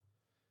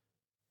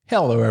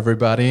Hello,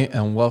 everybody,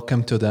 and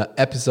welcome to the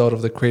episode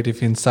of the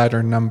Creative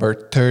Insider number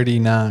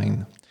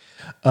 39.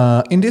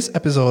 In this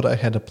episode, I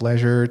had the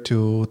pleasure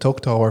to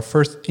talk to our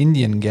first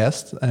Indian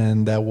guest,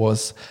 and that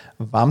was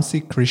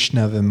Vamsi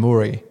Krishna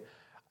Vemuri.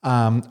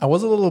 I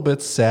was a little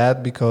bit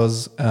sad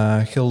because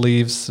he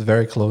lives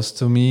very close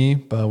to me,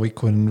 but we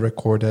couldn't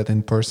record that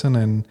in person,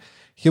 and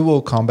he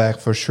will come back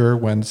for sure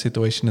when the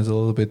situation is a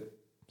little bit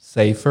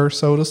safer,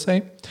 so to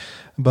say.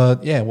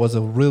 But yeah, it was a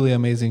really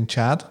amazing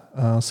chat.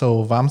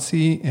 So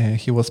Vamsi,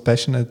 he was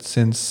passionate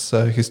since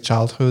his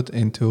childhood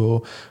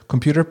into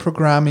computer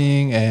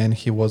programming, and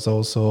he was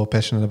also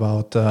passionate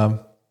about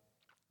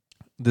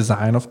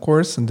design, of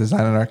course, and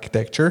design and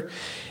architecture.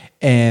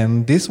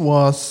 And this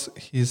was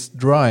his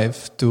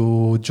drive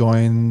to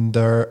join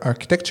the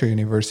architecture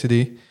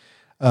university.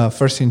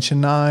 First in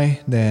Chennai,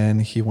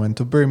 then he went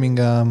to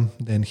Birmingham,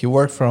 then he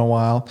worked for a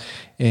while,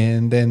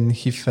 and then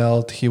he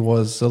felt he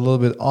was a little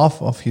bit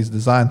off of his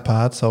design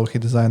path, so he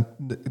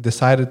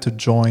decided to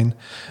join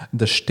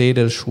the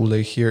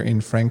Städelschule here in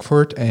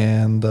Frankfurt,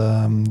 and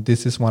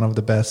this is one of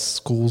the best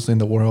schools in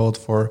the world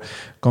for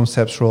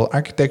conceptual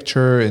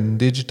architecture and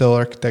digital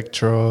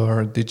architecture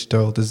or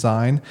digital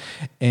design.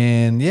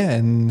 And yeah,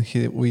 and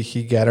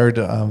he gathered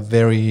a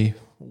very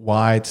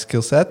wide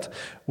skill set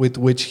with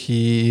which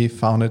he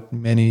founded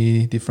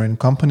many different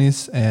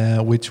companies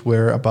which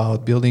were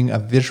about building a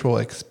visual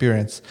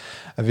experience,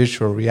 a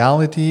virtual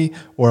reality,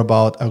 or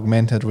about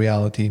augmented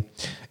reality.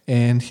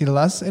 And his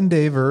last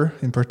endeavor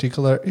in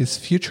particular is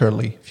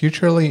Futurely.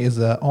 Futurely is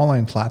an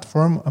online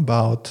platform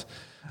about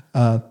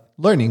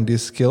learning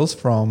these skills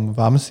from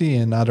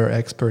Vamsi and other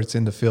experts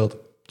in the field.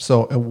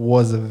 So it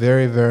was a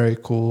very, very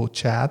cool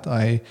chat.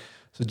 I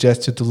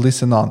suggest you to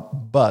listen on.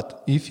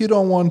 But if you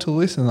don't want to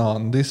listen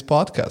on this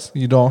podcast,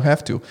 you don't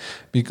have to,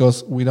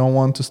 because we don't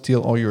want to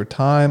steal all your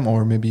time,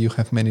 or maybe you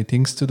have many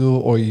things to do,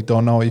 or you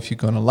don't know if you're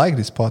going to like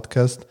this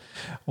podcast,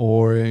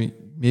 or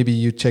maybe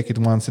you check it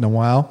once in a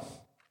while.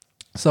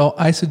 So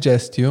I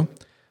suggest you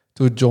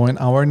to join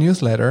our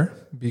newsletter,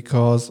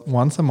 because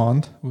once a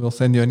month we'll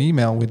send you an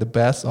email with the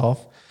best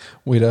of,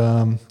 with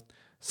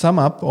sum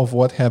up of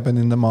what happened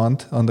in the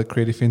month on the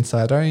Creative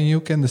Insider, and you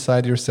can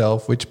decide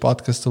yourself which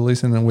podcast to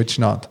listen and which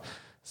not.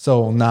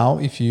 So now,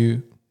 if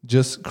you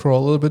just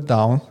scroll a little bit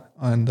down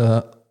on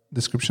the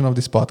description of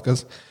this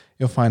podcast,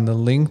 you'll find the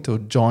link to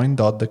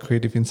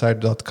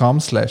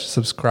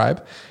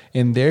join.thecreativeinsider.com/subscribe,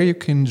 and there you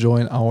can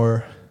join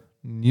our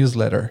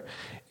newsletter.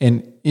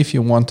 And if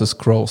you want to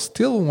scroll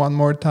still one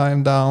more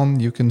time down,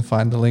 you can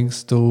find the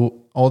links to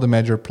all the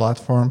major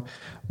platforms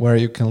where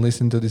you can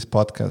listen to this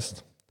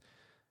podcast.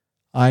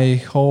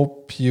 I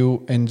hope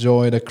you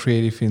enjoy the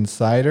Creative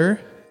Insider,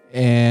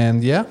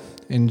 and yeah,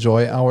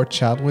 enjoy our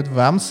chat with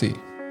Vamsi.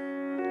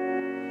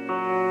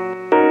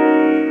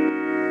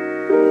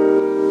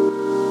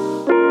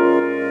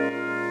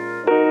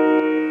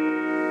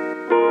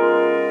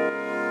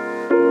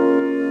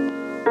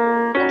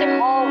 The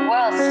whole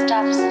world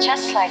stops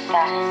just like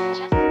that.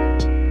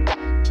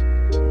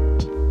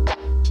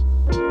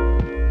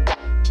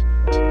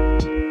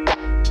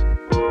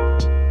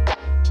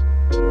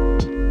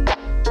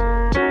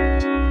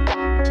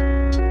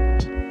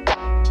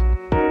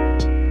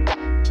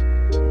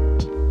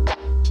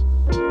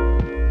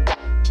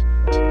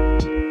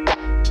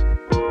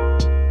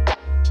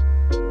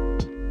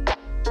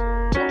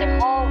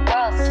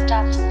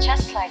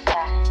 Just like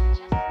that.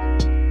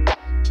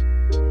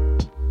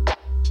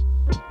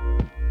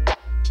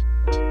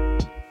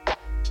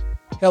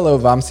 Hello,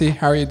 Vamsi.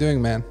 How are you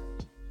doing, man?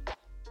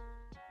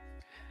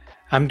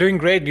 I'm doing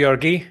great,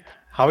 Georgi.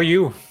 How are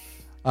you?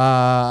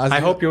 I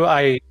hope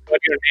I got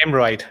your name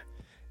right.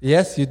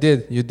 Yes, you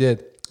did.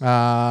 Perfect.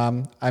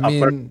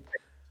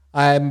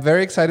 I'm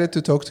very excited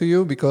to talk to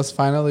you because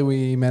finally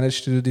we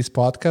managed to do this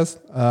podcast.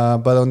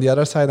 But on the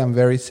other side, I'm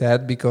very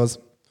sad because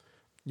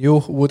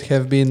you would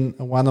have been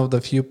one of the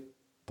few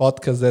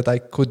podcasts that I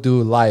could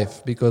do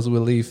live, because we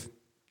live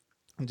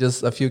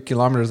just a few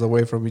kilometers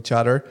away from each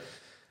other.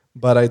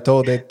 But I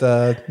thought that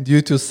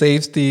due to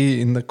safety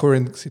in the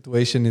current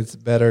situation, it's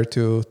better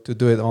to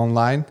do it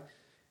online.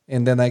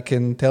 And then I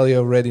can tell you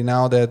already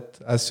now that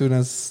as soon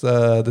as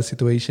the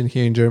situation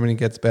here in Germany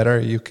gets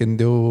better, you can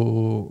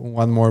do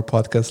one more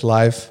podcast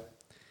live,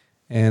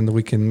 and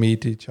we can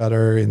meet each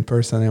other in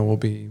person. It will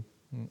be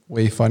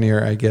way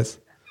funnier, I guess.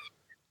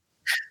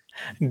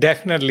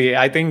 Definitely.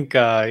 I think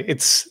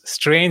it's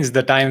strange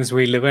the times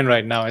we live in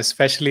right now,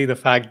 especially the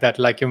fact that,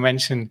 like you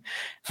mentioned,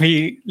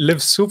 we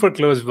live super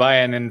close by.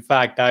 And in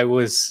fact, I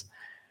was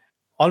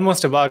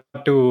almost about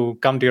to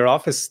come to your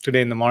office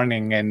today in the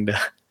morning. And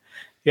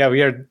yeah,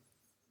 we are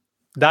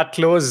that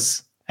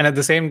close. And at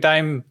the same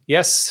time,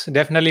 yes,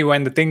 definitely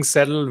when the things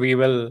settle, we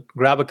will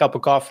grab a cup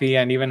of coffee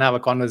and even have a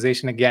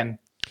conversation again.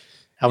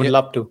 I would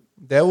love to.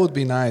 That would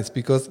be nice,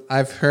 because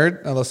I've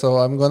heard, so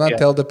I'm going to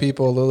tell the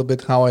people a little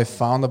bit how I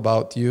found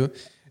about you,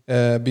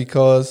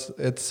 because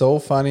it's so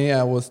funny.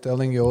 I was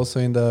telling you also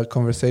in the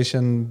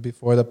conversation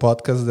before the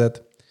podcast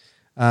that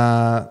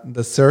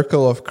the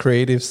circle of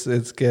creatives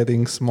is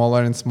getting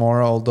smaller and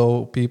smaller,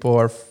 although people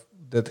are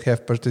that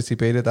have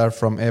participated are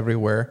from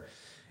everywhere.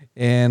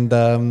 And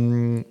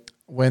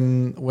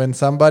when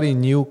somebody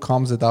new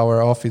comes at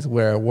our office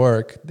where I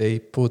work, they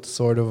put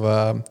sort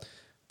of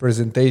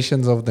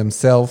presentations of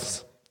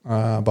themselves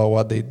about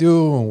what they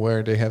do and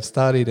where they have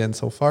studied and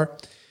so far.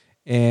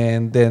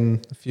 And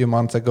then a few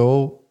months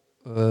ago,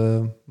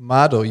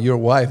 Mado, your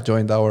wife,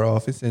 joined our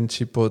office, and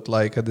she put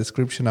like a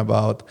description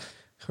about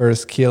her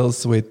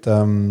skills with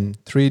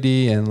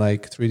 3D and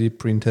like 3D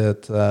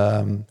printed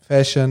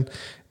fashion,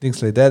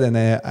 things like that. And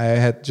I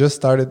had just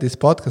started this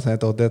podcast, and I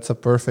thought that's a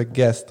perfect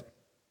guest.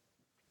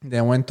 Then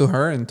I went to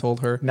her and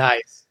told her,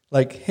 Nice.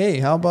 like, hey,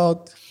 how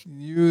about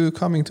you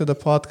coming to the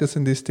podcast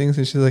and these things?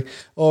 And she's like,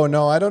 oh,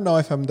 no, I don't know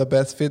if I'm the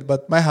best fit,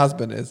 but my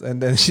husband is.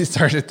 And then she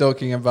started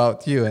talking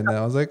about you. And then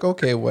I was like,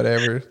 okay,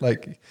 whatever.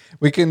 Like,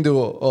 we can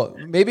do,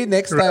 maybe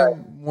next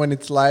time when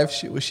it's live,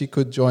 she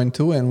could join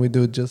too. And we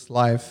do just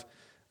live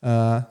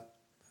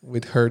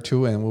with her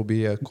too. And we'll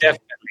be cool.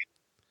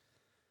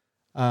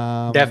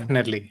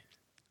 Definitely.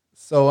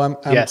 So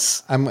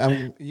Yes.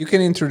 you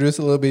can introduce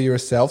a little bit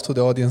yourself to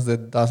the audience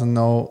that doesn't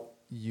know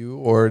you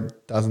or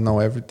doesn't know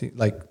everything,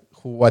 like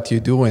what you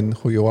do and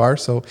who you are.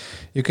 So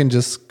you can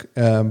just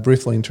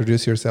briefly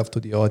introduce yourself to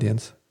the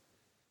audience.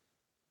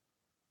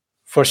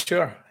 For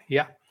sure.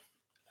 Yeah.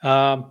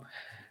 I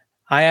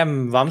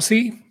am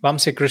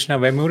Vamsi Krishna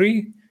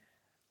Vemuri.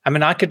 I'm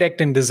an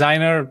architect and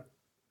designer,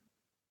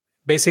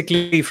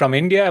 basically from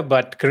India,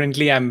 but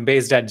currently I'm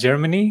based at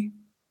Germany,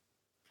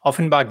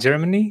 Offenbach,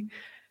 Germany.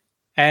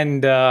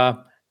 And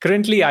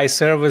currently I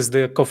serve as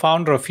the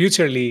co-founder of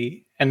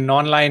Futurely, an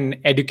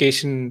online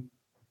education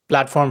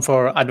platform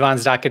for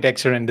advanced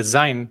architecture and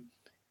design.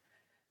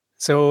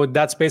 So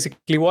that's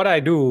basically what I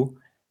do.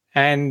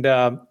 And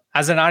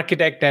as an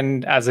architect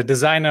and as a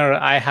designer,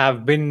 I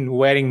have been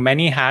wearing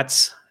many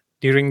hats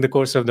during the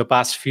course of the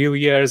past few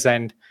years,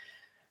 and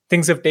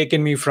things have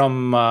taken me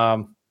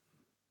from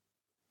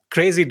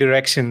crazy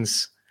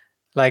directions,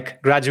 like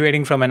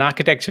graduating from an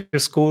architecture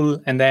school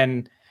and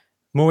then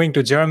moving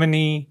to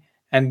Germany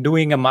and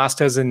doing a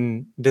master's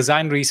in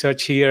design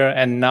research here,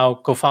 and now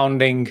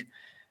co-founding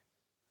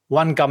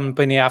one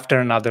company after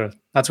another.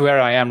 That's where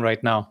I am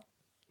right now.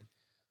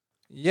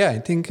 Yeah, I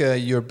think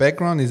your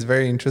background is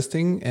very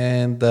interesting,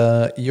 and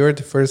you're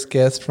the first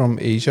guest from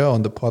Asia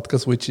on the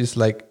podcast, which is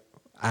like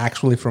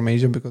actually from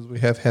Asia, because we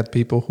have had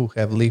people who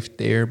have lived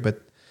there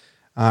but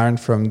aren't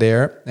from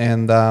there.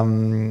 And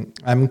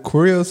I'm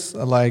curious,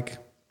 like,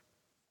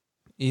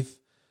 if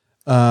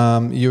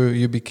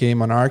you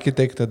became an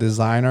architect, a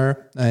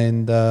designer,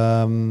 and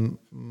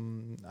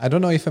I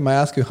don't know if I may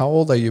ask you, how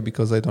old are you,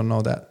 because I don't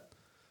know that.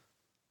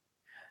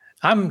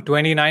 I'm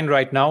 29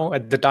 right now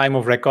at the time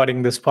of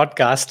recording this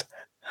podcast.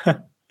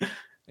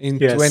 In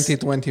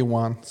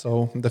 2021,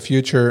 so the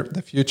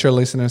future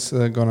listeners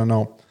are gonna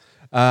know.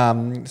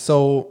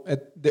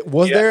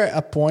 Was there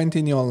a point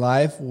in your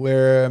life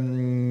where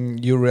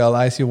you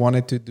realized you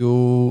wanted to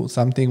do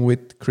something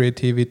with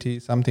creativity,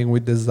 something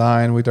with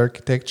design, with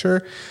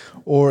architecture,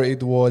 or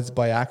it was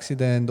by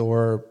accident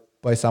or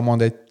by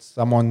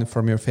someone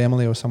from your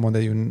family or someone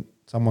that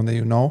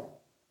you know?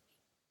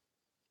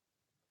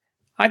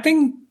 I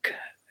think,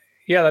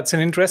 yeah, that's an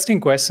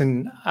interesting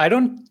question. I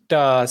don't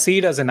see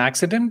it as an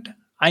accident.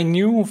 I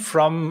knew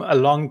from a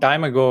long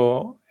time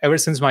ago, ever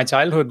since my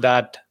childhood,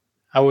 that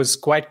I was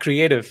quite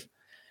creative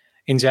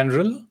in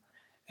general.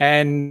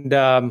 And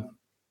I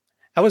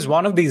was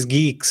one of these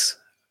geeks.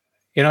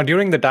 You know,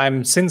 during the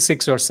time, since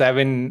 6 or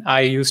 7,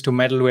 I used to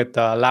meddle with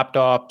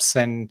laptops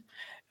and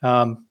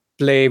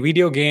play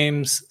video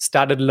games,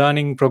 started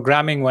learning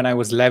programming when I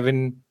was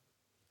 11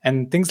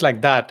 and things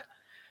like that.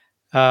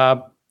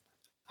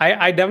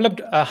 I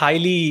developed a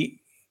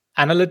highly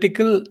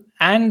analytical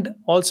and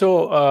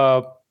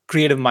also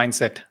creative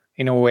mindset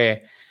in a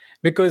way,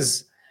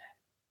 because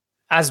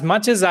as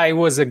much as I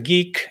was a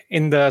geek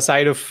in the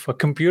side of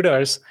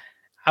computers,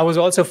 I was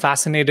also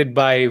fascinated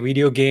by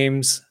video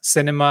games,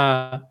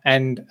 cinema,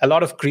 and a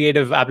lot of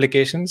creative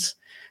applications.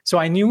 So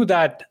I knew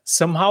that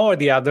somehow or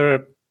the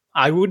other,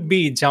 I would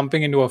be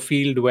jumping into a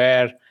field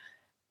where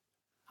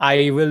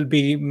I will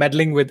be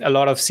meddling with a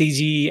lot of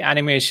CG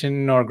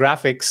animation or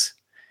graphics.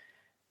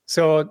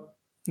 So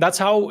that's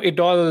how it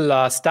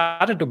all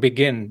started to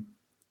begin.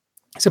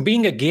 So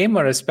being a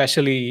gamer,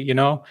 especially,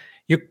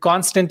 you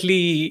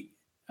constantly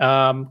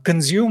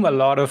consume a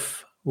lot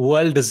of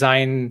world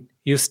design.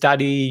 You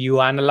study, you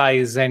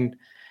analyze, and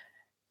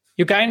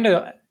you kind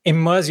of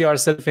immerse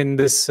yourself in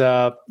this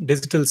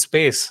digital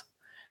space.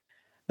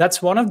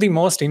 That's one of the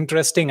most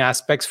interesting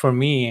aspects for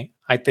me,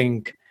 I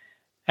think.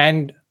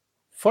 And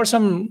for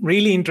some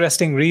really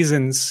interesting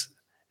reasons,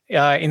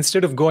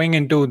 instead of going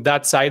into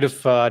that side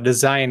of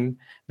design,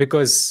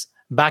 because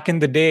back in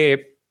the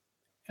day,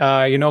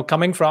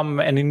 coming from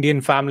an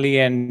Indian family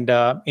and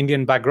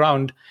Indian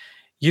background,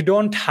 you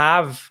don't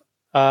have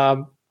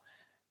a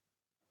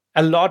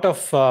lot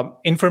of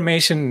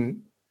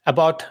information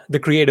about the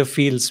creative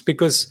fields,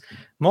 because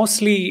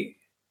mostly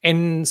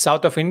in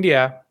south of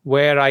India,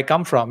 where I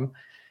come from,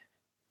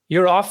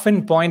 you're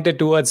often pointed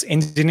towards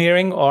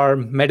engineering or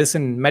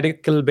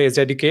medical based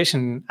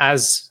education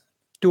as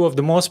two of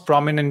the most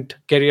prominent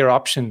career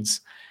options.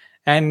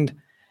 And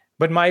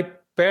but my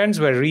parents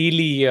were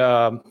really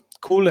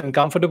cool and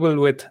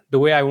comfortable with the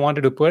way I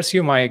wanted to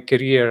pursue my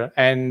career.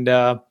 And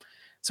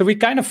so we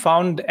kind of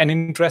found an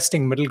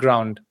interesting middle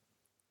ground.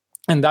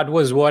 And that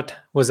was what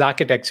was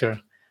architecture.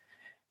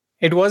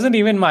 It wasn't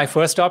even my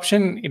first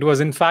option. It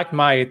was, in fact,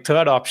 my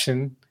third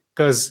option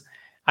because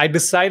I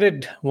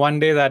decided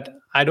one day that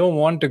I don't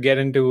want to get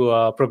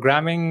into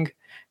programming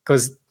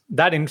because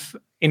that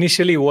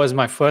initially was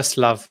my first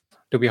love,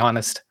 to be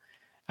honest.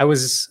 I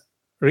was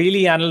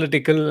really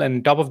analytical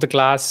and top of the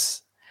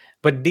class,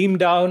 but deep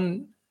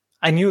down,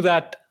 I knew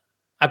that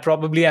I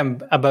probably am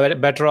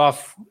better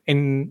off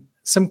in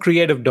some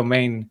creative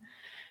domain.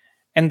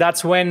 And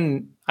that's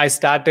when I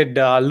started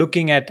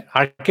looking at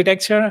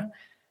architecture.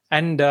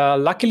 And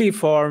luckily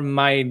for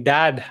my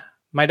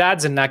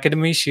dad's an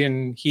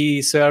academician.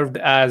 He served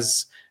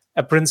as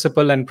a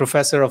principal and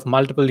professor of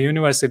multiple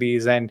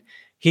universities, and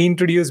he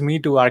introduced me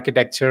to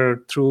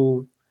architecture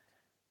through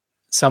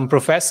some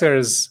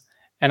professors.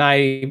 And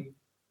I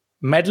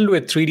meddled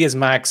with 3ds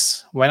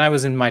Max when I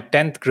was in my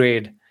 10th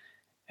grade.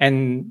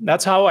 And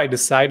that's how I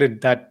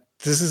decided that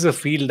this is a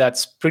field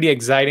that's pretty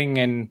exciting,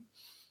 and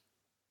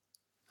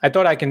I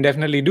thought I can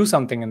definitely do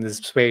something in this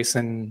space.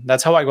 And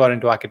that's how I got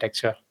into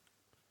architecture.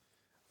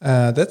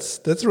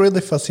 That's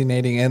really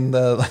fascinating, and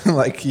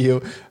like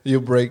you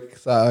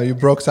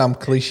broke some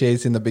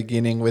cliches in the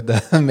beginning with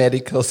the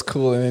medical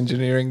school and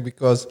engineering,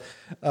 because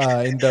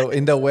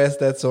in the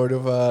West that's sort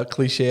of a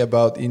cliche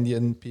about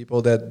Indian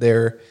people that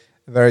they're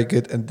very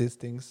good at these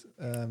things,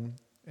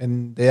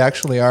 and they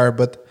actually are.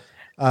 But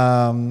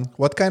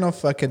what kind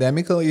of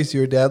academical is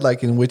your dad,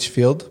 like in which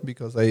field?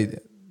 Because I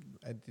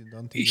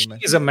don't think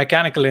he's a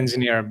mechanical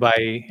engineer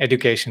by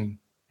education,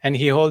 and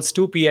he holds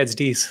 2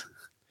 PhDs.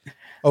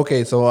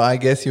 Okay, so I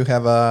guess you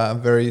have a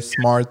very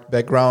smart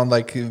background,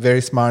 like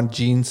very smart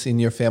genes in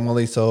your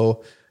family,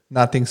 so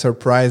nothing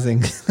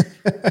surprising.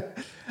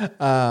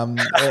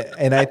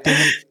 And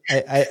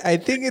I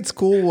think it's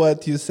cool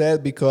what you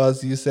said,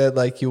 because you said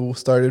like you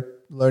started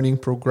learning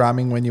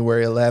programming when you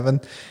were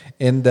 11,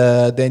 and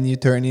then you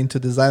turn into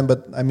design.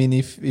 But I mean,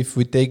 if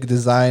we take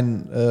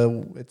design,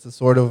 it's a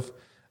sort of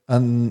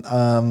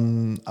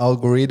an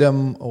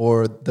algorithm,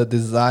 or the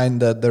design,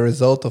 the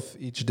result of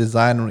each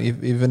design,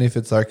 even if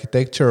it's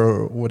architecture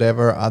or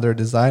whatever other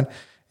design,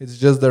 it's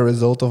just the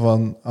result of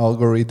an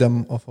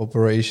algorithm of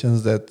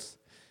operations that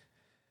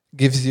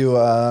gives you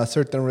a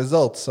certain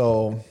result.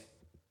 So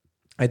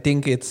I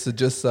think it's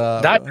just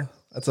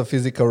that's a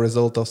physical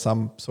result of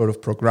some sort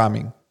of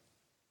programming.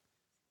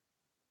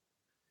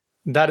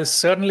 That is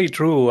certainly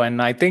true.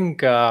 And I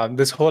think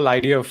this whole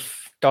idea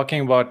of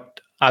talking about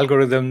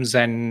algorithms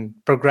and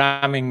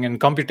programming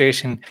and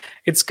computation,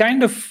 it's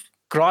kind of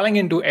crawling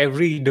into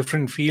every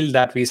different field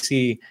that we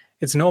see.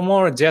 It's no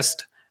more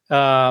just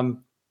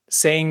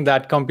saying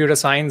that computer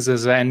science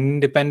is an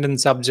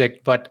independent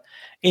subject, but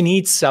in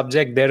each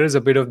subject, there is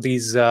a bit of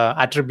these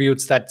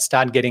attributes that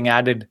start getting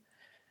added.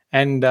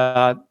 And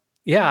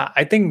yeah,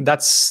 I think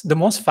that's the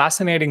most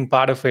fascinating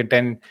part of it.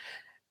 And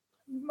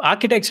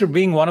architecture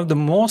being one of the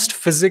most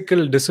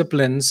physical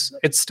disciplines,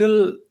 it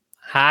still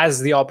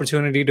has the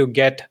opportunity to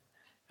get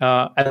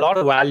a lot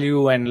of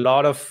value and a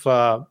lot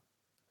of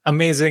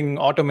amazing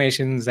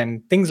automations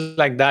and things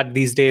like that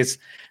these days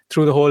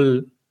through the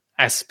whole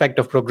aspect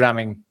of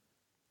programming.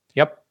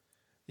 Yep.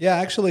 Yeah,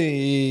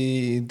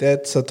 actually,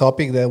 that's a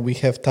topic that we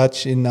have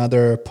touched in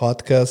other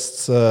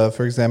podcasts.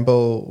 For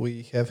example,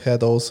 we have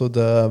had also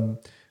the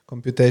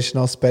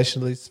computational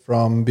specialist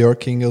from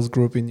Bjork Ingels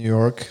Group in New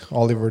York,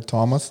 Oliver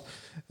Thomas.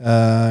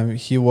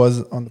 He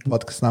was on the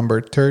podcast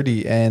number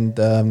 30,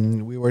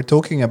 and we were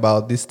talking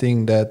about this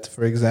thing that,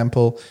 for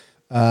example,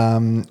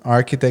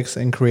 architects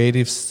and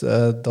creatives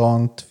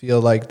don't feel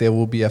like they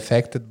will be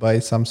affected by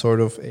some sort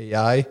of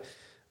AI.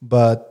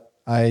 But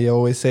I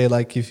always say,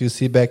 like, if you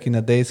see back in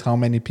the days how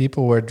many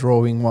people were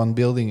drawing one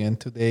building, and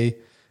today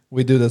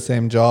we do the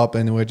same job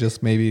and we're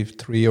just maybe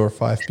 3 or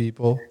 5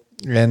 people.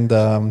 And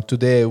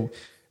today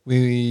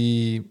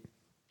we're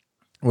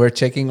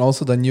checking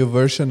also the new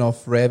version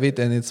of Revit,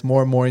 and it's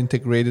more and more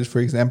integrated. For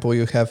example,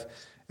 you have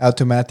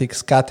automatic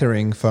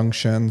scattering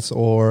functions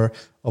or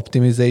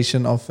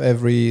optimization of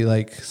every,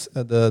 like,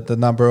 the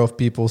number of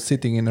people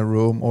sitting in a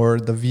room or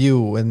the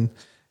view, and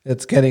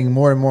it's getting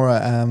more and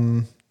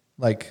more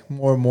like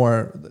more and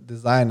more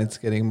design. It's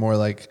getting more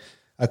like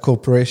a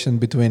cooperation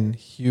between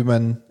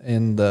human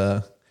and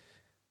the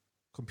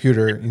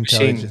computer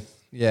intelligence.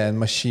 Yeah, and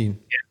machine.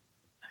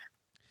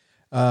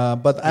 Yeah.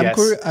 But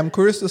I'm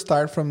curious to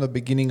start from the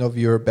beginning of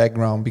your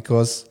background,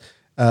 because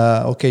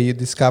okay, you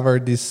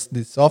discovered this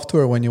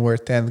software when you were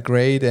 10th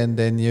grade, and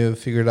then you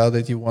figured out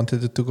that you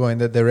wanted to go in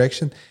that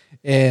direction.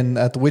 And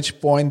at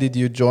which point did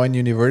you join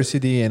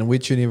university, and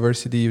which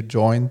university you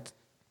joined?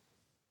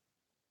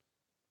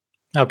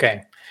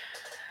 Okay.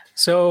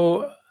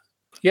 So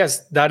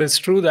Yes, that is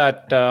true.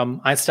 That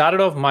I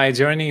started off my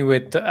journey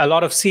with a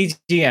lot of CG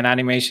and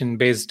animation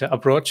based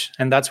approach,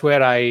 and that's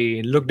where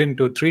I looked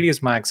into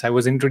 3ds Max. I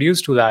was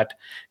introduced to that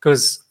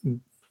because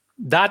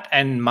that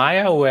and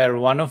Maya were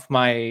one of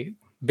my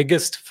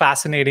biggest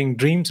fascinating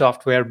dream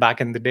software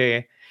back in the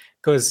day.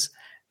 Because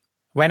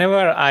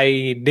whenever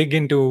I dig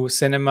into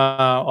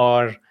cinema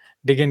or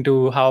dig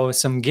into how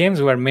some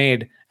games were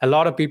made, a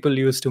lot of people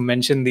used to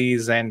mention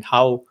these and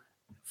how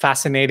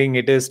fascinating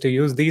it is to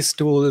use these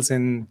tools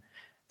in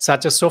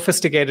such a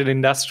sophisticated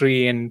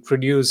industry and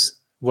produce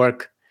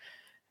work.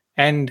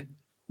 And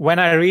when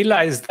I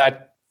realized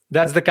that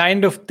that's the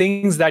kind of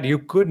things that you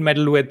could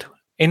meddle with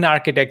in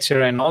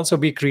architecture and also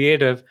be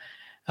creative,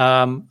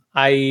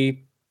 I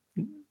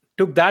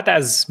took that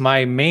as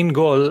my main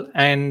goal.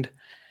 And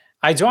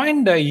I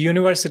joined a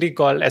university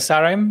called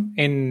SRM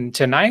in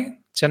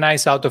Chennai,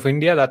 south of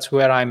India. That's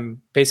where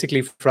I'm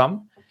basically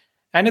from.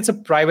 And it's a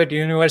private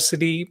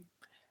university.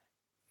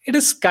 It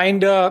is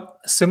kind of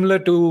similar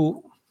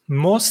to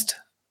most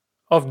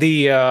of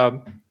the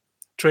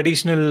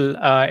traditional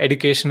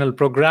educational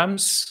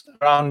programs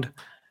around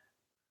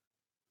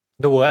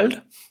the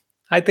world,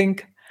 I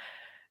think.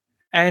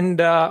 And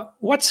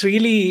what's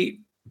really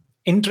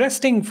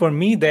interesting for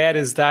me there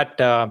is that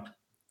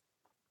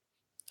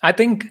I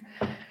think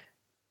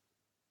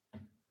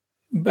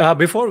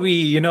before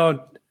we,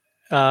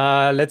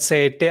 let's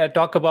say,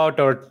 talk about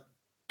or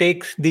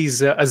take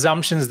these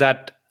assumptions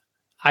that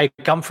I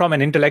come from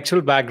an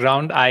intellectual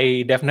background,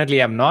 I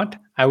definitely am not.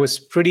 I was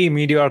pretty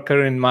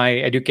mediocre in my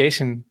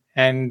education,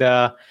 and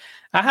I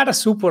had a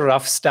super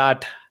rough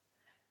start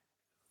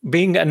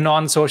being a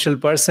non-social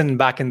person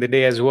back in the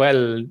day as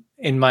well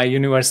in my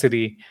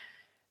university.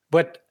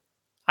 But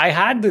I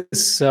had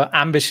this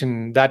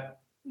ambition that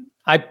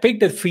I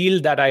picked a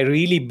field that I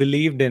really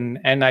believed in,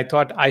 and I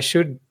thought I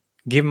should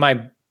give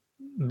my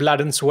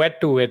blood and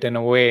sweat to it in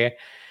a way.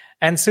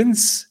 And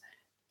since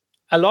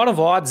a lot of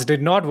odds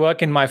did not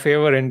work in my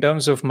favor in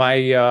terms of my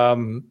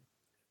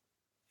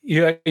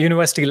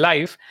university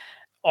life,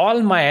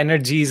 all my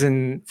energies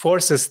and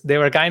forces, they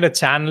were kind of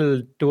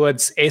channeled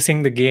towards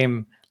acing the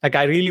game. Like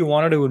I really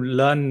wanted to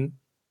learn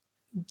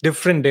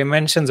different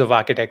dimensions of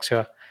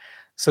architecture.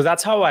 So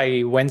that's how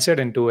I ventured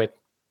into it.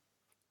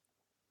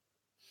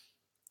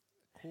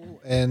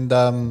 Cool. And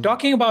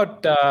Talking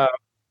about yeah.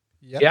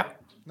 yeah.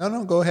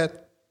 No, go ahead.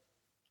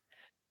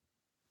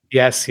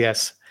 Yes.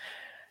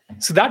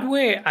 So that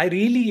way, I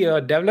really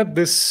developed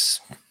this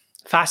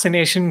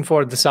fascination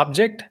for the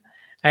subject.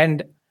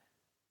 And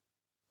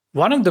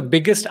one of the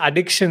biggest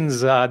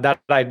addictions that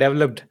I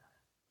developed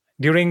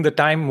during the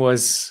time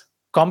was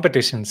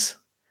competitions.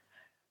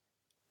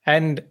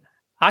 And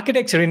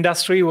architecture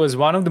industry was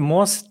one of the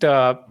most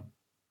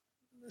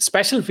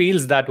special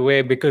fields that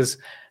way, because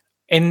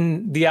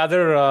in the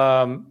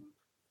other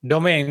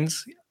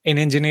domains, in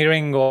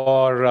engineering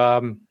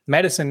or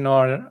medicine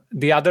or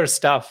the other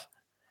stuff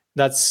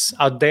that's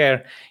out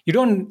there, you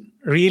don't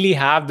really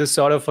have this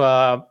sort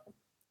of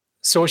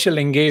social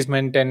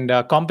engagement and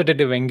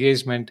competitive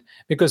engagement,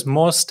 because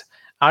most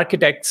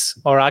architects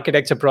or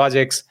architecture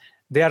projects,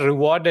 they are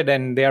rewarded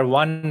and they are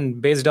won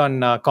based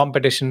on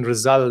competition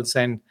results.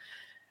 And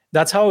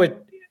that's how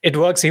it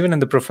works even in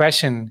the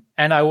profession.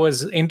 And I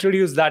was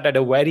introduced that at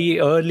a very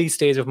early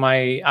stage of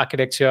my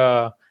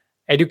architecture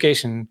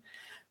education.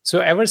 So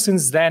ever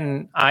since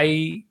then,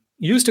 I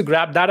used to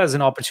grab that as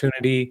an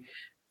opportunity,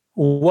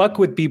 work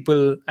with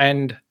people,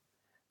 and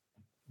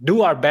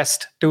do our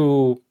best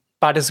to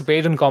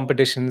participate in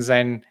competitions.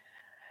 And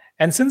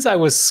since I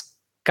was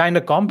kind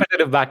of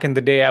competitive back in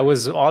the day, I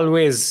was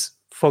always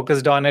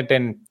focused on it,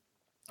 and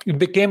it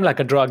became like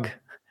a drug.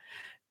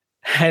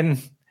 And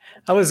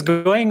I was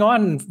going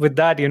on with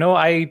that.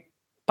 I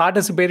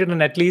participated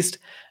in at least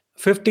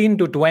 15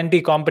 to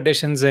 20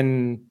 competitions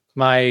in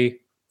my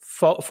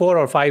 4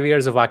 or 5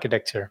 years of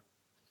architecture.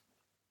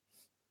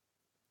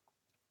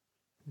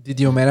 Did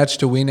you manage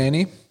to win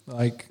any?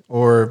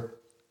 Or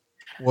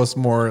was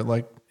more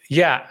like?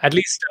 Yeah, at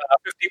least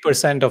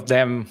 50% of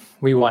them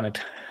we won it.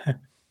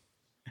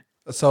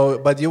 So,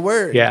 but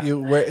Yeah.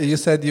 you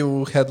said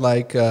you had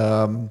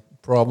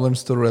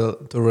problems to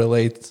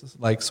relate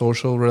like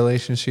social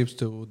relationships,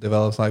 to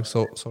develop like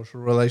social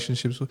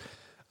relationships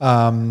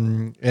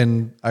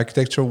in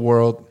architecture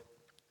world,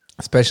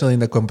 especially in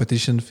the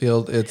competition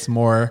field. It's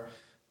more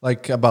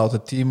like about the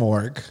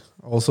teamwork,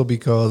 also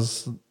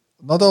because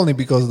not only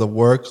because of the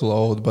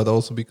workload, but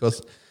also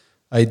because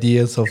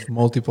ideas of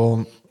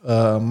multiple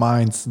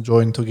minds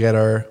joined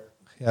together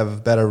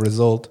have better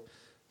result.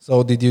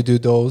 So did you do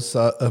those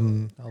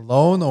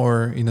alone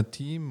or in a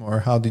team, or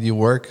how did you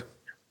work?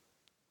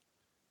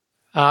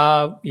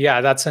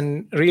 Yeah, that's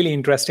a really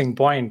interesting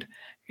point.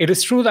 It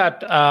is true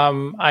that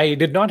I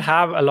did not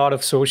have a lot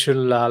of social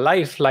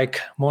life like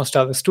most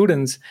other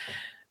students,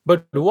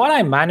 but what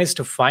I managed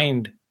to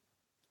find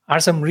are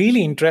some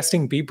really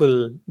interesting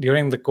people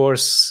during the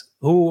course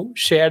who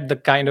shared the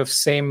kind of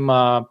same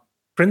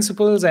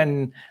principles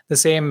and the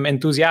same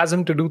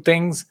enthusiasm to do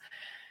things.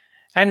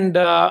 And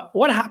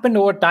what happened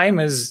over time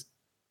is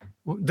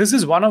this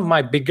is one of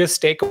my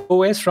biggest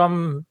takeaways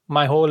from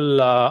my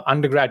whole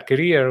undergrad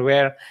career,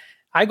 where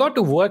I got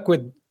to work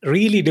with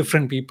really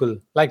different people,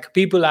 like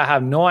people I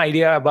have no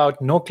idea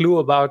about, no clue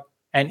about.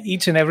 And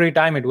each and every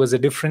time it was a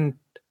different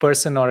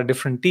person or a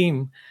different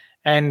team.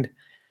 And,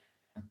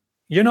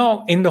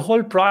 in the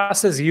whole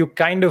process, you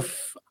kind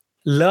of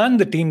learn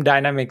the team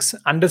dynamics,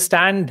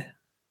 understand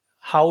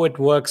how it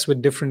works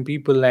with different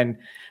people. And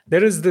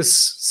there is this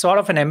sort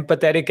of an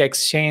empathetic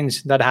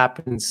exchange that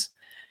happens.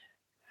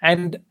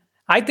 And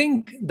I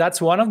think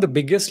that's one of the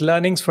biggest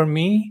learnings for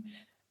me,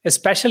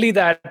 especially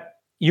that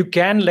you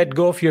can let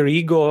go of your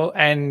ego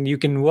and you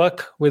can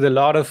work with a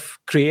lot of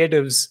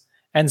creatives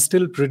and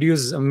still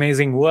produce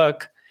amazing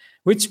work,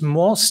 which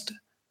most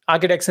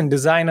architects and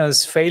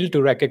designers fail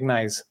to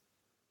recognize,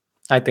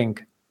 I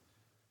think.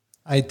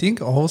 I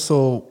think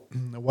also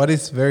what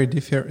is very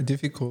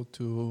difficult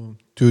to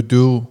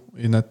do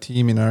in a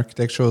team, in an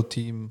architectural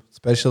team,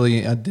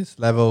 especially at this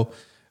level,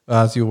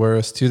 as you were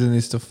a student,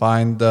 is to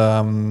find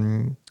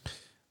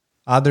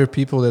other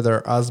people that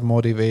are as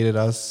motivated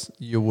as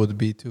you would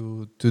be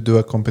to do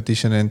a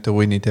competition and to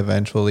win it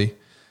eventually.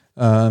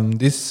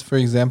 This, for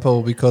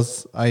example,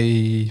 because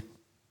I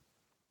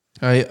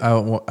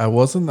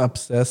wasn't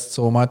obsessed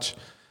so much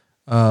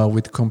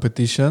with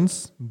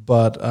competitions,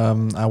 but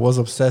I was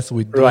obsessed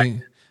with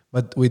doing,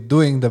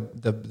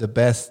 the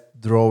best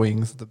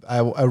drawings.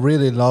 I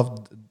really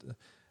loved.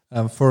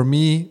 For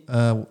me,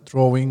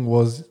 drawing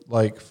was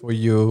like for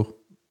you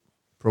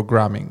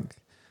programming.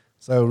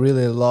 So I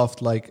really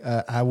loved, like,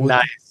 I would,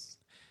 Nice.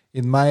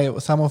 in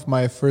some of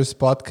my first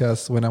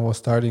podcasts, when I was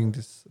starting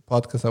this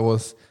podcast, I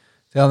was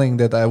telling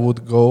that I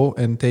would go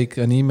and take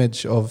an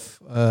image of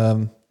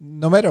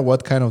no matter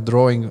what kind of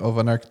drawing of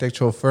an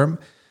architectural firm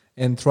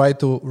and try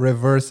to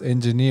reverse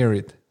engineer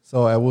it.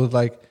 So I would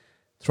like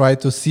try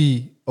to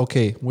see,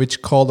 okay,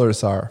 which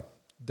colors are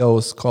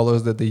those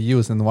colors that they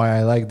use and why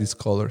I like these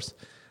colors,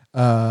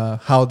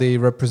 how they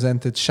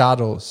represented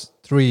shadows,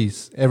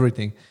 trees,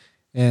 everything.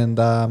 And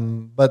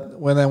but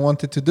when I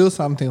wanted to do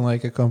something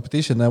like a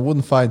competition, I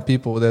wouldn't find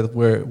people that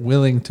were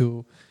willing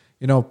to,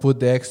 put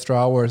the extra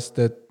hours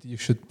that you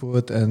should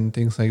put and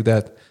things like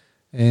that.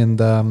 And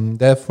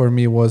that for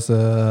me was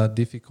a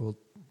difficult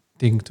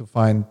thing to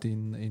find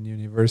in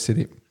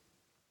university.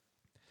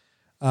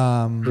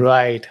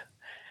 Right.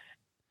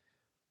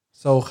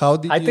 So how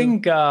did I you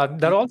think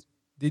that also,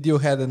 did you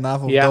had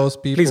enough of yeah, those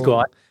people? please go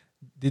on.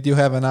 Did you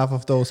have enough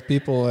of those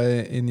people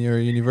in your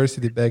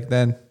university back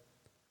then?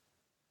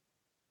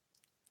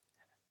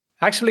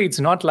 Actually, it's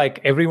not like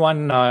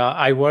everyone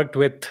I worked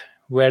with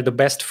were the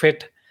best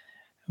fit.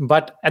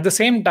 But at the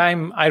same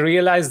time, I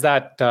realized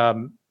that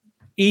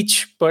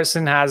each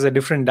person has a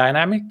different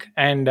dynamic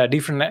and a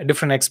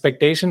different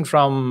expectation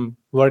from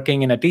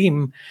working in a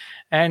team.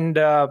 And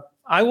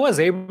I was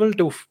able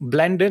to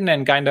blend in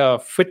and kind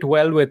of fit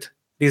well with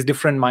these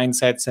different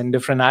mindsets and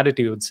different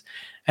attitudes.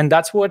 And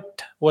that's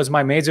what was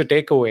my major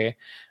takeaway.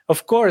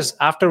 Of course,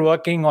 after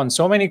working on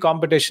so many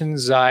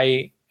competitions,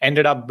 I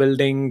ended up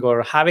building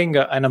or having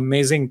an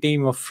amazing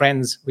team of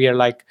friends. We are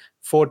like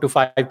 4 to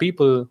 5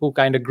 people who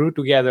kind of grew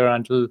together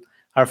until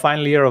our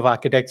final year of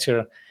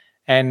architecture.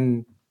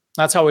 And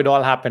that's how it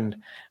all happened.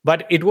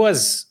 But it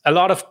was a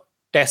lot of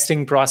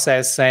testing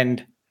process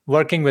and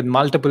working with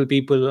multiple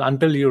people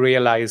until you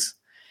realize.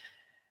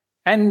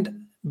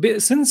 And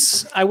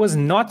since I was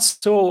not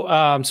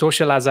so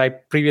social, as I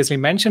previously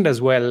mentioned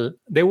as well,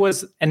 there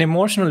was an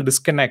emotional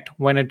disconnect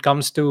when it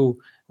comes to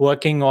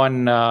working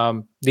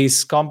on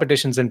these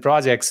competitions and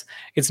projects.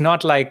 It's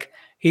not like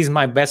he's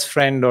my best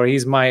friend or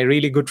he's my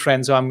really good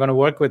friend, so I'm going to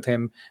work with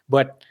him.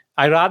 But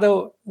I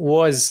rather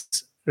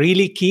was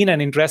really keen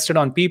and interested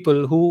on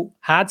people who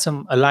had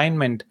some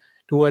alignment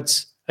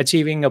towards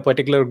achieving a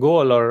particular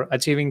goal or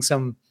achieving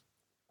something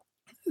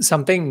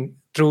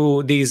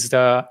through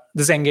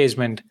this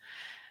engagement.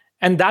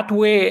 And that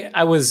way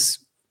I was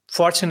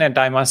fortunate,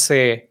 I must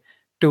say,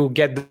 to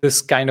get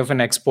this kind of an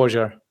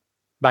exposure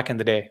back in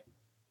the day.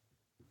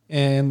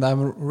 And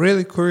I'm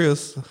really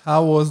curious,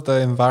 how was the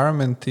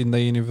environment in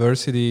the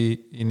university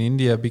in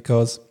India?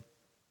 Because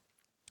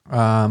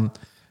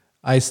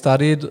I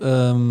studied, I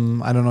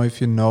don't know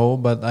if you know,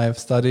 but I've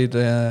studied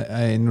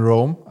in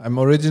Rome. I'm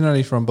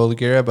originally from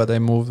Bulgaria, but I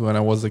moved when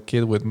I was a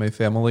kid with my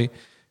family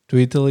to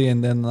Italy.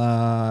 And then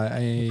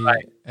I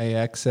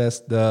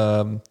accessed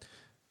the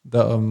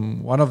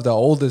one of the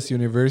oldest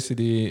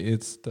university.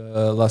 It's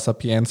the La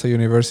Sapienza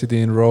University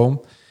in Rome.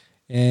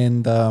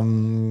 And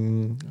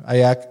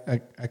I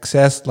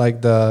accessed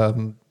like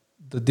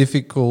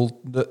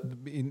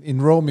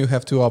in Rome you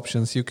have two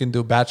options. You can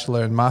do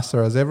bachelor and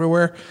master as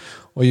everywhere,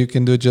 or you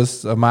can do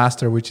just a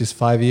master, which is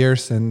 5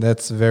 years, and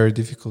that's very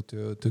difficult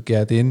to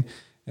get in.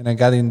 And I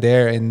got in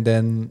there, and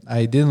then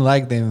I didn't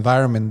like the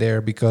environment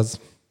there because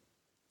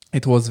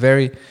it was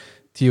very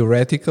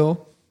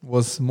theoretical. It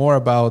was more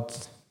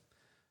about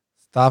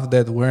stuff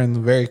that weren't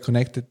very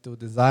connected to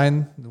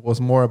design. It was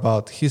more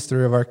about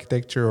history of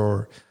architecture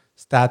or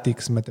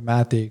statics,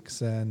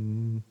 mathematics,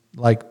 and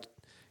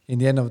in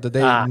the end of the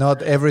day, Ah, not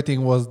everything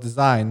was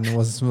designed. It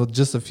was well,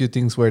 just a few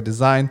things were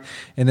designed,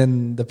 and then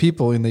the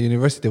people in the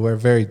university were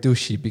very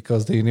douchey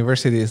because the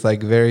university is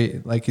like very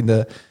like in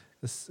the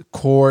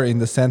core in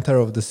the center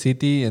of the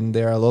city, and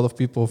there are a lot of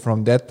people from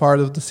that part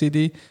of the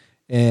city,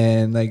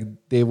 and like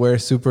they were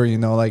super,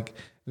 like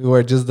we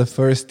were just the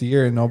first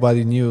year and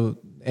nobody knew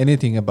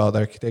anything about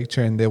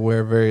architecture, and they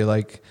were very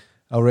like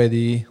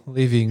already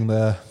living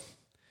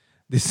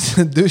this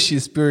douchey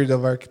spirit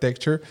of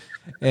architecture.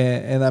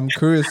 And I'm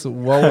curious,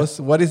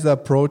 what is the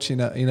approach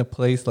in a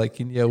place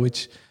like India,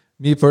 which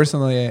me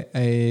personally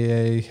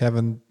I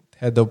haven't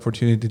had the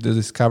opportunity to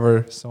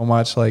discover so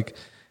much. Like,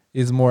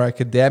 is more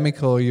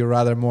academical? Or you're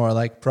rather more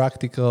like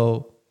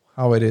practical?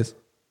 How it is?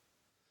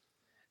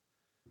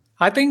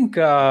 I think,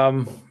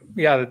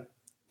 yeah,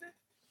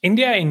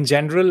 India in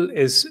general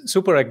is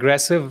super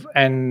aggressive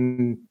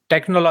and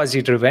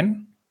technology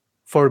driven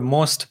for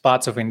most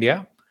parts of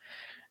India.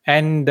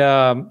 And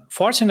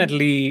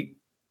fortunately,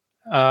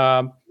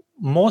 uh,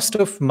 most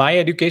of my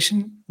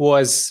education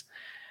was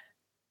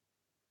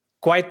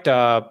quite,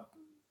 I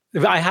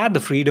had the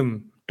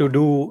freedom to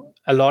do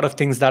a lot of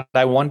things that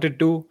I wanted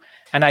to.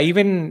 And I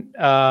even,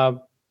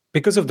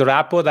 because of the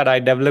rapport that I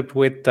developed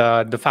with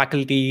the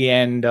faculty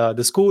and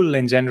the school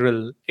in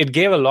general, it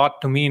gave a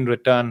lot to me in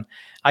return.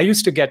 I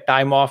used to get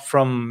time off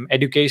from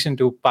education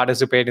to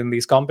participate in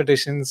these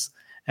competitions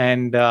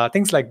and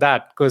things like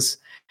that. Because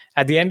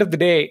at the end of the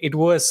day, it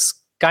was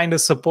kind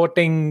of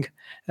supporting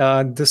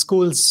the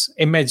school's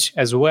image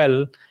as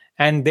well,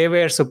 and they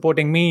were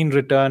supporting me in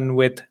return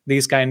with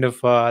these kind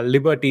of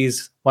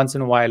liberties once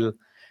in a while.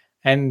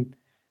 And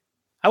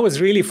I was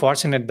really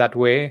fortunate that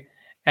way.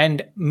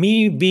 And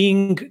me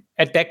being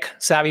a tech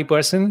savvy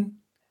person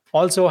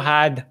also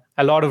had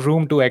a lot of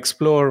room to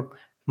explore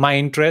my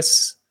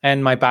interests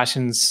and my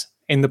passions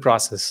in the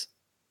process.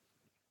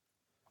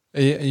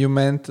 You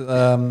meant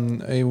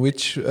in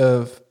which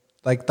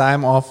like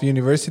time of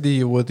university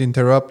you would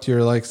interrupt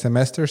your like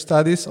semester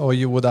studies, or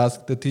you would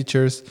ask the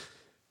teachers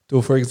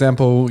to, for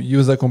example,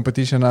 use a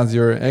competition as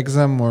your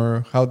exam,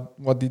 or how?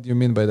 What did you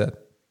mean by that?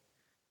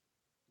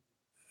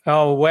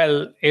 Oh,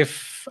 well,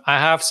 if I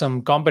have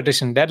some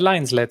competition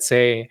deadlines, let's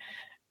say,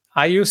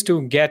 I used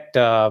to get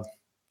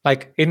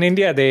like in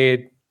India,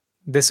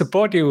 they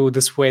support you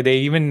this way. They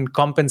even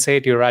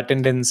compensate your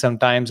attendance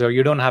sometimes, or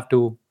you don't have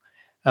to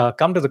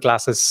come to the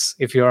classes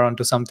if you're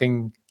onto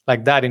something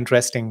like that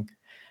interesting.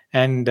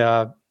 And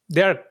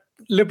they're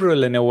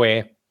liberal in a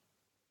way.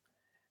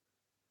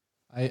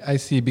 I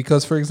see.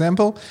 Because, for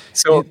example,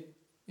 So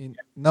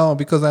no,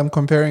 because I'm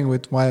comparing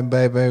with my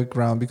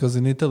background. Because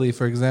in Italy,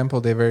 for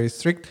example, they're very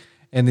strict,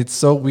 and it's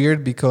so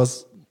weird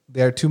because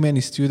there are too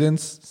many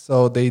students,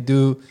 so they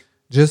do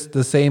just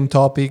the same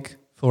topic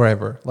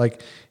forever.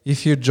 Like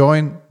if you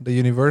join the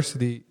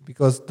university,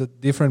 because the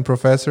different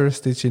professors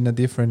teach in a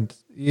different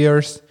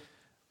years,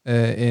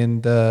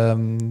 and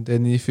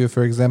then if you,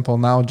 for example,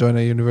 now join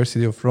a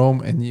University of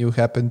Rome and you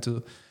happen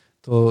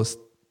to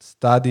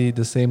study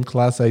the same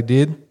class I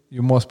did,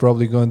 you're most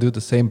probably going to do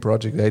the same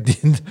project I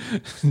did,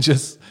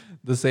 just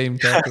the same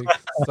topic.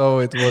 So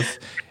it was,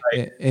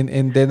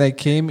 and then I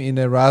came in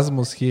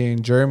Erasmus here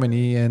in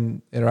Germany,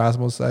 and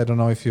Erasmus, I don't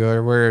know if you are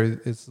aware,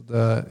 it's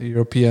the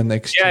European yeah,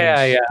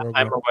 exchange yeah,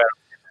 I'm program.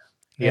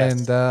 aware. And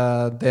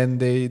Yes, then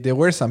there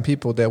were some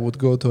people that would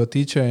go to a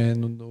teacher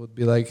and would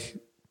be like,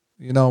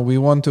 we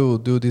want to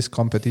do this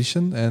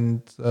competition,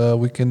 and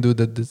we can do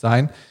the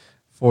design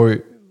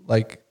for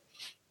like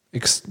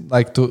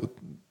like to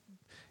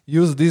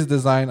use this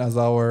design as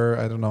our,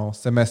 I don't know,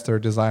 semester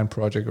design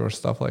project or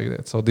stuff like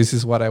that. So this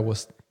is what I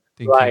was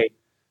thinking. right.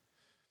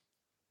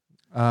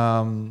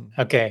 Um,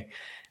 Okay.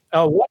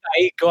 What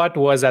I got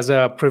was as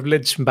a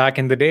privilege back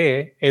in the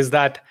day is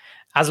that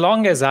as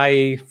long as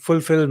I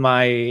fulfill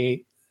my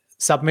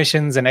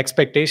submissions and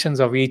expectations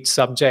of each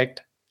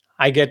subject,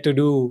 I get to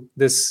do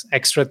this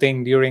extra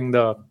thing during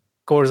the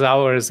course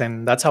hours,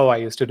 and that's how I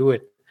used to do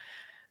it.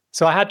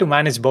 So I had to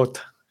manage both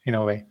in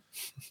a way.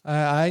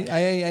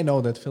 I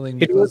know that feeling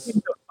It because wasn't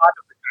a part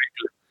of the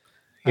curriculum.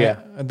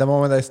 Yeah. at the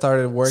moment I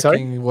started Sorry?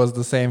 working, it was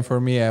the same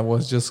for me. I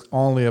was just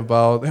only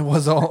about it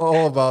was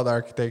all about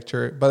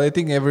architecture. But I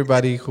think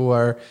everybody who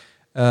are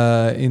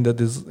in the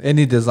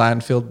any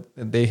design field,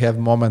 they have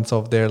moments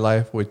of their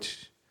life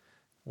which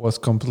was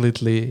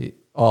completely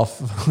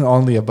off,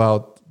 only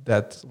about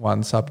that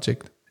one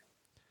subject.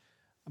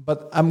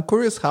 But I'm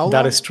curious,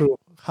 That is true.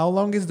 how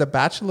long is the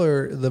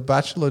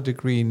bachelor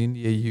degree in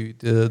India?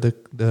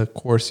 The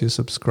course you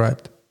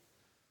subscribed?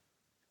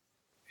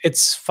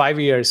 It's 5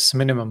 years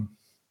minimum.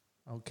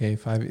 Okay,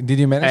 5. Did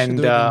you manage to And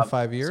do it in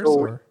 5 years so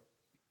or?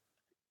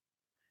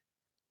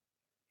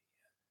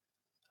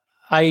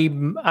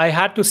 I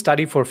had to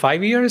study for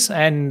 5 years,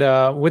 and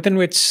within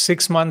which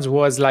 6 months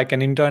was like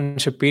an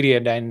internship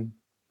period. And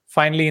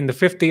finally, in the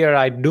fifth year,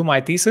 I do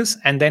my thesis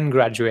and then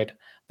graduate.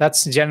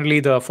 That's generally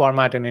the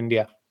format in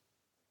India.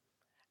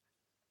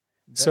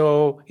 That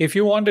So if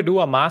you want to do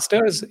a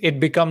master's, it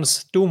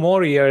becomes 2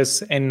 more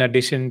years in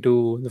addition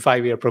to the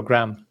 5 year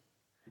program.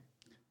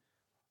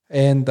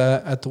 And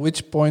at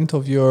which point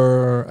of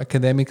your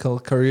academical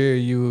career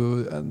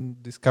you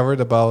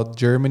discovered about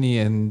Germany,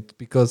 and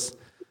because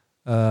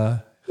uh,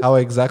 how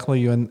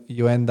exactly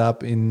you end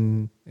up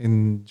in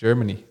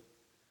Germany?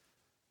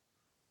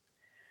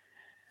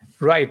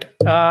 Right.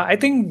 I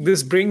think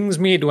this brings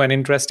me to an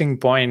interesting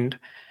point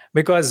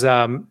because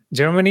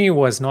Germany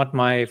was not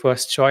my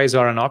first choice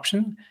or an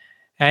option.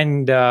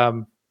 And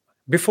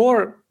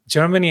before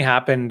Germany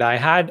happened, I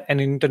had an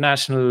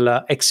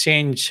international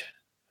exchange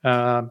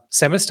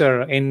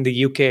semester in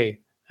the UK.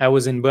 I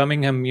was in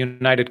Birmingham,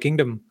 United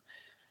Kingdom.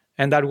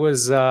 And that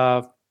was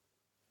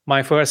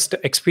my first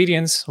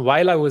experience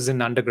while I was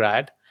in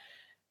undergrad.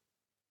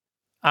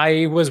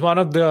 I was one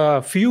of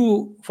the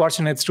few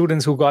fortunate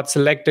students who got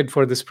selected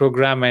for this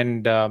program,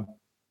 and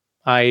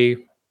I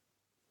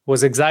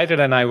was excited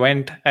and I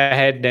went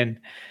ahead. And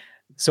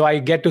so I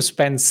get to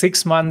spend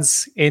 6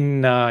 months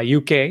in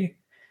UK.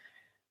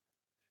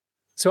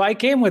 So I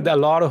came with a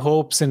lot of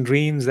hopes and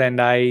dreams,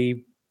 and I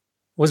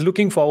was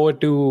looking forward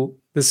to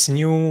this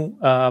new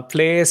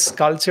place,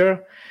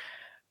 culture.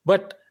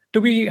 But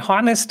to be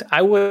honest,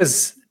 I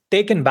was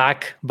taken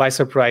back by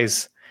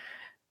surprise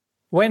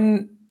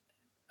when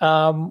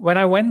when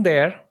I went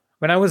there.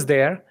 When I was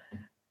there,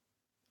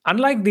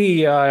 unlike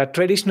the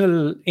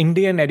traditional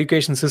Indian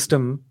education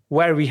system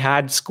where we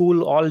had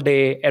school all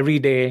day, every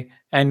day,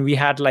 and we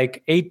had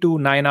like 8 to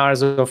 9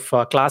 hours of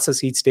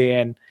classes each day.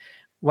 And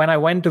when I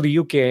went to the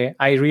UK,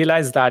 I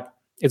realized that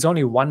it's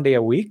only one day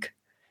a week.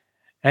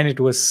 And it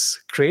was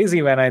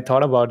crazy when I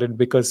thought about it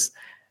because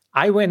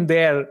I went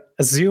there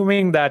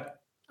assuming that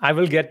I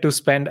will get to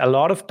spend a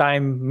lot of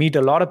time, meet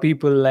a lot of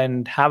people,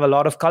 and have a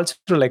lot of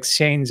cultural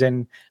exchange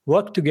and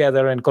work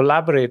together and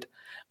collaborate.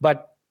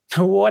 But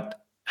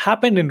what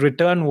happened in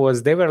return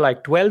was there were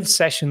like 12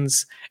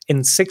 sessions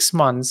in 6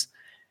 months,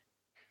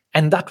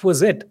 and that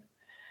was it.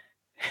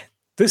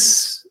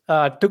 This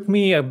took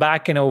me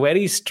aback in a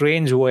very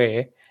strange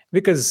way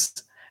because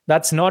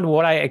that's not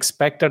what I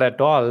expected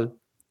at all.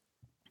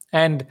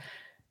 And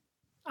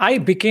I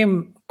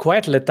became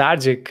quite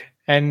lethargic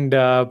and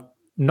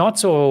not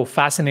so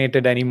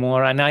fascinated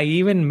anymore. And I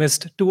even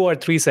missed 2 or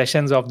 3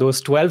 sessions of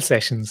those 12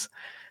 sessions.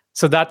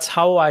 So that's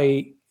how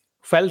I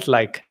felt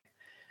like.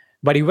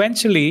 But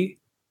eventually,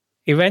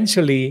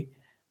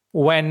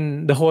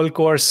 when the whole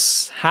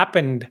course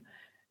happened,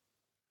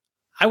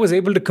 I was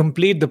able to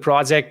complete the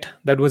project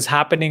that was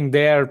happening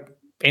there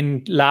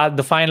in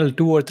the final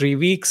 2 or 3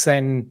 weeks.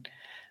 And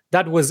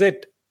that was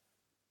it.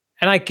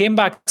 And I came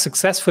back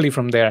successfully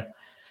from there.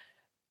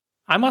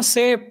 I must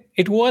say,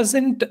 it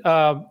wasn't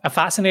a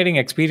fascinating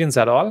experience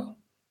at all.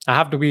 I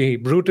have to be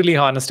brutally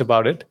honest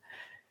about it.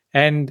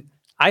 And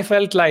I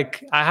felt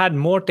like I had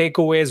more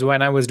takeaways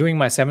when I was doing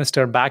my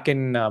semester back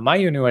in my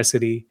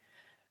university.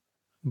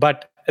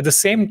 But at the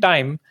same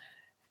time,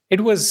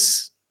 it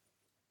was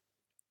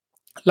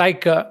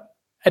like a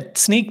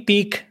sneak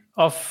peek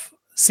of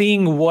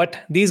seeing what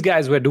these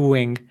guys were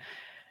doing.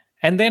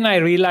 And then I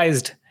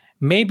realized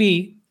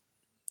maybe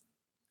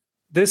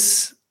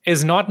this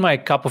is not my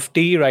cup of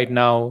tea right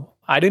now.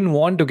 I didn't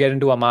want to get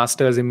into a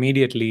master's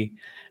immediately.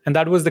 And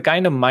that was the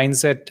kind of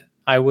mindset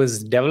I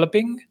was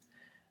developing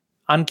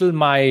until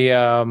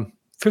my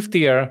fifth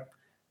year.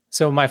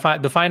 So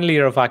the final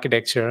year of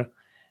architecture,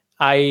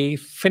 I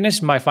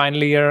finished my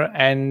final year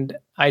and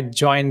I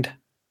joined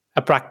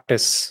a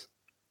practice.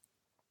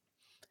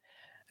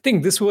 I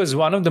think this was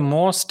one of the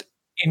most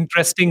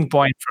interesting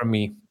points for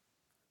me.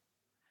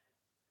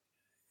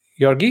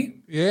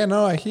 Yorgi? Yeah,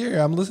 no, I hear you.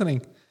 I'm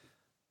listening.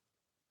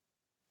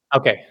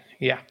 Okay,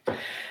 yeah.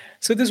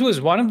 So this was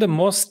one of the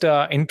most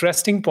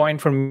interesting point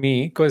for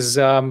me because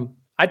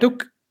I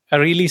took a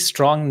really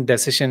strong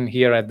decision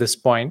here at this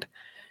point.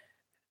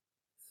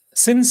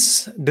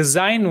 Since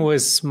design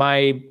was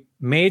my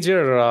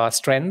major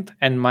strength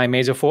and my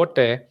major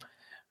forte,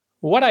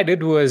 what I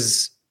did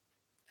was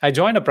I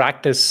joined a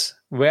practice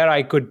where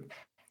I could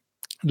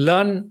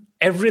learn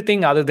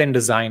everything other than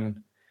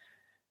design.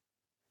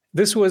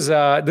 This was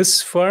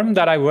this firm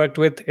that I worked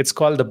with. It's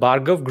called the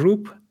Bhargav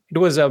Group. It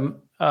was a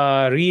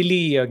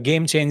really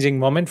game-changing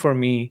moment for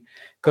me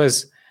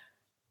because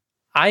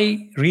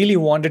I really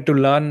wanted to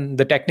learn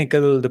the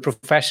technical, the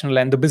professional,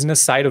 and the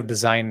business side of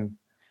design.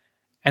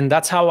 And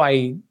that's how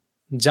I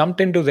jumped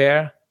into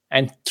there.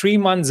 And 3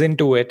 months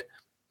into it,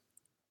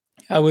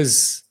 I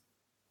was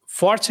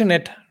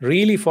fortunate,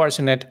 really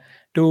fortunate,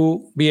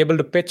 to be able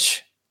to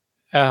pitch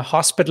a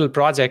hospital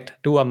project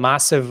to a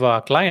massive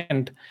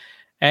client.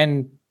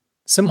 And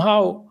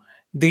somehow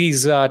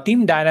these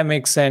team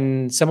dynamics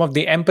and some of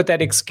the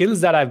empathetic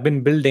skills that I've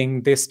been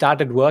building, they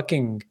started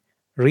working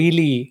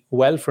really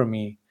well for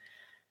me.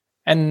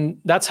 And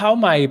that's how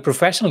my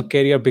professional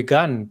career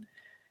began.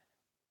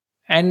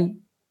 And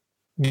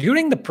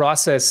during the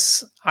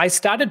process, I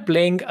started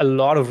playing a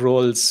lot of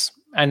roles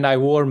and I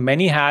wore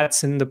many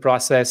hats in the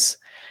process.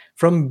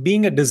 From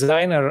being a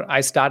designer,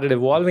 I started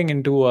evolving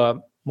into a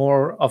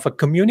more of a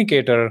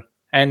communicator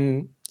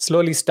and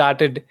slowly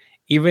started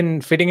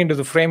even fitting into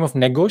the frame of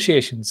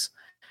negotiations.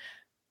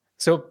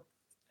 So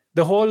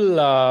the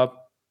whole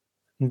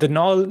the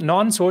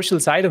non-social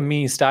side of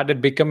me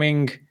started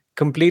becoming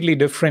completely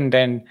different,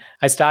 and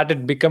I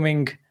started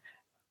becoming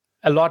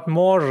a lot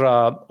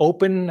more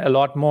open, a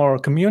lot more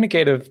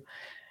communicative.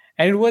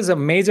 And it was a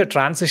major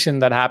transition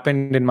that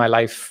happened in my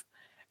life.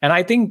 And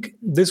I think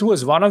this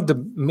was one of the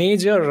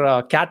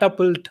major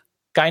catapult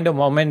kind of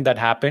moment that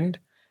happened.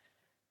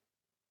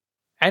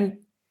 And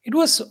it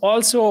was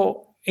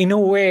also, in a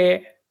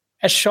way,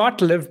 a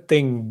short lived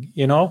thing.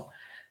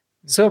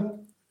 So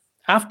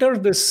after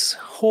this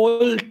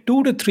whole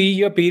 2 to 3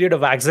 year period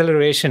of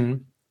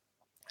acceleration,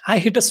 I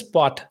hit a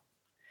spot.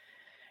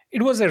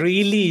 It was a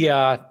really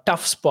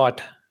tough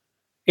spot.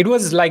 It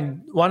was like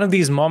one of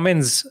these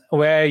moments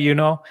where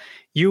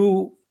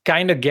you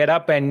kind of get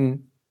up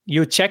and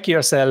you check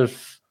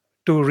yourself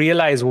to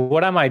realize,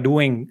 what am I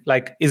doing?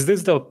 Like, is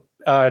this the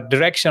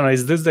direction, or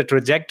is this the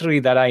trajectory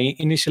that I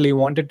initially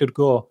wanted to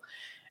go?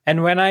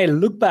 And when I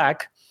look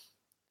back,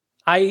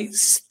 I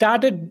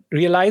started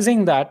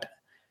realizing that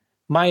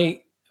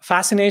my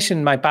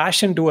fascination, my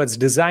passion towards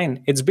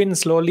design, it's been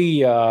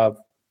slowly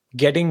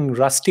getting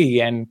rusty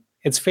and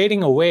it's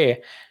fading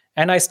away.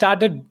 And I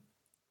started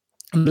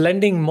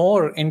blending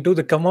more into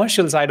the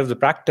commercial side of the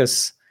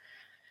practice.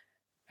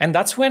 And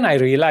that's when I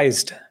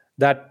realized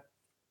that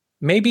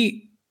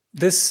maybe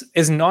this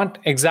is not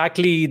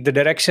exactly the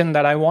direction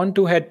that I want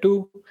to head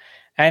to.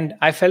 And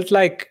I felt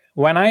like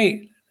when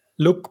I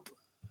look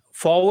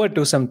forward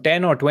to some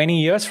 10 or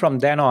 20 years from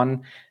then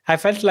on, I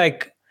felt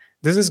like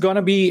this is going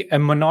to be a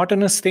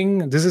monotonous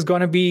thing. This is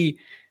going to be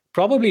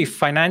probably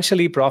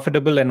financially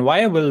profitable and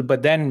viable,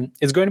 but then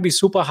it's going to be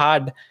super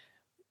hard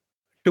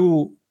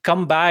to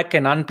come back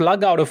and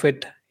unplug out of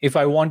it if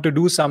I want to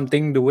do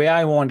something the way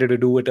I wanted to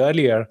do it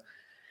earlier.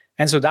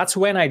 And so that's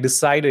when I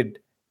decided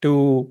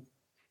to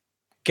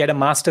get a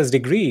master's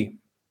degree,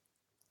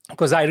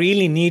 because I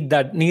really needed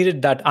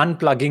that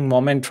unplugging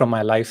moment from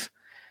my life,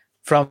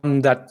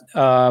 from that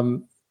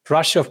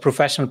rush of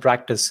professional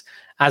practice.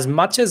 As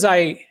much as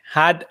I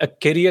had a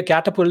career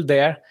catapult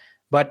there,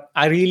 but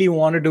I really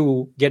wanted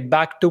to get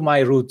back to my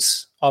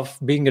roots of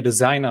being a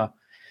designer.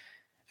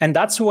 And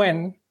that's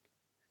when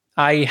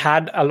I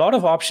had a lot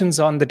of options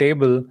on the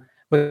table,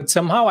 but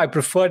somehow I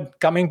preferred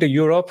coming to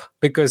Europe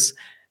because,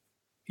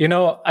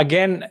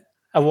 again,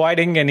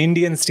 avoiding an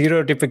Indian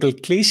stereotypical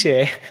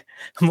cliche,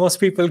 most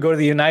people go to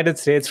the United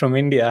States from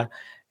India.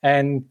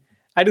 And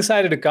I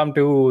decided to come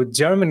to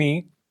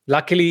Germany.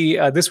 Luckily,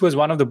 this was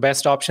one of the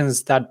best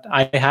options that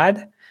I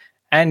had.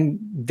 And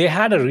they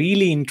had a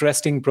really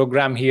interesting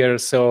program here.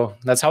 So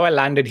that's how I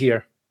landed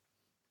here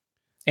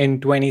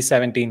in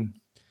 2017.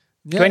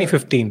 Yeah,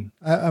 2015.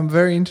 I'm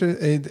very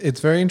interested.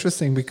 It's very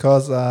interesting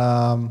because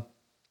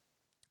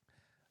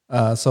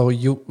so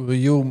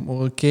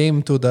you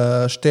came to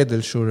the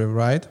Städelschule,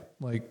 right?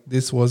 Like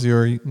this was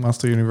your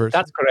master university.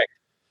 That's correct.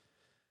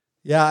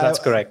 Yeah, That's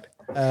correct.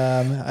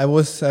 I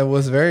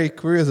was very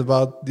curious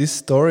about this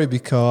story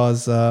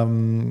because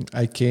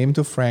I came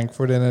to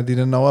Frankfurt and I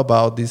didn't know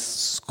about this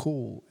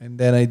school, and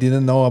then I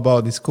didn't know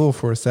about this school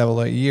for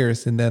several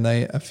years, and then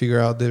I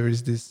figured out there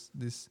is this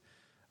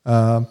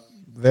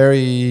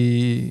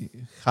very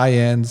high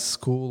end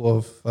school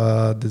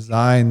of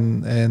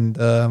design, and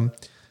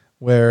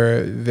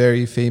where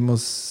very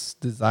famous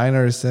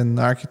designers and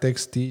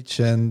architects teach,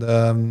 and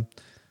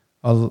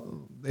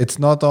it's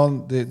not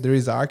on there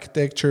is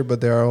architecture,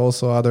 but there are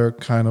also other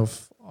kind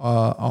of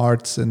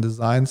arts and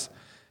designs.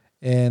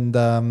 And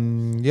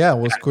I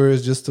was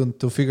curious just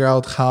to figure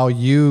out how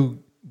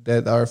you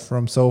that are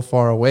from so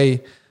far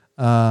away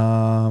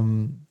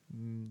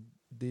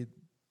did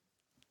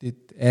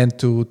and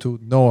to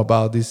know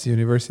about this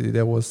university.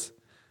 That was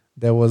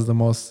the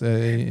most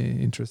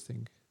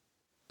interesting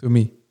to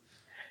me.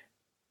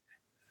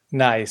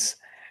 Nice.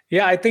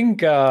 Yeah, I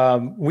think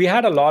we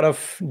had a lot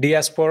of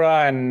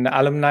diaspora and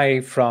alumni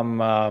from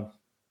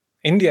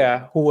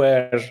India who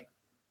were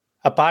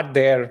apart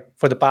there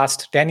for the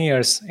past 10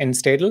 years in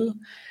Stadel.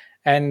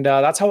 And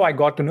that's how I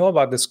got to know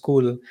about the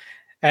school.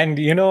 And,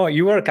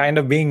 you were kind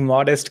of being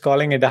modest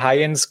calling it a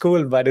high-end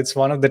school, but it's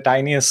one of the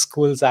tiniest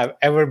schools I've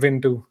ever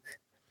been to.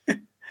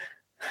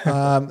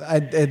 I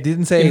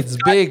didn't say it's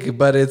big,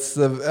 but it's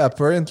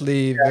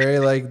apparently very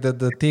like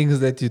the things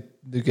that you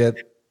get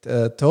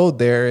told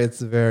there.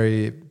 It's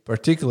very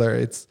particular.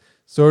 It's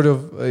sort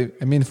of,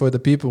 I mean, for the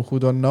people who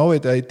don't know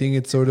it, I think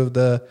it's sort of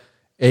the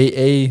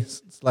AA,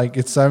 like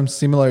it's some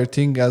similar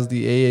thing as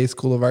the AA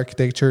School of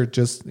Architecture,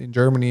 just in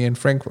Germany and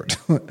Frankfurt.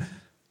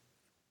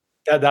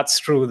 That's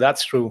true.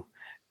 That's true.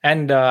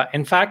 And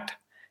in fact,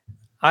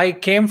 I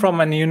came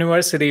from a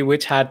university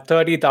which had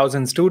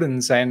 30,000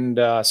 students and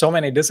so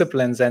many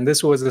disciplines. And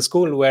this was a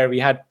school where we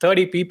had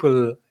 30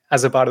 people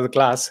as a part of the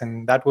class,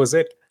 and that was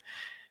it.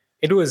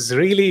 It was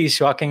really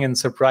shocking and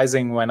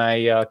surprising when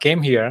I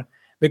came here,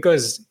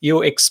 because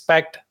you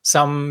expect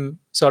some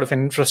sort of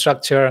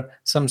infrastructure,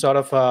 some sort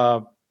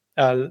of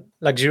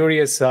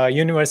luxurious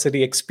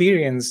university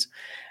experience.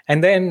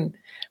 And then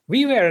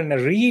we were in a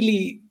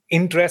really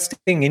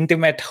interesting,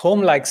 intimate,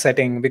 home-like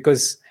setting,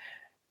 because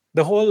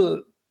the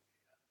whole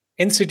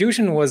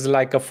institution was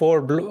like a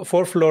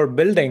four-floor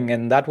building,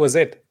 and that was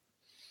it.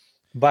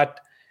 But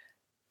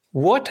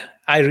what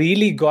I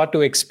really got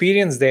to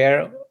experience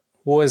there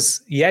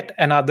was yet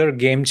another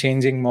game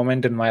changing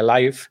moment in my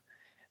life,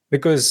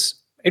 because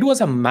it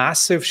was a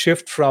massive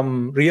shift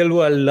from real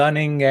world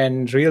learning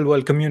and real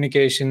world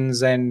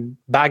communications and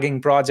bagging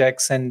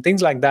projects and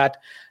things like that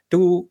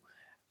to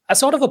a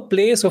sort of a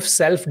place of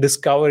self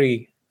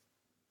discovery.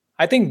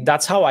 I think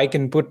that's how I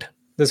can put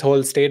this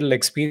whole Stadel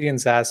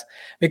experience as,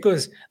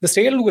 because the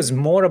Stadel was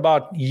more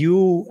about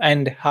you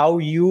and how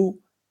you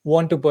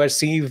want to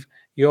perceive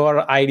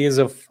your ideas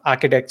of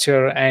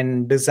architecture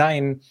and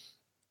design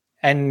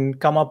and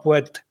come up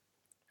with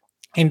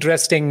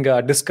interesting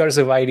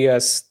discursive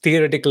ideas,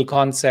 theoretical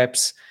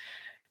concepts,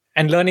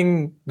 and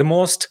learning the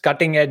most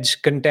cutting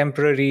edge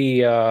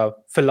contemporary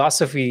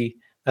philosophy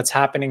that's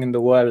happening in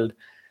the world.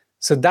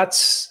 So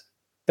that's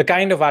the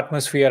kind of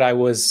atmosphere I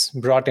was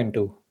brought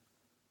into.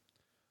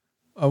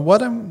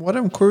 What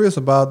I'm curious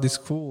about this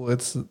school,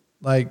 it's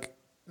like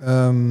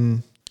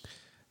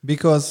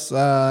because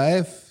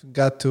I've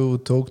got to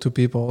talk to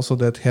people also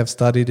that have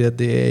studied at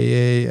the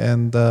AA,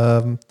 and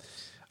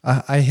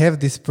I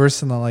have this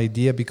personal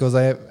idea because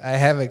I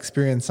have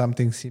experienced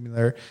something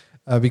similar.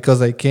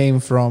 Because I came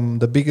from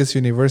the biggest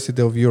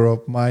university of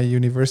Europe. My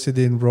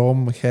university in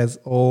Rome has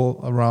all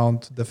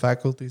around the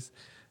faculties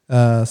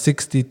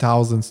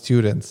 60,000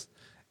 students,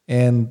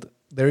 and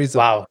there is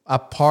Wow. a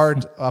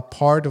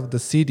part of the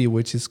city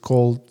which is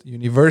called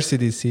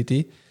University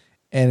City,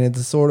 and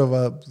it's sort of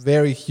a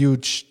very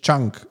huge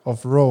chunk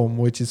of Rome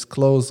which is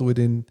closed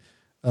within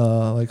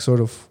like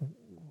sort of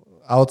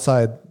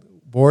outside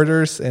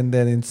borders, and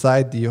then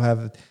inside you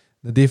have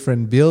the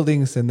different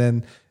buildings, and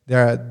then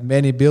there are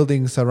many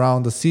buildings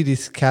around the city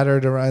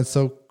scattered around. It's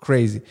so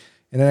crazy.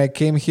 And then I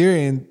came here,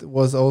 and it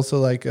was also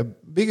like a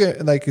bigger,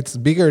 like it's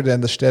bigger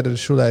than the Städter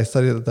Schule. I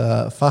studied at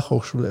the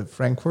Fachhochschule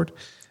Frankfurt,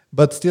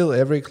 but still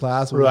every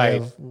class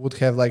Right. would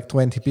have like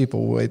 20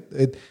 people.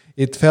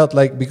 It felt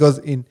like, because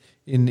in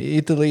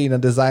Italy in a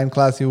design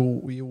class you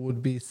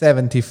would be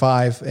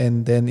 75,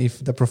 and then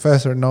if the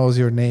professor knows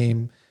your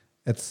name,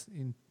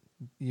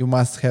 you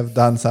must have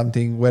done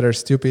something whether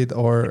stupid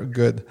or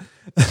good.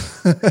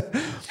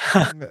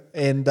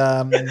 And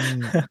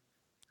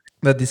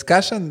the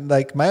discussion,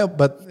 like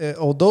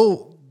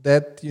although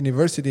that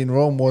university in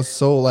Rome was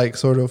so like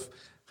sort of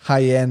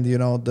high end,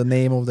 the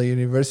name of the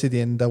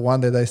university, and the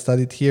one that I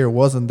studied here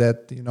wasn't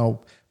that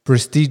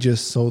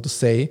prestigious, so to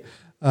say.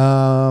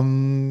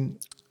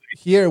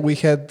 Here we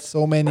had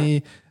so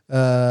many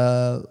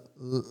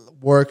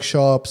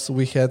workshops,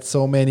 we had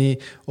so many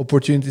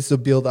opportunities to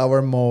build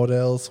our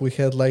models, we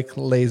had like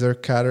laser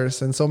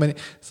cutters and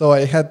so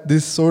I had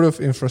this sort of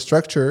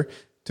infrastructure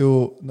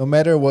to, no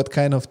matter what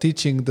kind of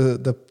teaching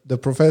the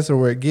professor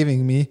were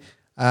giving me,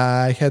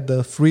 I had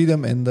the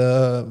freedom and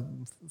the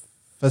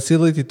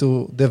facility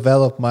to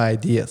develop my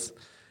ideas.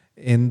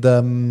 And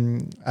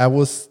I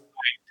was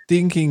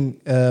thinking,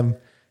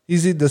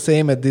 is it the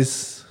same at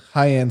this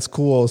high-end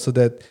school also,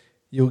 that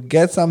you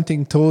get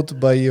something taught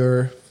by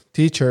your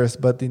teachers,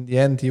 but in the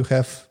end you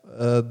have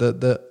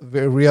the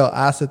real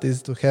asset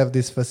is to have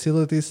these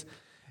facilities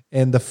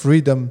and the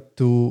freedom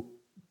to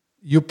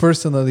you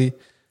personally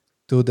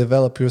to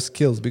develop your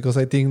skills? Because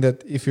I think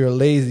that if you're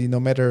lazy, no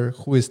matter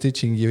who is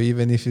teaching you,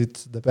 even if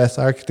it's the best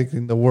architect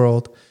in the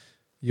world,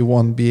 you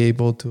won't be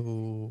able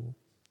to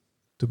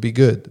be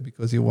good,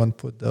 because you won't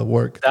put the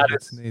work That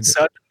that's is needed.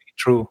 certainly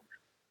true.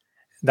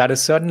 That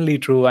is certainly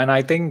true. And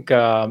I think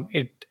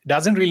it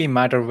doesn't really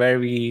matter where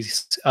we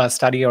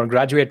study or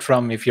graduate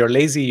from. If you're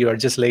lazy, you're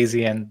just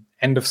lazy, and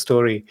end of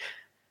story.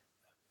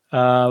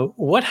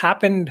 What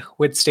happened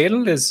with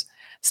Stadel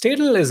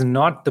is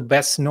not the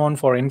best known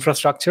for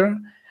infrastructure.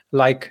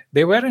 Like,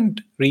 they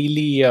weren't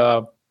really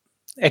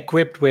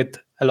equipped with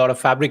a lot of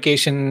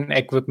fabrication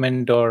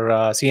equipment or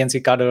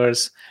CNC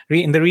cutters.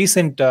 In the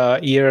recent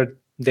year,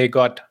 they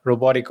got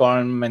robotic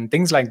arm and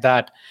things like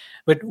that.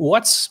 But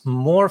what's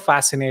more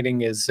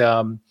fascinating is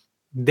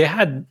they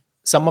had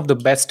some of the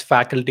best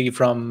faculty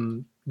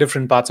from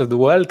different parts of the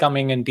world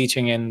coming and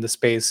teaching in the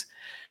space.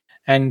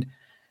 And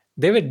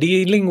they were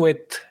dealing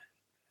with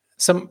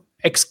some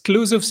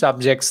exclusive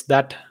subjects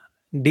that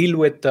deal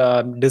with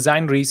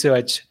design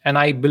research. And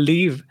I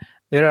believe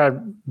there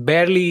are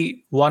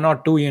barely one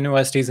or two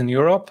universities in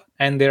Europe,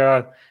 and there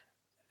are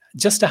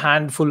just a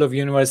handful of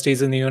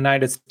universities in the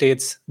United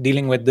States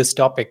dealing with this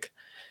topic.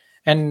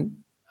 And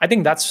I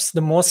think that's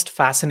the most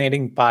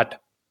fascinating part,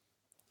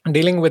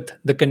 dealing with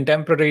the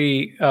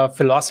contemporary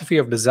philosophy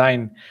of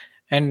design.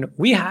 And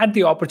we had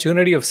the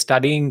opportunity of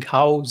studying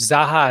how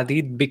Zaha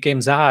Hadid became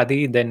Zaha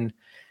Hadid, and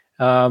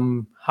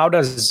how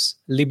does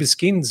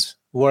Libeskind's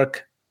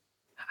work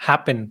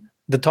happen,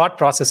 the thought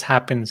process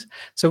happens.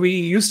 So we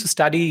used to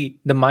study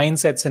the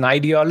mindsets and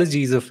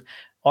ideologies of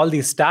all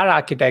these star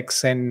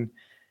architects, and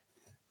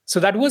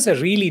so that was a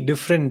really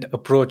different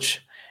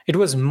approach. It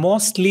was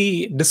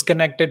mostly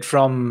disconnected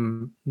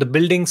from the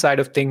building side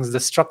of things, the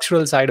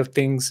structural side of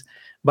things,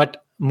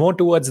 but more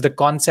towards the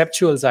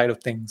conceptual side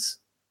of things,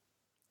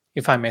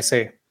 if I may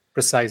say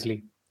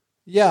precisely.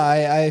 Yeah,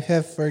 I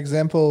have, for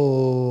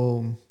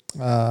example,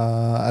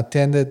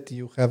 attended,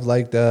 you have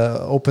like the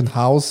open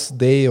house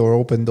day or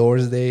open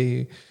doors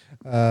day,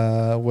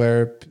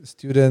 where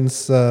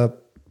students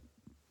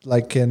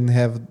like can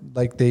have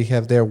like they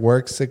have their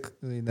works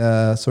in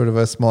a sort of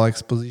a small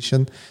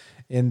exposition.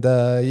 And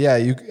yeah,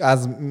 you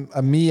as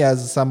me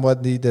as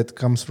somebody that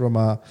comes from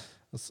a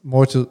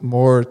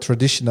more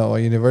traditional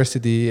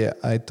university,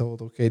 I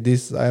thought, okay,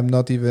 this I'm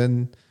not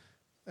even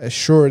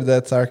sure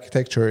that's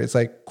architecture. It's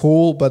like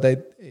cool, but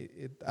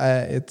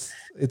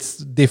it's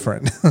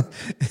different.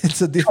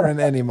 It's a different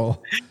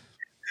animal.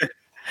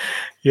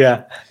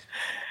 Yeah.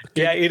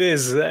 Yeah, Okay. it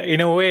is.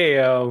 In a way,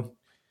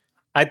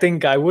 I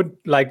think I would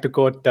like to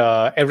quote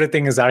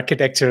everything is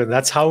architecture.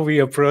 That's how we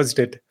approached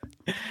it.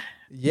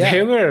 Yeah.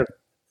 There were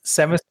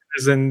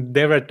semesters and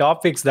there were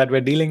topics that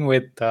we're dealing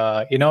with,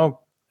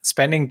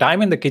 spending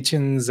time in the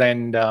kitchens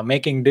and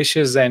making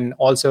dishes and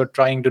also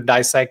trying to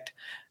dissect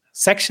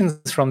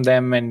sections from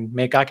them and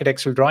make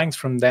architectural drawings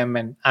from them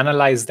and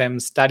analyze them,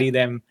 study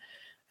them,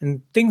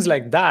 and things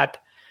like that.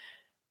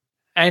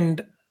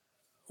 And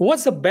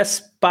what's the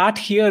best part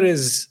here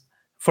is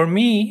for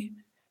me,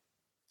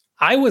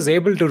 I was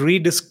able to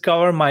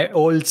rediscover my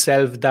old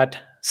self that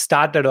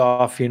started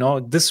off,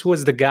 this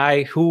was the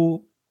guy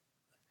who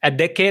a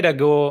decade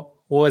ago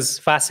was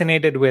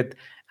fascinated with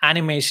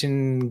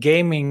animation,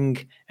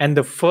 gaming, and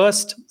the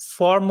first,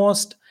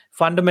 foremost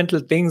fundamental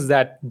things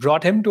that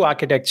brought him to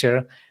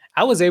architecture.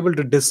 I was able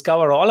to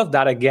discover all of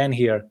that again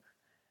here.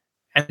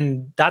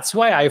 And that's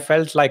why I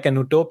felt like an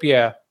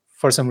utopia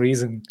for some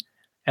reason.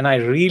 And I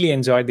really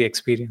enjoyed the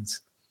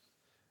experience.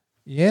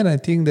 Yeah, and I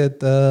think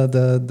that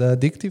the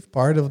addictive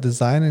part of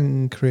design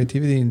and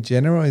creativity in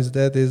general is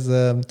that is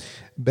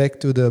back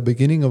to the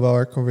beginning of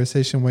our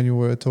conversation when you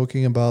were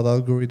talking about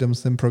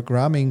algorithms and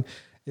programming.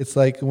 It's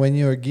like when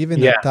you're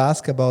given a Yeah.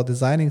 task about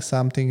designing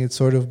something, it's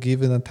sort of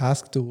given a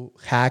task to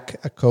hack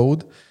a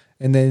code,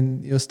 and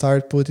then you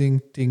start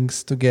putting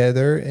things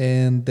together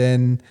and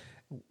then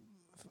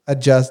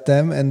adjust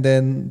them, and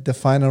then the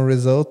final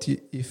result,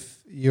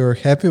 if you're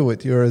happy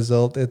with your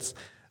result, it's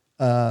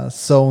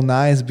so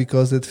nice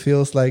because it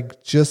feels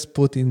like just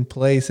put in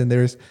place, and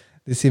there's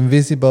this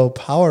invisible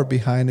power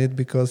behind it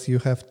because you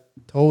have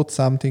taught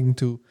something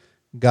to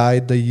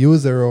guide the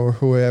user or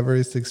whoever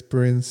is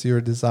experience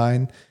your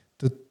design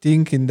to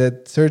think in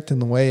that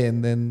certain way.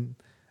 And then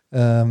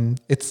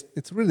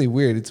it's really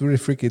weird, it's really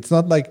freaky. It's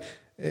not like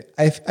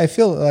I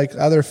feel like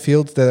other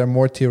fields that are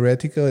more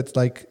theoretical, it's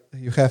like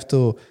you have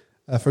to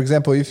for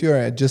example, if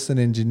you're just an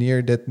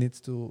engineer that needs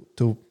to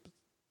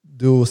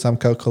do some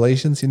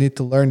calculations, you need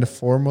to learn the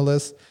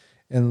formulas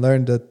and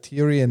learn the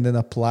theory and then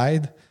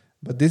applied.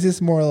 But this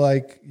is more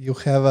like you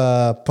have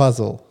a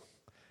puzzle,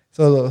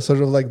 so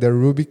sort of like the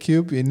Rubik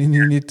cube, and then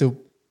you need to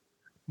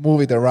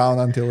move it around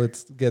until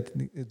it's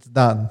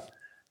done.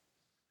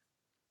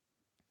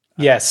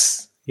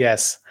 Yes.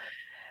 Yes.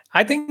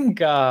 I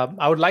think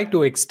I would like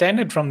to extend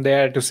it from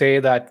there to say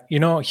that,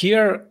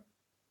 here,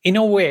 in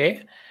a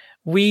way,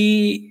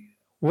 we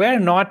were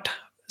not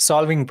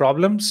solving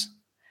problems,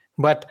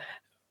 but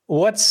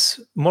what's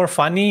more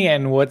funny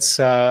and what's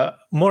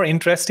more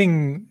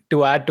interesting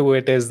to add to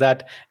it is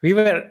that we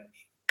were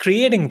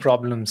creating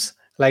problems.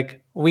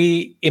 Like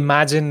we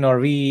imagine or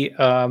we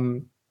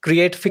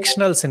create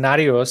fictional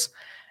scenarios,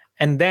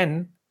 and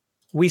then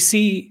we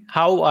see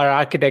how our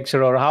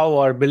architecture or how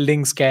our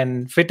buildings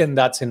can fit in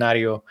that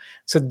scenario.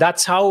 So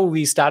that's how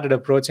we started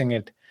approaching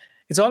it.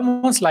 It's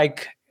almost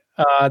like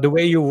the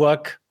way you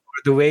work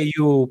or the way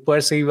you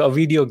perceive a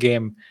video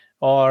game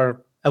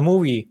or a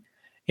movie.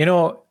 You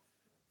know,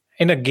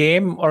 in a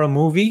game or a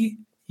movie,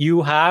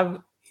 you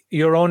have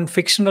your own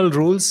fictional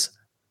rules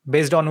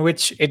based on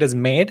which it is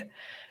made.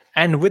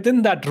 And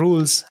within that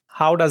rules,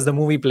 how does the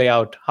movie play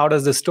out? How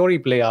does the story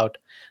play out?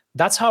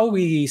 That's how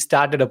we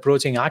started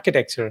approaching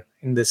architecture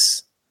in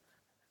this,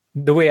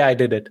 the way I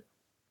did it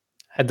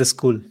at the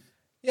school.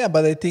 Yeah,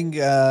 but I think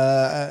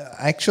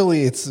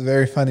actually it's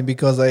very funny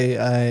because I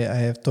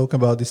have talked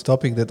about this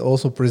topic that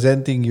also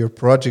presenting your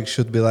project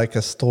should be like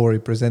a story,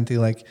 presenting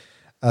like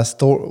a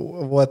story.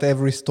 What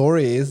every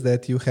story is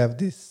that you have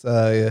this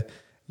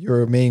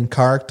your main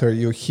character,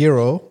 your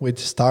hero, which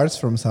starts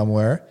from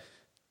somewhere,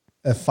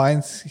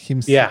 finds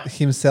Yeah.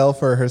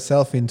 himself or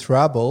herself in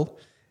trouble,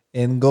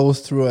 and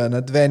goes through an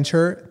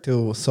adventure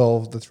to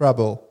solve the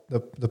trouble,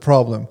 the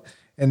problem.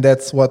 And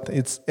that's what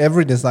it's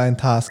every design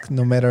task,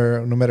 no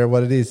matter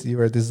what it is.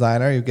 You're a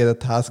designer, you get a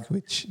task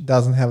which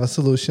doesn't have a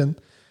solution,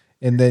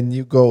 and then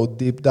you go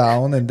deep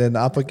down and then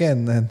up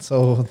again. And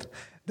so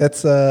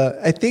that's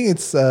I think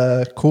it's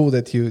cool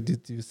that you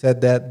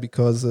said that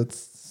because it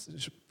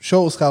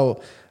shows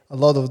how a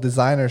lot of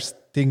designers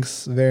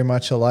thinks very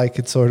much alike.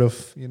 It's sort of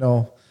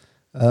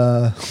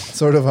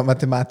sort of a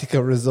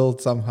mathematical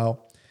result somehow.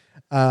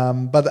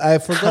 But I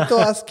forgot to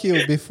ask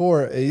you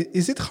before,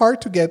 is it hard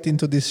to get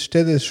into this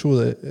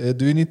Städteschule?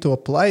 Do you need to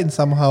apply in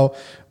somehow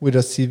with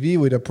a CV,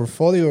 with a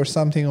portfolio or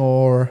something,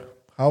 or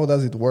how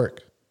does it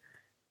work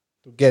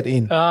to get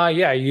in?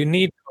 Yeah, you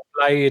need to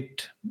apply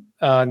it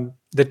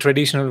the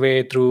traditional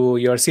way through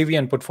your CV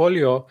and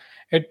portfolio.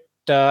 It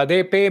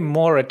they pay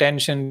more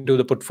attention to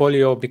the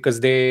portfolio because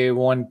they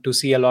want to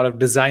see a lot of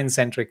design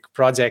centric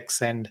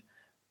projects, and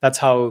that's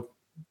how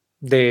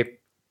they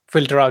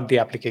filter out the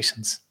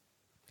applications.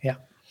 Yeah.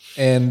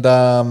 And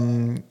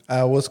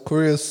I was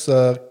curious,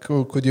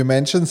 could you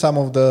mention some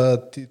of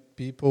the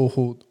people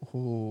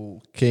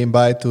who came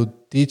by to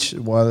teach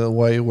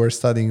while you were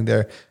studying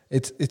there?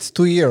 It's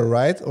 2 year,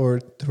 right? Or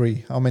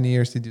 3? How many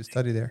years did you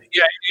study there?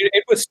 Yeah,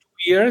 it was 2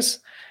 years.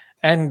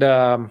 And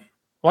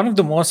one of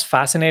the most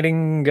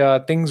fascinating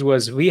things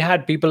was we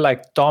had people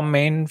like Tom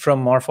Main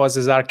from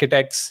Morphosys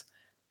Architects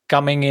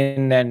coming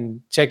in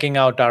and checking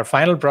out our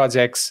final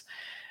projects.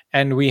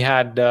 And we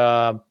had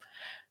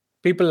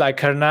people like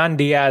Hernan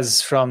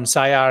Diaz from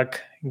SciArc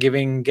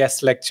giving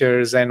guest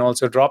lectures and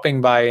also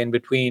dropping by in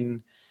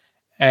between.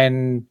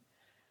 And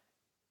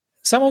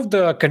some of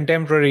the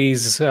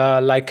contemporaries,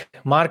 like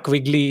Mark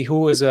Wigley,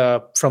 who is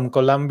from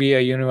Columbia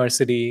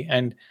University,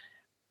 and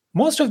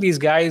most of these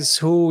guys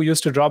who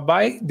used to drop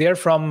by, they're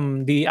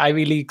from the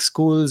Ivy League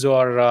schools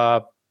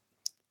or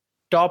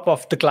top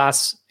of the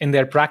class in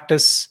their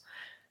practice,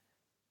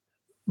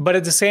 but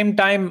at the same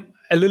time,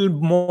 a little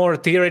more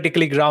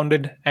theoretically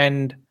grounded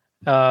and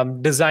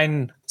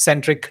design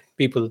centric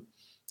people,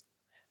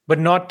 but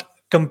not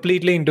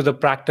completely into the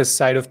practice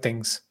side of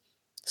things.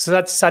 So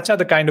that's such are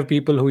the kind of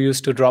people who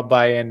used to drop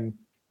by and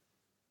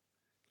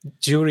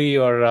jury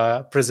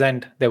or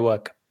present their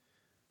work.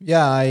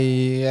 Yeah,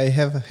 I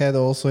have had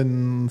also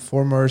in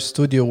former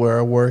studio where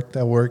I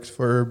worked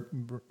for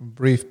a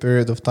brief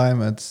period of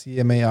time at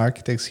CMA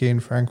Architects here in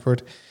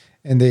Frankfurt,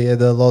 and they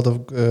had a lot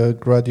of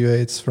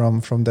graduates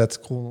from that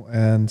school,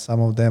 and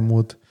some of them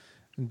would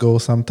go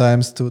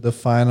sometimes to the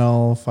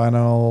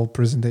final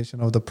presentation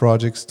of the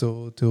projects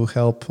to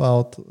help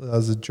out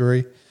as a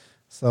jury.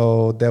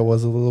 So there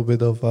was a little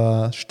bit of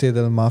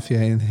Städel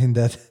mafia in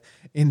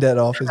that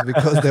office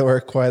because there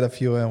were quite a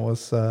few, and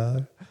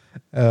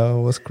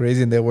was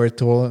crazy. And they were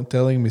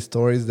telling me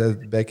stories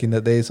that back in the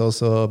days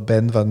also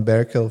Ben van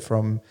Berkel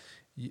from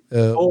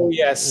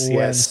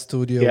UN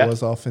Studio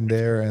was often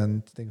there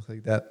and things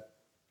like that.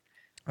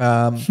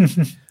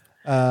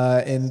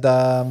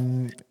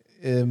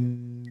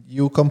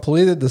 You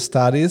completed the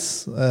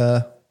studies.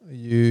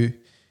 You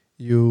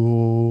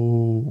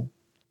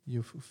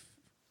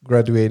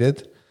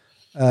graduated,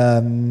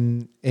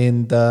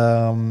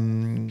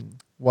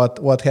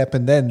 what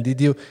happened then?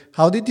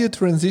 How did you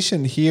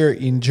transition here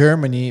in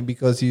Germany?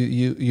 Because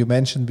you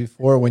mentioned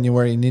before when you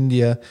were in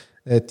India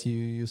that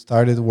you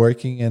started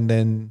working, and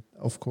then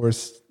of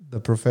course the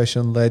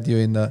profession led you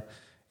in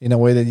a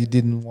way that you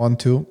didn't want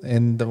to.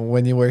 And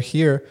when you were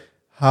here,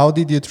 how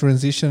did you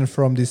transition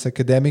from this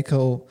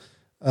academical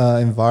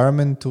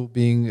environment to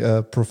being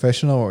a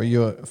professional, or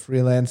you're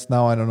freelance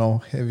now? I don't know.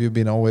 Have you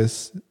been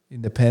always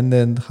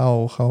independent?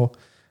 How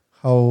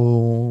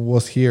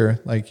was here,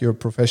 like your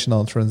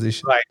professional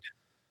transition? Right.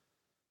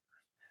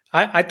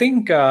 I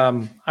think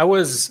I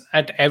was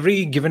at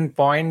every given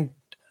point.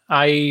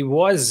 I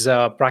was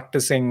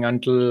practicing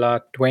until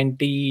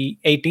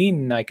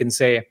 2018, I can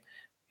say.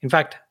 In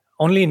fact,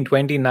 only in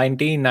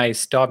 2019 I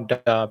stopped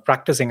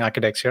practicing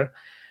architecture.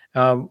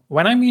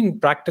 When I mean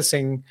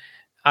practicing,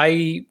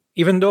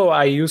 even though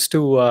I used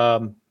to,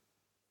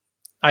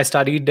 I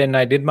studied and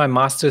I did my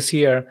master's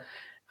here,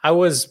 I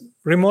was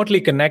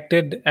remotely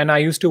connected, and I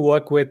used to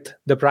work with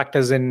the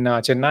practice in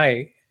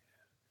Chennai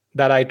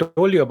that I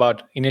told you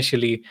about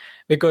initially,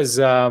 because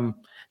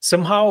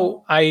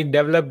somehow I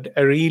developed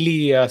a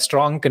really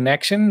strong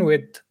connection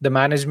with the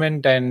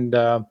management, and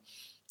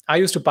I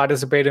used to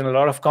participate in a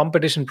lot of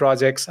competition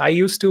projects. I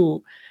used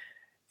to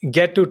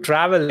get to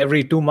travel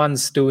every 2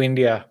 months to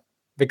India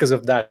because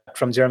of that,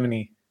 from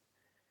Germany.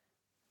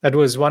 That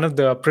was one of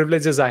the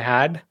privileges I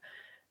had,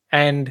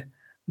 and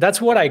that's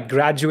what I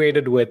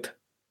graduated with.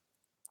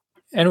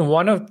 And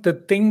one of the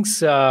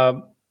things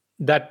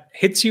that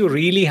hits you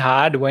really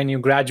hard when you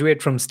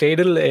graduate from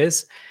Stadel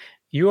is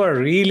you are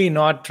really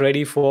not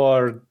ready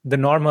for the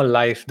normal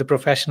life, the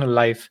professional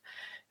life,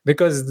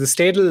 because the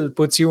Stadel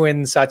puts you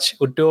in such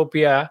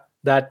utopia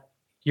that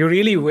you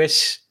really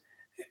wish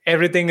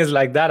everything is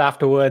like that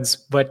afterwards.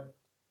 But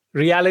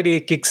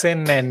reality kicks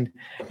in, and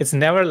it's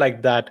never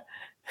like that.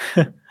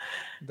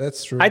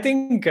 That's true. I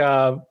think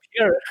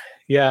here,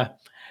 yeah,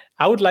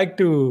 I would like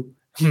to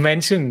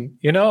mention,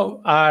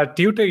 our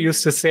tutor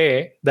used to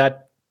say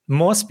that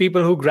most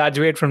people who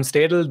graduate from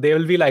Stadel, they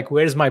will be like,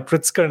 where's my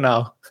Pritzker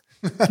now?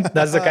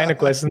 That's the kind of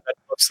question that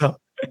pops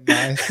up.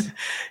 Nice.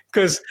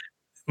 Because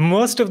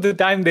most of the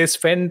time they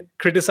spend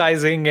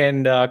criticizing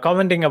and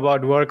commenting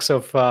about works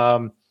of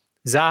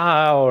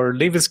Zaha or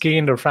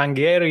Libeskind or Frank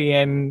Gehry,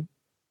 and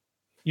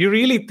you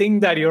really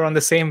think that you're on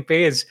the same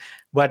page,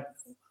 but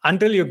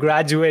until you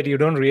graduate, you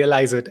don't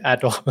realize it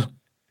at all.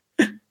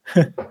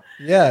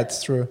 Yeah,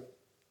 it's true.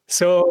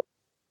 So,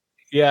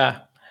 yeah,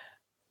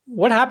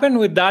 what happened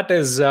with that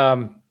is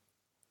I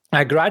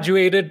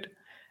graduated,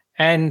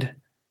 and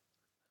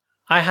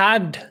I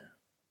had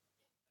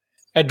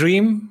a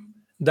dream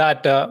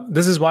that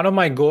this is one of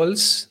my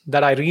goals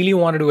that I really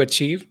wanted to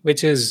achieve,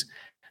 which is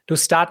to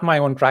start my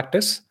own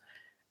practice.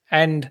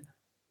 And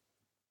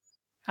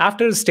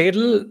after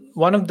Stadel,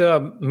 one of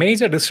the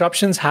major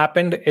disruptions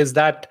happened is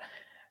that,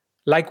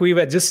 like we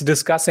were just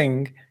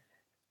discussing,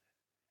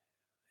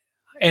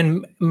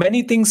 and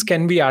many things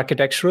can be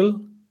architectural,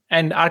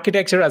 and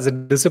architecture as a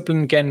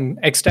discipline can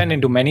extend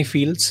into many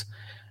fields.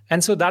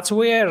 And so that's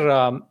where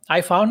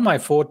I found my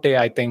forte.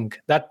 I think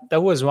that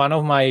was one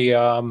of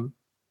my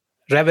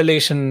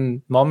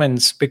revelation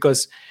moments,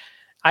 because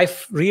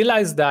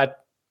realized that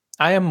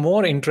I am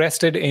more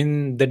interested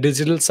in the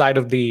digital side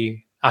of the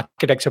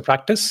architecture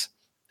practice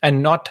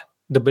and not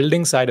the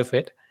building side of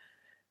it.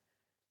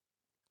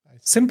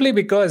 Simply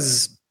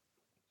because,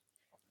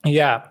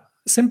 yeah,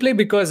 simply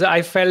because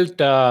I felt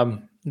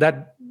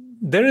that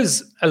there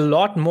is a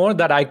lot more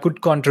that I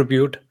could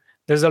contribute.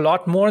 There's a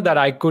lot more that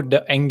I could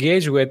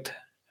engage with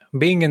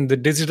being in the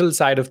digital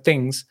side of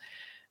things,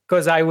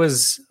 because I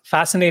was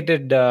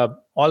fascinated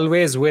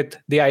always with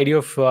the idea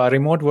of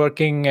remote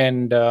working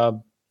and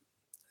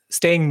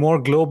staying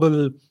more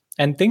global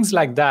and things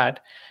like that.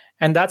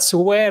 And that's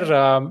where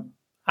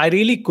I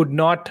really could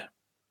not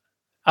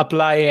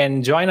apply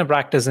and join a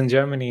practice in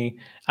Germany.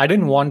 I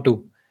didn't want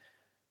to,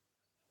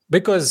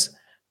 because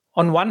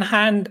on one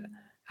hand,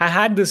 I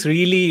had this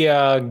really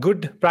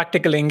good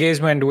practical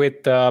engagement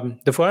with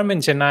the firm in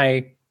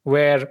Chennai,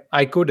 where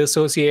I could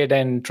associate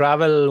and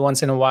travel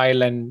once in a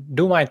while and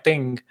do my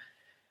thing.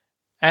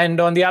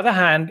 And on the other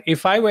hand,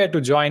 if I were to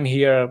join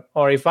here,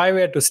 or if I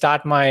were to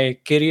start my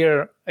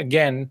career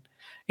again,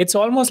 it's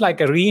almost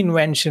like a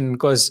reinvention,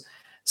 because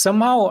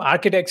somehow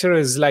architecture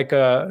is like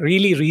a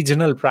really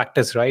regional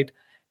practice, right?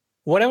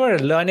 Whatever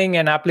learning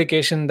and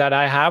application that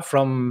I have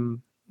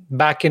from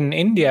back in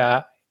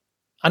India,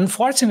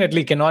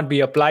 unfortunately cannot be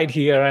applied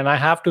here, and I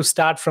have to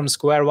start from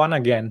square one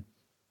again.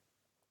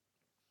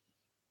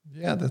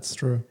 Yeah, that's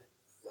true.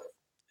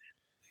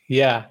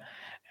 Yeah.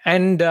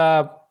 And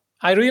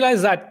I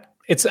realized that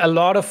it's a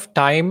lot of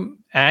time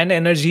and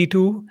energy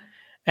too.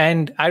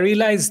 And I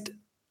realized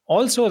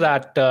also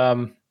that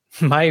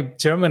my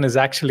German is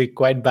actually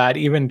quite bad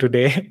even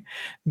today.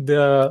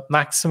 The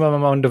maximum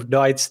amount of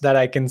Deutsch that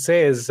I can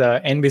say is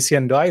ein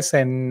bisschen Deutsch.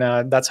 And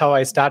that's how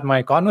I start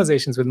my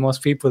conversations with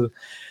most people.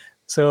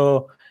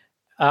 So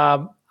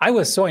I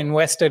was so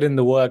invested in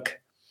the work.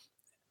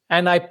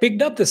 And I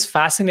picked up this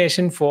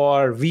fascination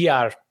for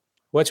VR,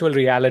 virtual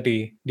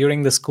reality,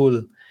 during the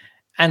school.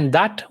 And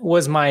that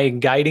was my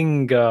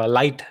guiding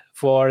light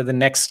for the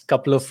next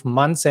couple of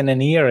months and a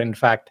year, in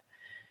fact.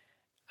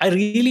 I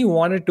really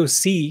wanted to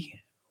see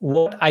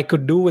what I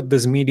could do with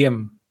this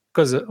medium,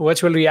 because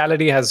virtual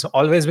reality has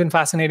always been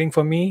fascinating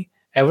for me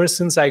ever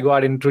since I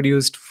got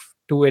introduced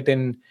to it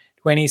in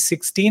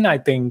 2016, I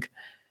think.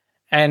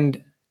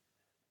 And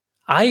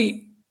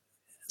I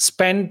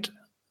spent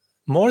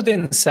more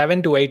than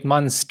 7 to 8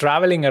 months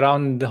traveling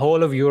around the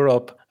whole of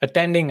Europe,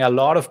 attending a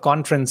lot of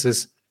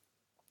conferences,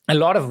 a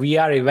lot of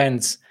VR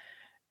events.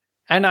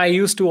 And I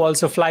used to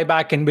also fly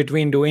back in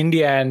between to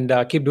India and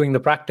keep doing the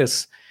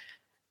practice.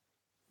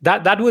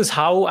 That was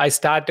how I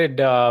started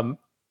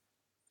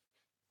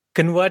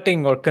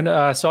converting,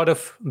 or sort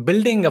of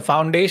building a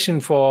foundation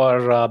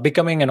for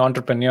becoming an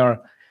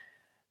entrepreneur.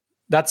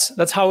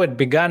 That's how it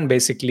began,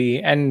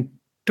 basically. And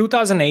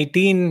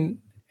 2018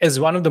 is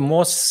one of the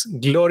most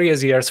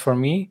glorious years for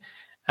me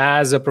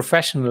as a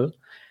professional.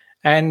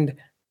 And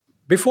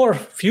before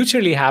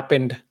Futurely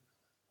happened,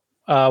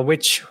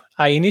 which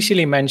I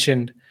initially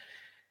mentioned,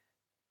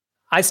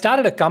 I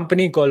started a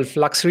company called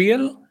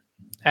FluxReal,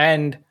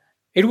 and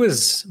it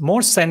was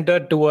more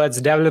centered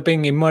towards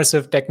developing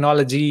immersive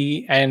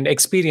technology and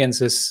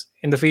experiences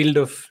in the field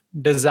of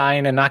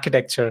design and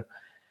architecture.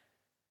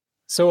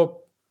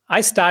 So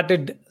I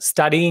started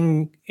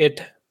studying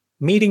it,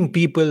 meeting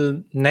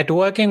people,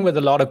 networking with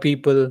a lot of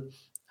people,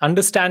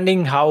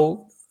 understanding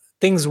how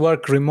things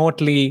work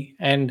remotely,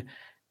 and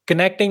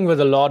connecting with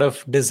a lot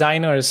of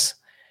designers.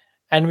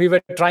 And we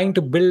were trying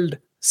to build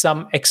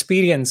some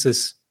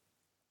experiences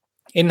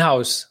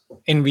in-house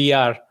in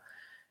VR.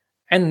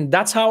 And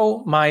that's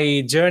how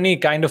my journey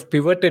kind of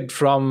pivoted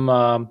from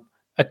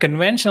a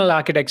conventional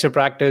architecture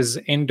practice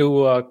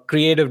into a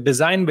creative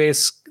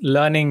design-based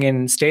learning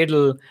in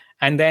Stadel,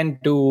 and then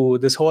to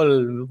this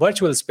whole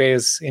virtual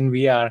space in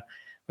VR,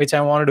 which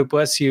I wanted to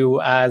pursue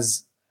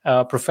as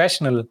a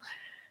professional.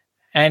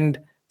 And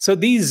so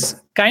these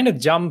kind of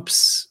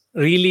jumps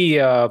really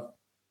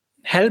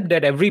helped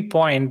at every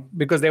point,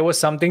 because there was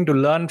something to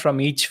learn from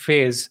each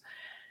phase.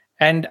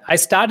 And I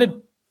started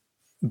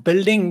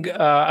building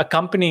a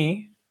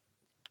company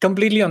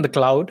completely on the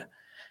cloud.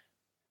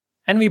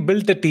 And we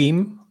built a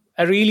team,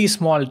 a really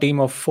small team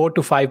of 4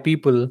 to 5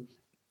 people.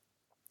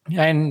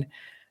 And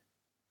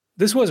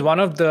this was one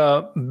of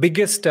the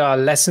biggest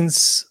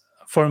lessons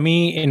for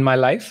me in my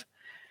life.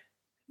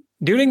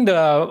 During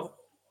the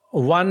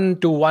 1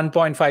 to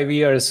 1.5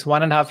 years,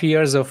 1.5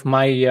 years of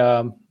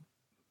my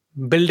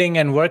building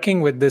and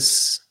working with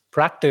this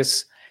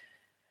practice,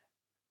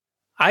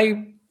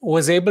 I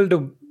was able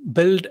to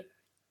build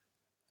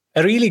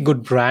a really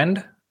good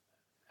brand,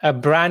 a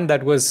brand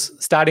that was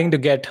starting to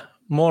get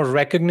more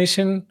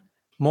recognition,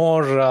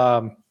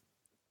 more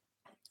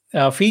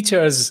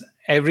features,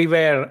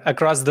 everywhere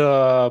across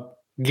the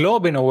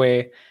globe in a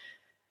way.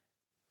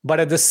 But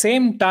at the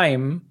same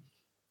time,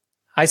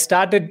 I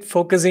started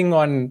focusing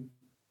on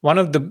one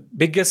of the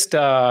biggest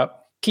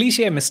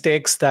cliche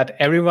mistakes that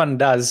everyone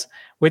does,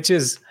 which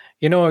is,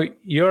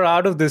 you're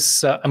out of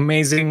this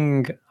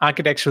amazing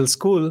architectural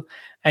school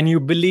and you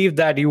believe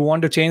that you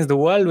want to change the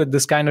world with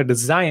this kind of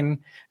design,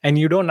 and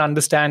you don't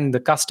understand the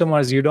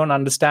customers, you don't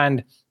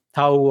understand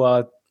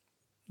how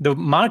the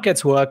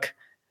markets work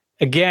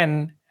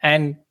again,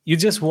 and you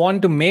just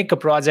want to make a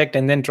project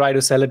and then try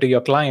to sell it to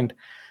your client.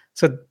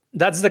 So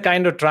that's the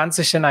kind of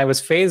transition I was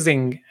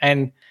facing.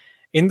 And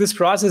in this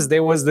process,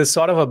 there was this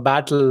sort of a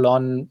battle.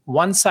 On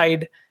one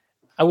side,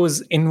 I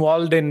was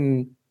involved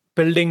in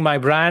building my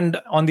brand.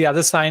 On the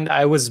other side,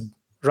 I was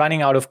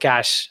running out of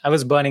cash. I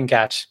was burning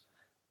cash.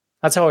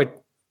 That's how it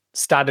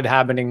started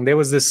happening. There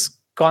was this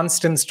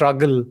constant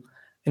struggle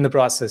in the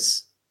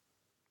process.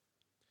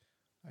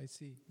 I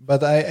see,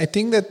 but I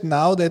think that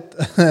now that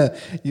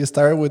you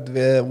started with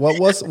what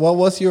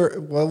was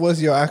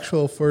your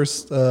actual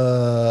first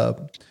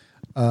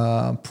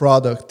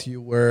product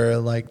you were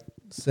like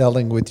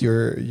selling with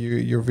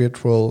your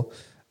virtual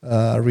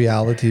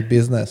reality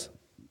business?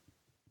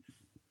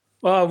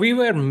 We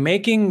were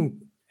making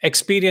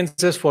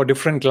experiences for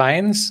different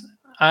clients.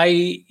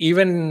 I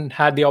even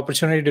had the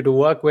opportunity to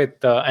work with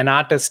an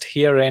artist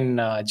here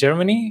in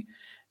Germany,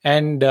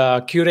 and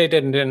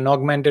curated an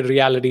augmented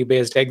reality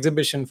based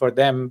exhibition for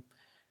them,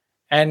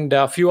 and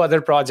a few other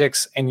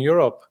projects in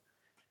Europe.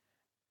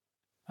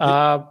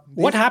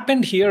 What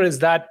happened here is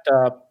that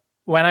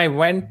when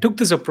I took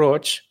this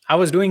approach, I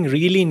was doing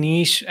really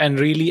niche and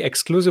really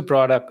exclusive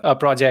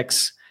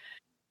projects,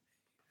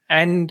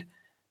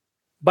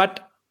 but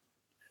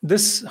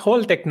this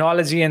whole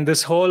technology and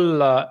this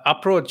whole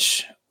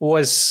approach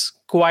was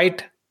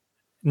quite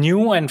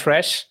new and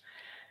fresh.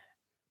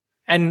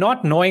 And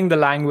not knowing the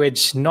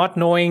language, not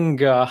knowing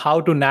how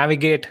to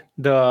navigate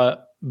the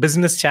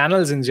business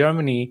channels in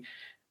Germany,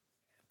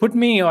 put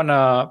me on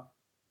a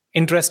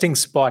interesting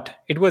spot.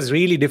 It was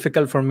really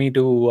difficult for me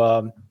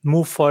to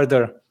move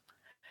further.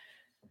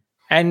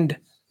 And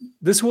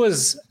this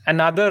was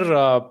another,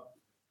 a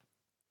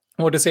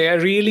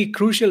really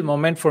crucial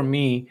moment for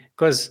me,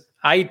 because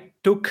I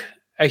took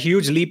a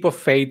huge leap of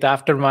faith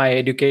after my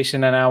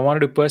education and I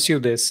wanted to pursue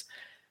this.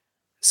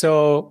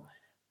 So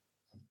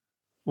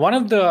one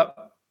of the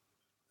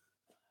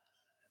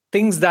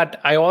things that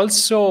I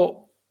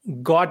also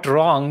got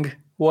wrong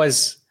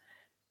was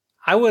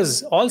I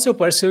was also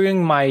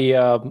pursuing my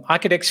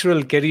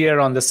architectural career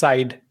on the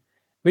side,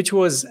 which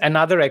was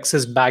another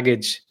excess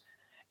baggage.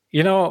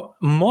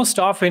 Most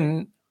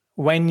often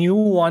when you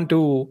want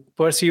to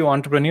pursue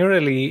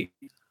entrepreneurially,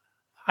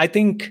 I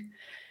think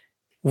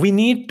we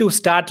need to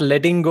start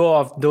letting go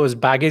of those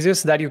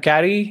baggages that you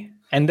carry,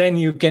 and then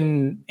you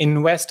can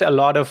invest a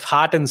lot of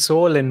heart and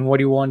soul in what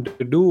you want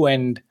to do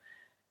and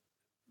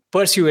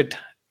pursue it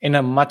in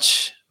a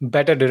much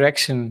better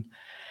direction.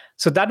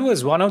 So that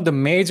was one of the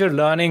major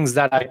learnings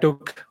that I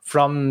took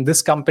from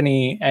this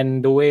company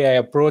and the way I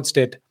approached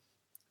it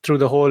through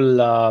the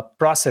whole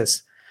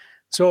process.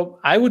 So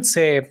I would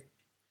say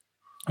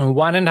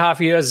 1.5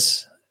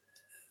 years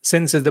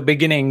since the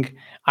beginning,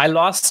 I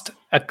lost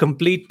a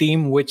complete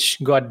team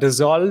which got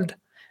dissolved.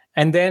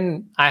 And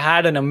then I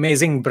had an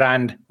amazing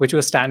brand which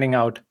was standing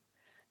out.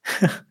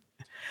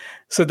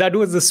 So that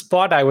was the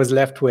spot I was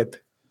left with.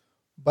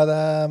 But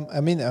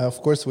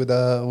of course, with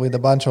a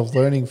bunch of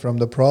learning from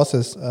the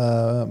process.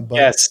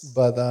 Yes.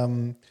 But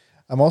I'm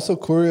also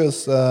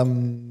curious.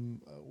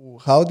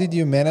 How did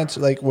you manage?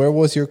 Like, where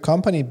was your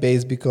company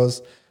based?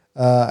 Because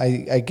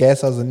I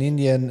guess as an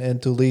Indian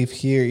and to live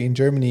here in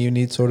Germany, you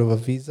need sort of a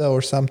visa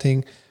or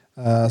something.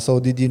 So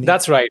did you?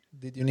 That's right.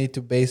 Did you need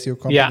to base your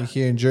company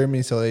here in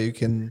Germany so that you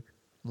can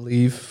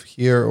live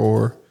here,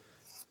 or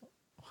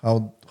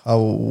how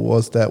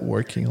was that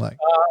working like?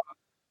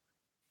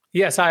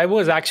 Yes, I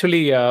was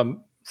actually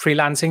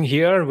freelancing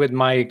here with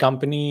my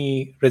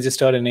company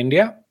registered in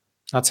India.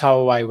 That's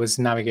how I was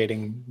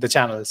navigating the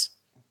channels.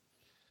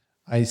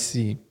 I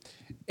see.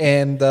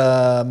 And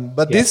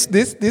but yes.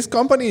 this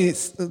company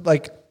is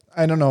like,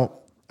 I don't know.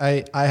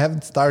 I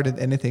haven't started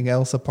anything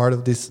else a part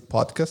of this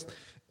podcast,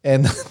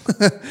 and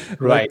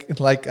right.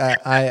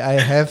 I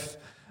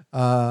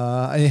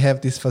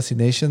have these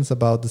fascinations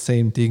about the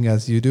same thing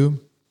as you do,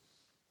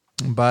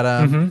 but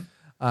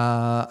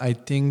I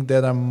think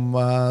that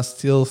I'm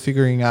still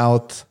figuring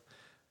out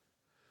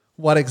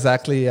what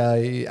exactly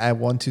I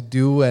want to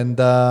do, and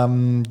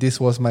this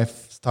was my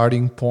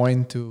starting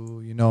point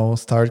to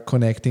start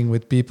connecting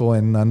with people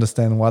and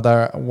understand what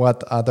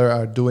other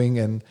are doing,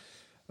 and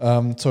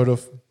sort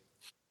of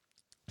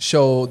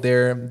show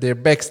their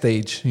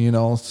backstage,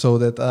 so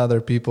that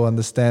other people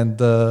understand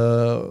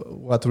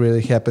what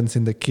really happens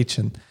in the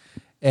kitchen.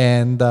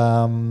 And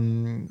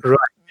right.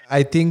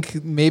 I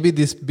think maybe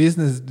this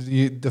business,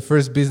 the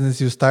first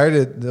business you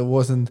started,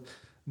 wasn't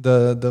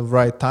the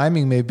right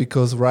timing, maybe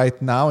because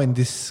right now in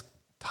these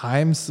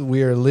times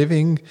we are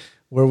living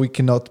where we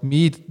cannot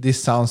meet,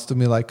 this sounds to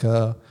me like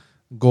a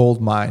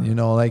gold mine,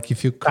 like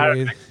if you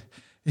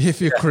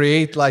if you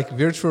create like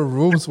virtual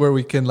rooms where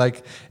we can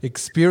like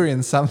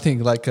experience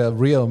something like a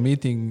real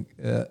meeting,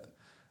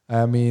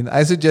 I mean,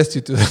 I suggest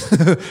you to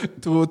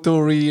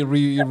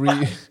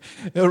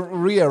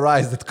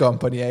re-arise that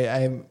company.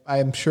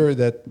 I'm sure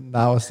that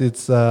now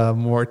it's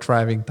more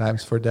thriving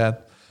times for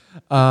that.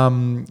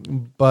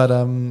 And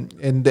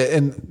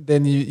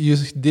then you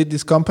did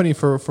this company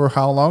for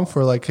how long?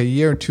 For like a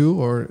year or two,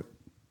 or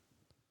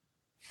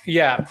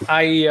Yeah,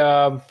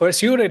 I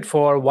pursued it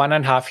for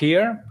 1.5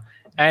 year,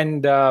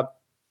 and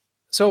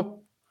so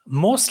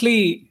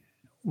mostly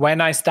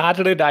when I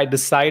started it, I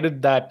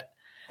decided that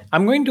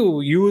I'm going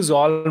to use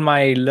all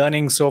my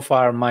learning so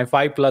far, my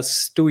 5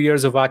 plus 2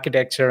 years of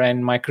architecture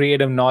and my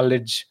creative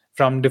knowledge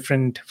from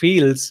different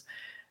fields,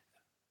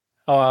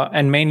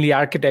 and mainly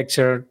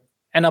architecture,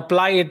 and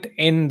apply it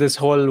in this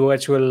whole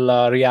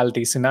virtual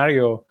reality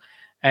scenario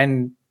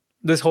and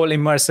this whole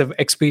immersive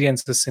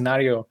experiences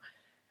scenario.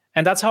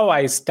 And that's how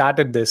I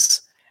started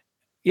this.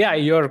 Yeah,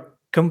 you're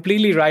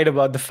completely right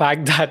about the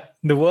fact that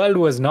the world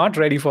was not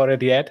ready for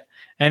it yet.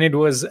 And it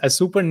was a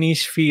super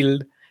niche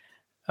field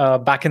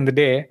back in the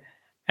day.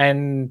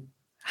 And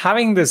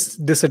having this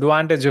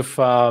disadvantage of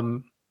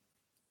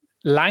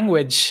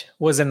language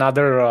was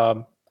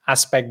another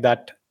aspect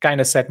that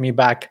kind of set me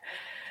back.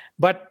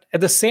 But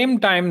at the same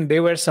time,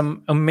 there were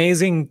some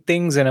amazing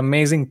things and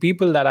amazing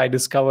people that I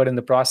discovered in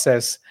the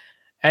process.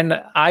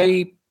 And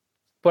I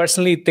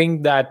personally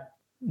think that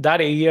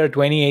that year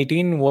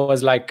 2018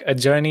 was like a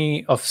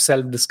journey of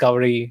self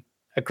discovery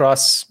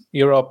across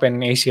Europe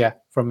and Asia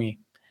for me.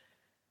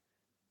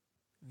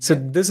 So yeah.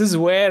 this is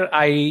where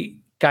I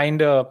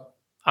kind of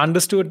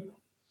understood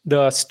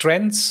the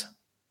strengths,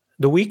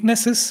 the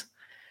weaknesses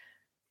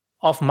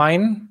of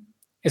mine.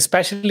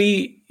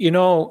 Especially,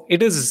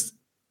 it is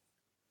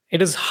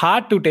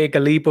hard to take a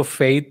leap of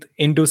faith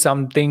into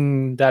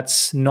something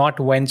that's not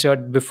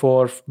ventured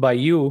before by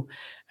you,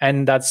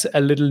 and that's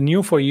a little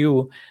new for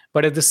you.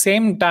 But at the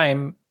same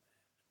time,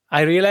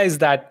 I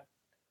realized that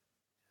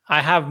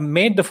I have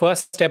made the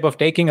first step of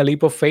taking a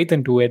leap of faith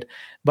into it,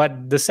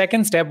 but the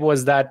second step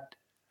was that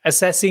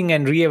assessing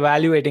and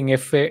reevaluating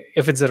if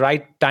it's the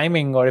right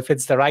timing or if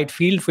it's the right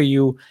field for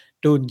you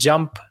to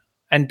jump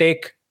and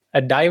take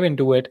a dive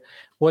into it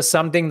was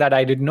something that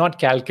I did not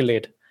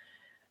calculate.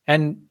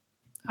 And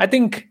I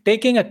think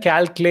taking a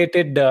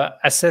calculated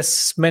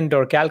assessment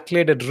or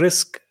calculated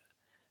risk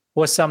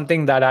was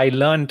something that I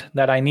learned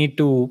that I need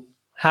to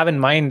have in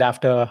mind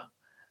after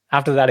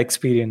that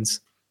experience.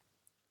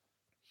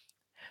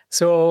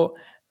 So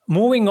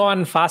moving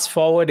on, fast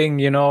forwarding,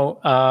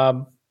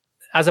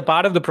 as a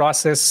part of the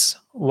process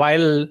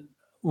while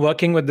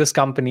working with this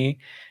company,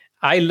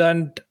 I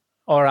learned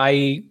or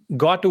I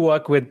got to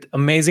work with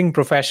amazing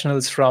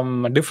professionals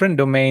from different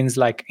domains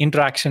like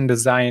interaction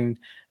design,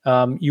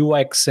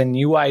 UX and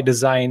UI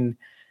design,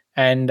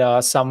 and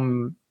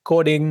some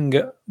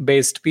coding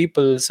based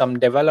people, some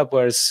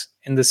developers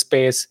in the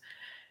space.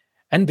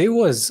 And there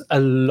was a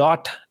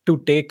lot to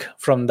take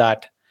from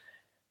that.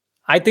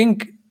 I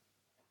think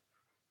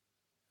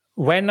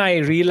when I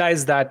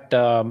realized that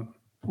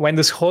when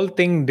this whole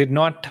thing did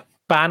not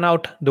pan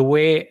out the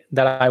way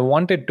that I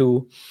wanted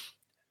to,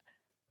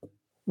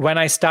 when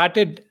I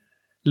started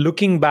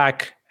looking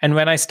back and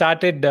when I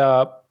started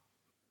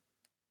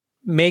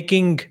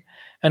making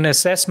an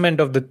assessment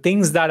of the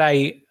things that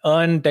I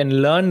earned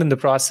and learned in the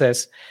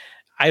process,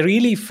 I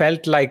really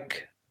felt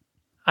like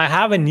I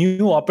have a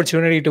new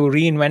opportunity to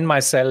reinvent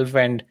myself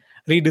and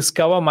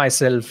rediscover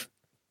myself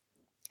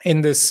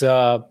in this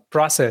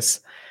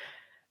process.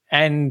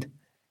 And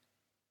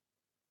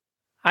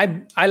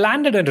I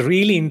landed a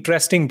really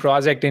interesting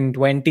project in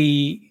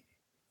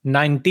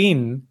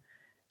 2019,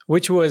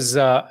 which was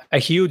a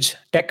huge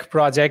tech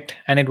project,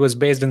 and it was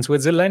based in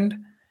Switzerland.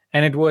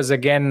 And it was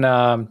again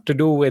to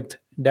do with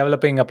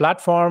developing a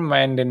platform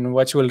and in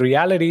virtual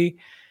reality.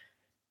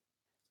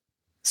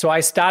 So I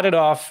started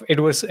off.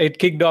 It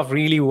kicked off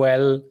really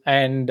well,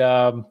 and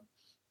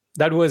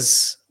that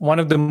was one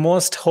of the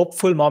most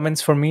hopeful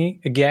moments for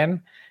me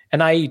again.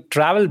 And I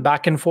traveled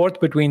back and forth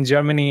between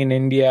Germany and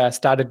India,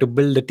 started to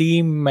build a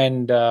team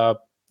and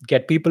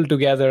get people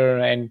together,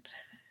 and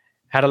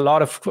had a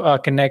lot of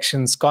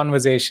connections,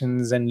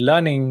 conversations, and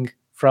learning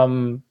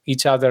from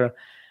each other,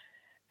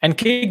 and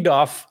kicked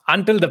off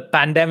until the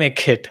pandemic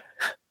hit.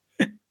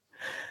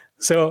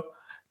 So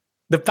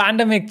the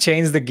pandemic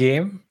changed the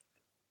game.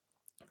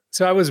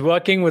 So I was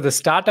working with a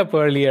startup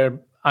earlier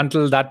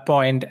until that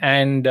point,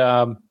 and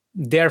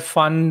their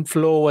fund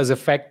flow was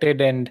affected,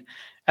 and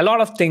a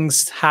lot of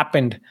things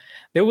happened.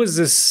 There was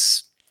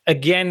this,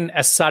 again,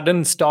 a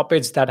sudden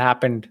stoppage that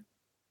happened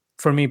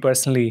for me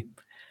personally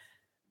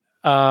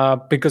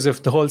because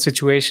of the whole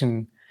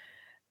situation.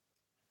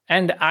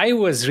 And I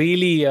was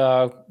really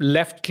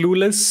left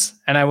clueless,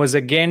 and I was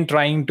again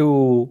trying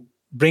to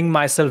bring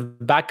myself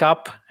back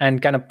up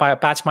and kind of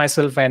patch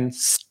myself and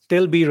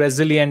still be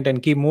resilient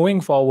and keep moving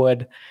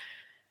forward.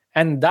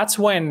 And that's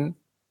when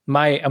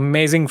my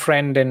amazing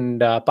friend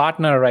and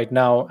partner right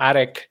now,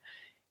 Arik,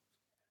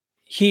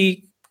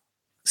 he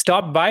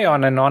stopped by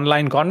on an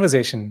online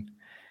conversation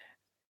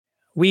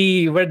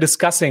we were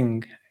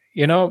discussing,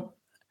 you know,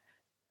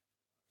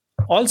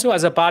 also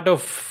as a part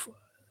of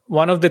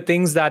one of the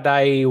things that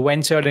I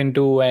ventured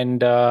into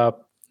and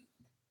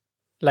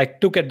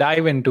like took a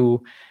dive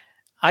into,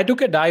 I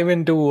took a dive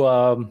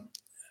into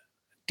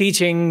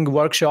teaching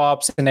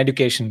workshops and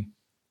education.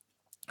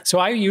 So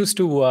I used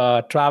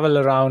to travel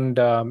around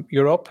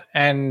Europe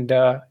and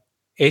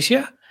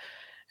Asia,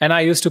 and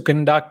I used to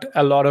conduct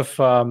a lot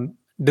of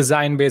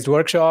design-based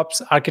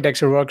workshops,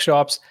 architecture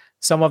workshops.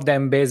 Some of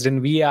them based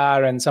in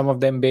VR, and some of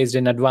them based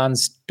in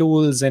advanced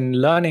tools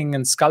and learning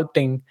and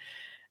sculpting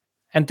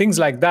and things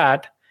like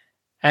that.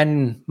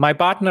 And my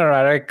partner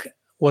Eric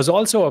was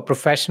also a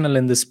professional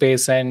in this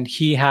space, and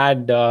he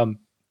had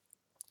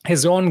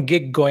his own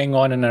gig going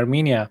on in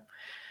Armenia.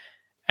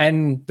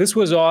 And this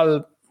was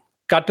all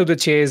cut to the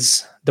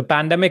chase. The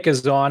pandemic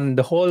is on,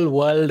 the whole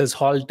world is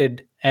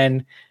halted,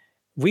 and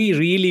we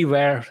really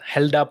were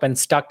held up and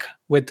stuck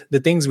with the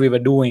things we were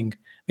doing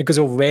because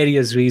of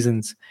various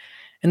reasons.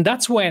 And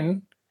that's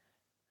when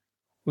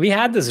we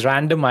had this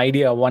random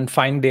idea one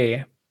fine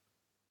day,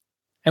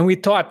 and we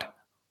thought,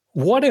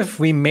 what if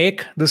we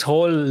make this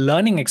whole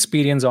learning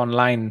experience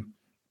online?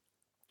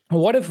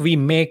 What if we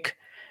make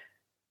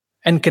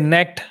and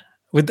connect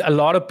with a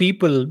lot of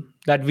people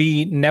that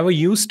we never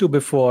used to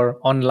before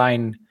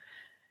online?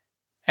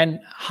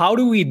 And how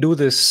do we do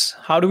this?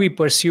 How do we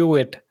pursue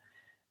it?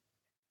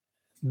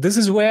 This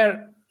is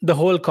where the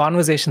whole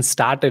conversation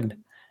started.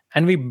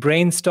 And we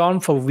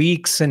brainstormed for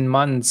weeks and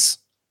months.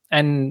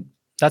 And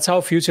that's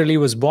how Futurely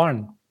was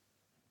born.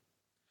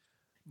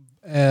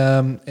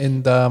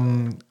 And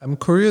I'm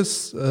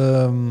curious,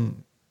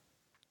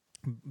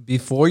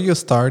 before you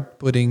start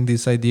putting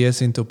these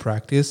ideas into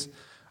practice,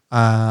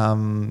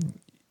 do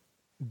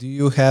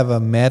you have a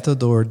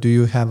method or do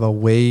you have a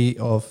way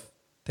of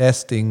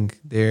testing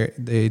the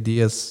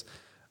ideas,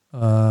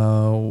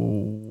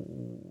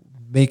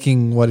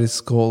 making what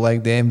is called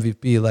like the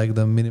MVP, like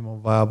the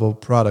minimum viable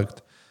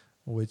product,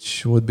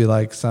 which would be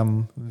like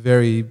some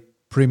very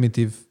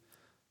primitive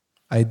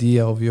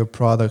idea of your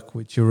product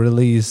which you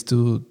release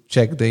to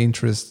check the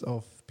interest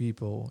of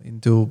people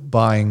into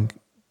buying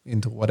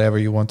into whatever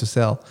you want to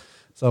sell.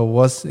 So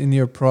was in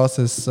your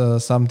process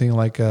something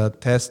like a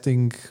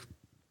testing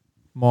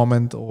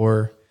moment,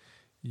 or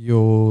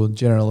you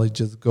generally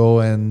just go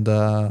and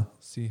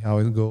see how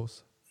it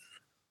goes?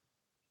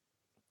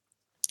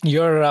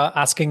 You're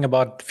asking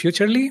about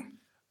Futurely?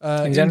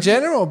 In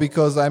general,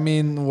 because I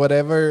mean,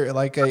 whatever,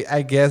 like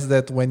I guess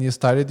that when you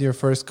started your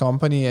first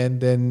company and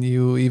then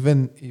you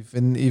even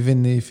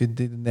if it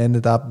didn't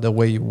ended up the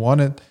way you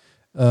wanted,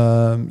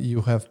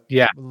 you have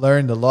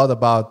learned a lot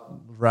about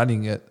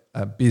running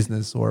a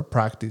business or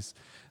practice,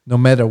 no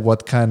matter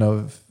what kind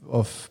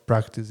of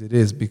practice it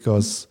is.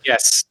 Because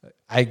yes,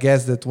 I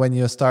guess that when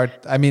you start,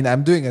 I mean,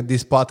 I'm doing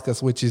this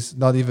podcast, which is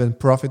not even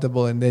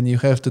profitable, and then you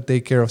have to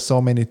take care of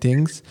so many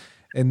things.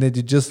 And then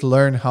you just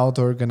learn how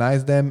to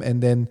organize them.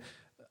 And then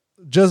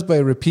just by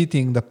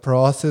repeating the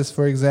process,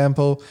 for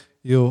example,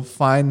 you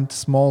find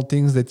small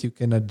things that you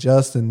can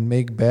adjust and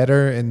make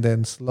better, and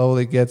then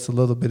slowly gets a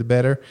little bit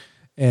better.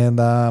 And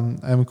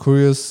I'm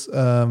curious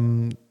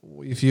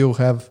if you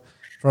have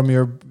from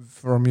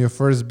your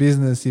first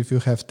business, if you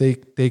have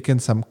taken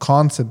some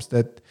concepts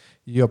that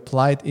you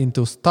applied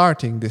into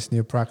starting this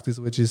new practice,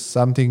 which is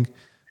something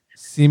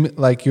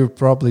like you're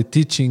probably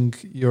teaching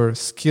your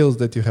skills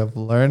that you have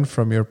learned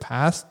from your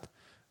past,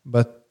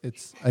 but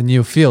it's a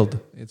new field,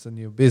 it's a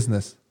new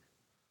business.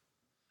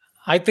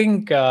 I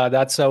think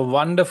that's a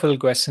wonderful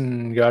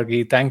question,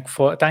 Georgi.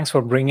 Thanks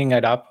for bringing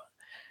it up.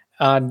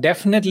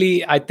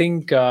 Definitely, I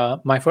think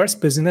my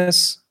first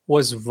business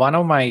was one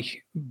of my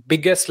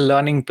biggest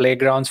learning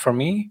playgrounds for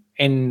me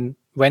in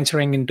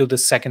venturing into the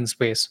second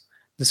space,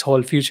 this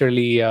whole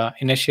Futurely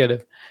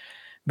initiative,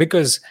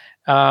 because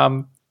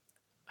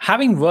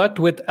having worked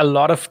with a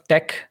lot of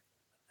tech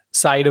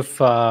side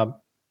of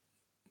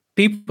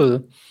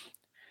people,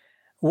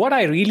 what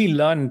I really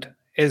learned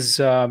is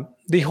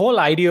the whole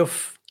idea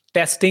of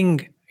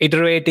testing,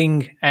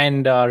 iterating,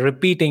 and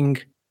repeating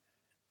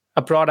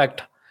a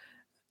product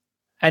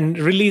and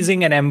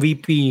releasing an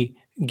MVP,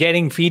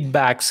 getting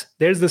feedbacks.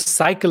 There's this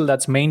cycle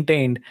that's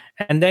maintained,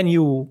 and then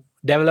you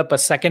develop a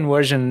second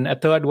version, a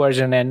third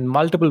version, and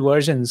multiple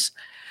versions.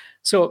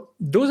 So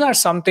those are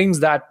some things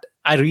that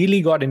I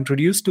really got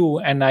introduced to,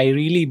 and I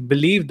really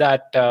believe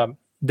that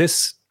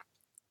this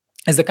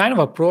is the kind of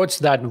approach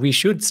that we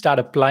should start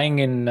applying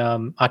in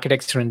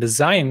architecture and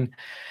design.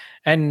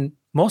 And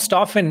most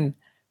often,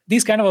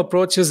 these kind of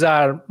approaches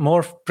are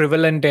more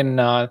prevalent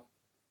in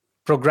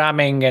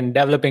programming and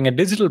developing a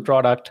digital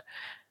product.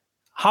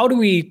 How do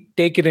we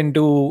take it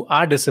into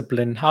our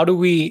discipline? How do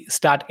we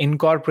start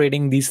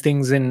incorporating these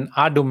things in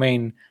our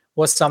domain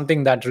was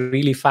something that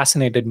really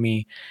fascinated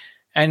me.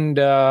 And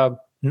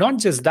not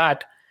just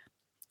that,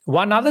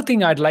 one other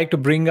thing I'd like to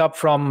bring up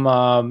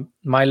from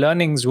my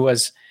learnings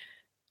was,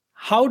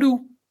 how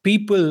do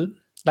people,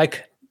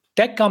 like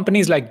tech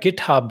companies like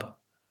GitHub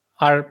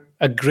are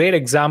a great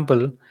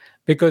example,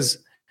 because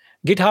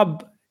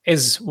GitHub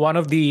is one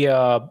of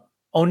the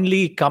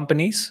only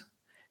companies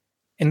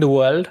in the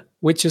world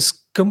which is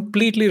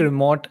completely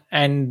remote,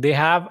 and they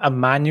have a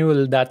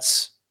manual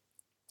that's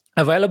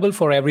available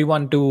for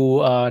everyone to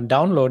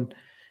download,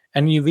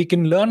 and we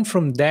can learn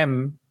from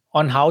them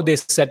on how they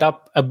set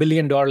up $1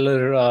 billion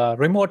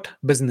remote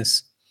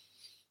business.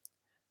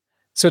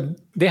 So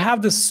they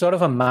have this sort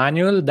of a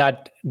manual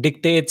that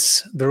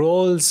dictates the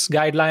roles,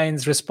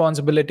 guidelines,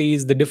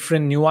 responsibilities, the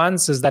different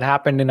nuances that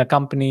happened in a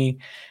company,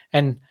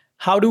 and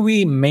how do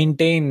we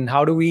maintain,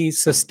 how do we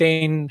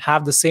sustain,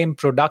 have the same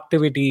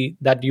productivity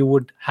that you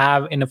would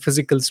have in a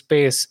physical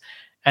space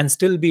and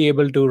still be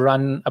able to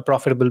run a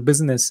profitable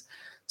business.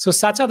 So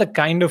such are the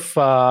kind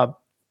of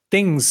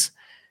things.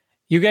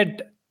 You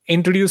get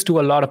introduced to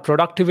a lot of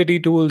productivity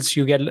tools.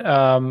 You get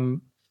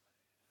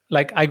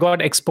like I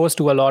got exposed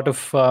to a lot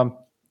of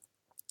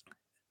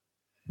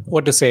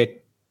what to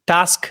say,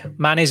 task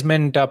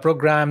management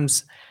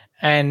programs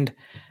and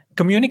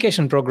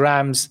communication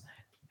programs,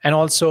 and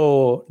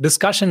also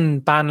discussion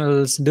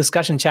panels,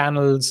 discussion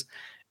channels.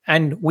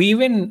 And we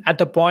even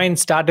at a point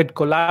started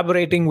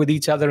collaborating with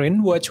each other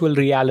in virtual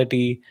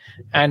reality.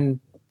 And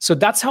so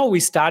that's how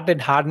we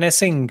started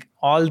harnessing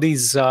all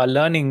these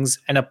learnings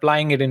and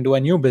applying it into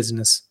a new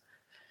business.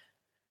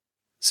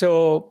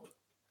 So,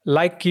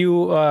 like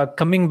you,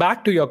 coming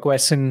back to your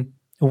question,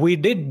 we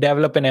did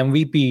develop an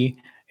MVP.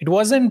 It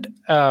wasn't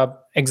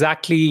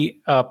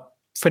exactly a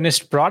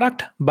finished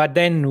product, but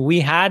then we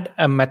had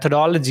a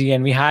methodology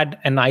and we had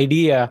an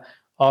idea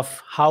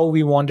of how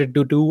we wanted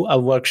to do a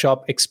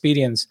workshop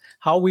experience,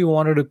 how we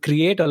wanted to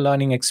create a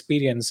learning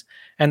experience.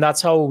 And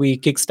that's how we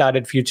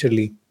kickstarted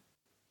Futurely.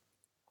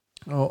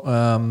 Oh,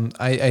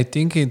 I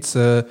think it's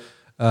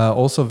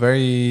also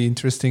very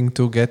interesting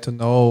to get to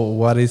know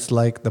what is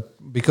like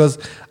because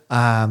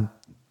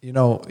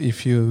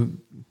if you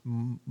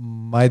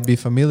might be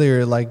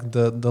familiar, like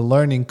the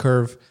learning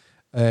curve,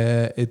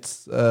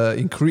 it's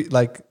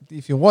like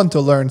if you want to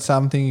learn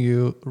something,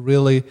 you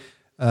really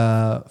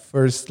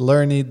first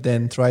learn it,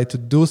 then try to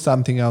do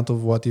something out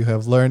of what you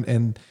have learned,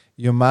 and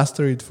you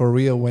master it for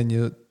real when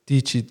you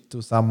teach it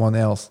to someone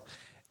else.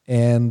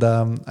 And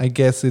I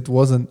guess it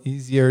wasn't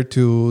easier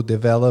to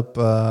develop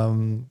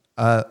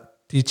a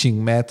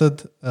teaching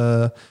method.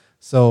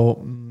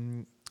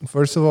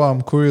 First of all,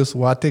 I'm curious,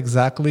 what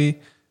exactly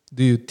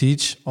do you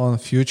teach on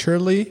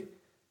Futurely?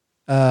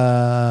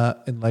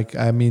 And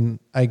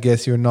I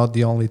guess you're not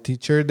the only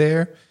teacher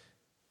there.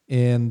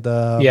 And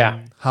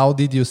how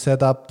did you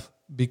set up?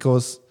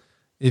 Because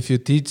if you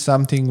teach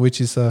something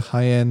which is a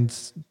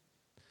high-end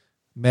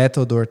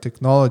method or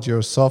technology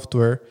or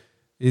software,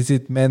 is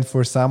it meant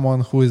for someone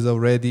who is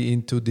already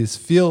into this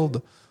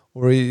field?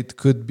 Or it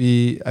could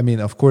be,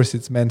 of course,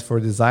 it's meant for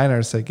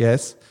designers, I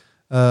guess.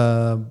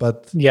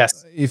 But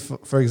yes, if,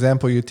 for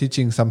example, you're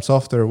teaching some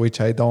software which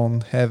I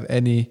don't have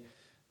any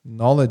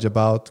knowledge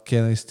about,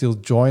 can I still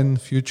join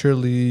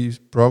Futurely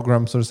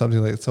programs or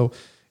something like that? So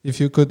if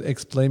you could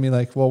explain me,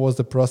 like, what was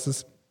the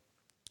process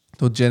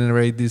to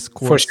generate these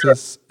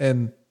courses,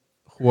 and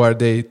who are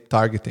they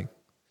targeting?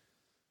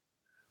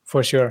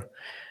 For sure.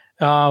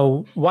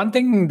 One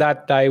thing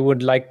that I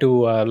would like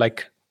to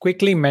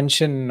quickly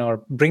mention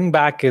or bring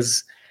back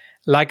is,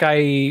 like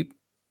I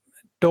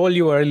told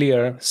you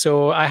earlier,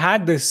 so I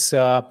had this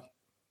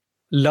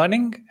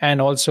learning and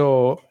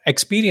also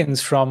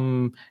experience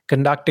from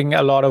conducting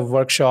a lot of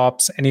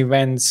workshops and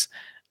events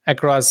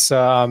across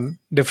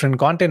different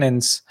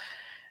continents.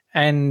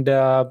 And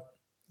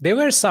there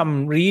were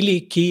some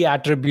really key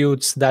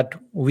attributes that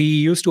we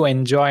used to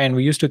enjoy and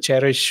we used to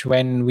cherish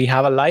when we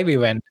have a live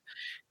event.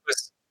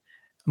 Because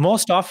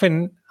most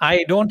often,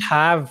 I don't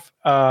have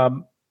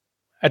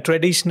a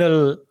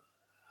traditional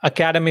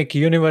academic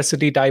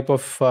university type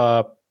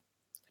of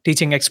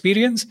teaching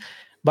experience,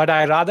 but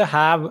I rather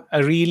have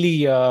a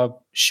really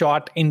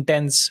short,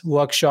 intense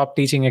workshop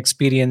teaching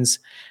experience.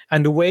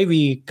 And the way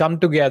we come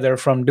together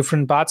from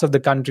different parts of the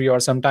country or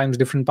sometimes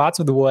different parts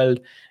of the world,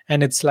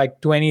 and it's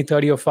like 20,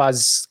 30 of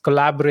us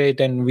collaborate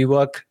and we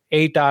work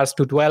 8 hours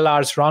to 12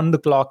 hours round the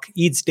clock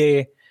each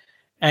day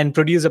and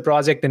produce a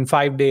project in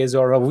 5 days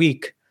or a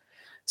week.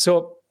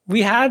 So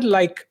we had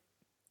like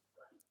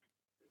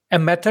a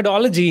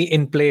methodology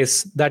in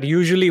place that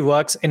usually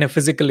works in a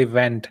physical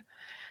event.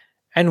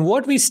 And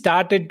what we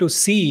started to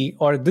see,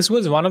 or this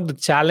was one of the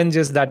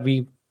challenges that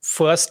we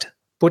first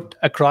put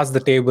across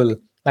the table,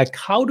 like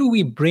how do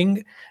we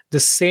bring the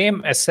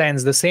same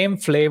essence, the same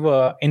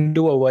flavor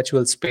into a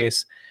virtual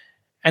space?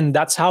 And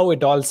that's how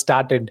it all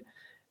started.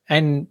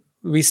 And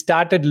we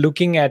started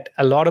looking at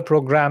a lot of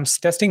programs,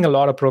 testing a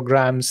lot of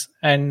programs,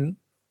 and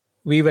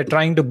we were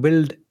trying to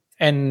build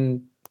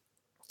an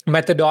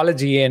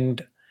methodology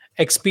and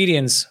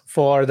experience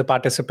for the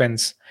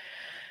participants.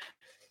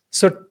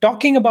 So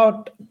talking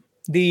about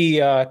the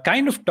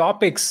kind of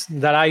topics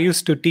that I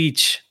used to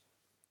teach,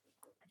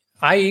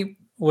 I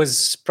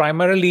was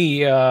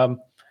primarily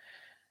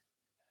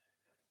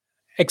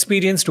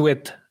experienced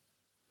with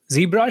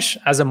ZBrush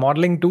as a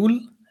modeling tool,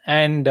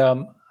 and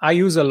I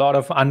use a lot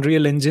of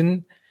Unreal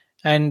Engine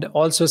and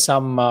also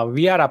some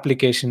VR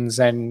applications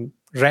and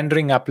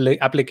rendering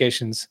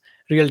applications,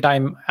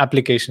 real-time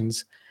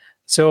applications.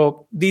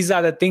 So these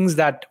are the things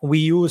that we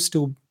use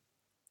to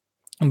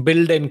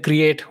build and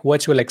create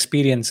virtual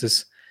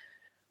experiences.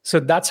 So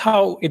that's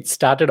how it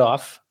started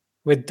off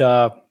with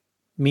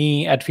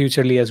me at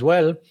Futurely as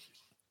well.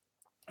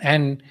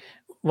 And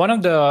one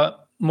of the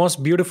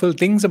most beautiful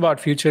things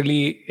about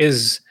Futurely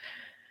is,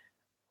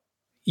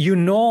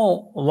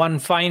 one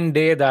fine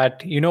day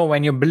that,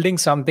 when you're building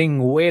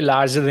something way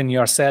larger than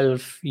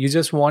yourself, you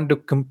just want to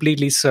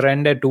completely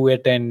surrender to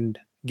it and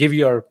give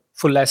your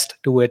fullest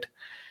to it.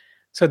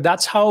 So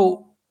that's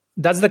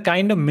the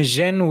kind of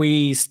mission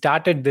we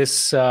started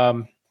this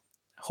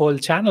whole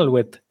channel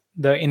with,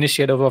 the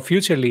initiative of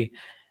Futurely.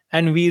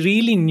 And we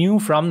really knew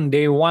from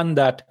day one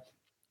that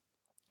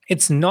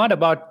it's not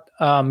about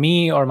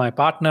me or my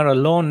partner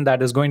alone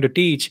that is going to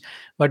teach,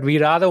 but we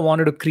rather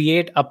wanted to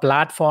create a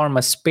platform,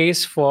 a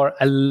space for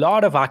a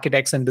lot of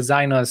architects and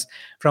designers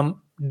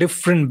from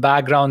different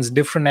backgrounds,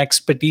 different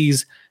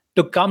expertise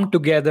to come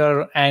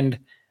together and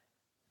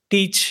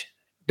teach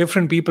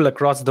different people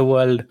across the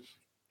world.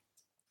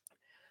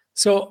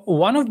 So,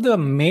 one of the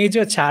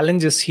major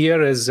challenges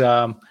here is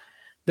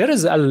there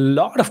is a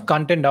lot of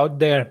content out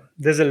there.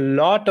 There's a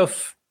lot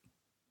of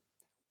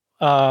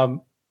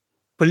um,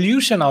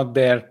 pollution out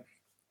there,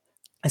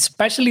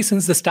 especially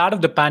since the start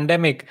of the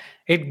pandemic.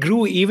 It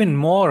grew even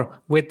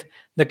more with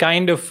the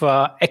kind of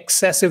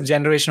excessive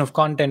generation of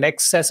content,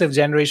 excessive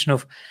generation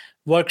of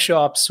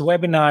workshops,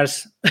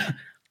 webinars, and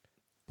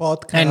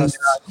Podcasts.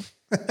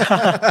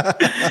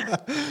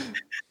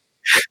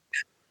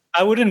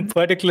 I wouldn't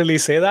particularly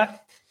say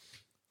that.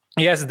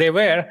 Yes, they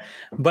were,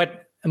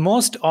 but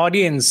most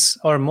audience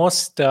or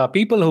most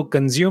people who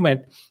consume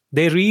it,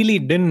 they really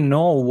didn't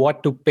know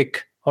what to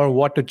pick or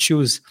what to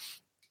choose.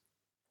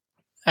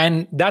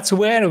 And that's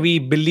where we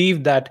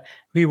believe that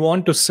we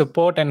want to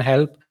support and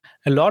help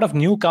a lot of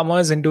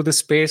newcomers into the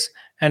space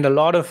and a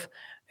lot of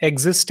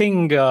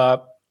existing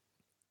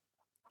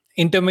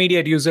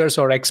intermediate users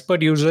or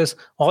expert users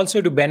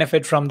also to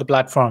benefit from the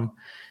platform.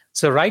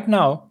 So right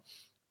now,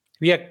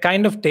 we are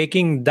kind of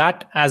taking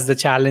that as the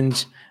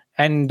challenge,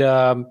 and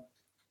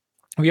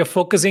we are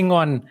focusing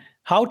on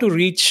how to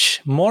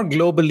reach more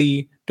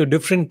globally to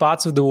different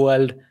parts of the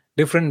world,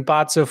 different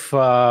parts of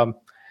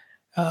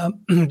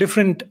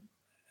different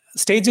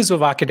stages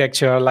of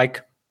architecture,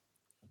 like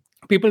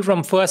people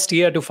from first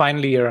year to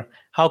final year.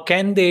 How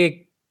can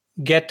they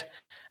get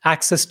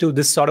access to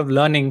this sort of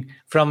learning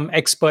from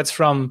experts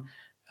from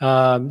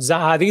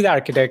Zaha Hadid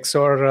architects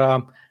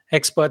or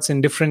experts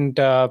in different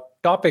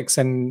topics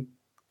and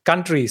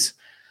countries?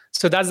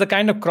 So that's the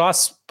kind of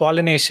cross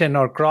pollination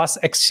or cross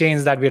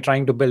exchange that we're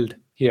trying to build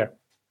here.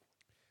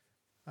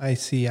 I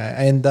see.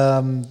 And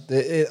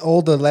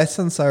all the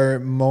lessons are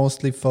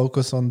mostly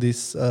focused on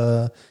this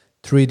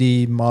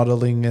 3D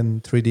modeling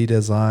and 3D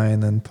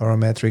design and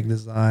parametric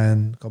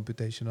design,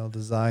 computational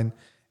design,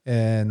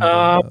 and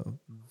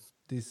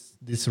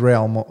this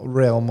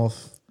realm of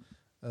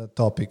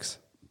topics.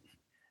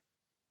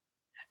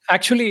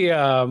 Actually,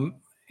 yeah,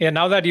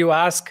 now that you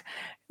ask,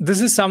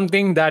 this is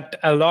something that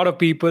a lot of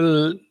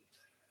people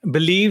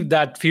believe,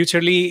 that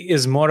Futurely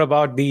is more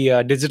about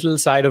the digital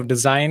side of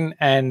design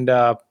and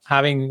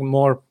having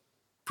more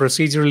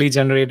procedurally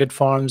generated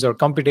forms or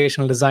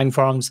computational design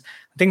forms,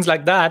 things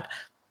like that.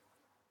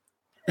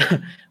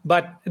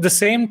 But at the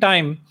same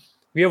time,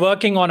 we are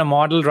working on a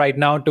model right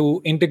now to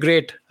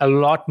integrate a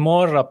lot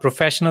more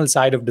professional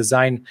side of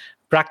design,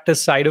 practice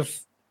side of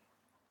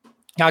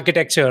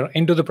architecture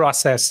into the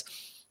process,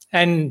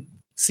 and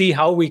see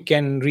how we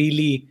can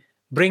really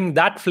bring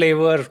that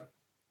flavor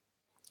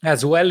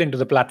as well into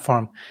the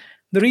platform.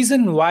 The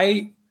reason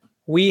why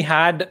we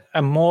had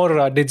a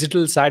more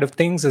digital side of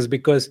things is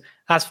because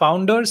as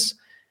founders,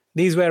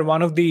 these were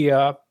one of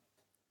the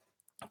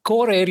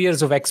core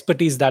areas of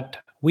expertise that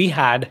we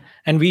had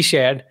and we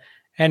shared,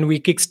 and we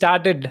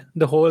kickstarted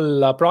the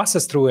whole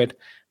process through it.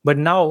 But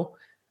now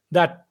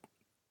that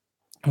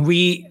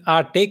we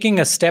are taking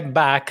a step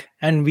back,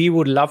 and we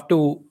would love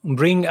to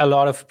bring a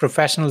lot of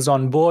professionals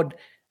on board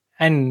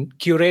and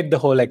curate the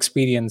whole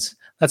experience.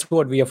 That's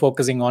what we are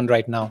focusing on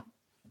right now.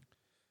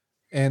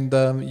 And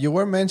you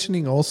were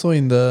mentioning also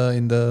in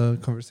the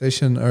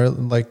conversation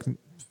like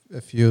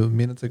a few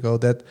minutes ago,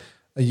 that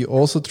you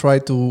also try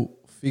to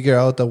figure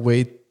out a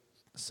way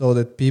so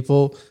that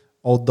people,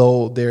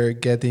 although they're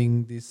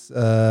getting this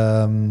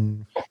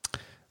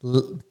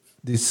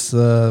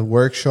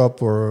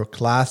workshop or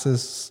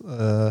classes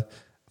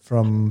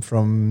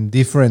from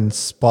different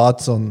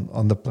spots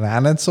on the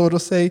planet, so to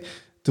say,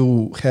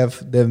 to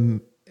have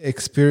them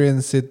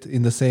experience it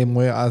in the same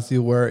way as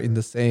you were in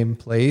the same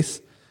place.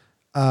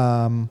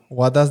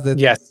 What does that?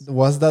 Yes.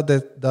 Does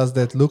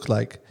that look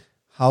like?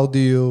 How do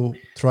you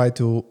try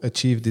to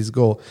achieve this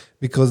goal?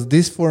 Because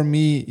this, for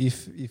me,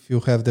 if you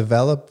have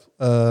developed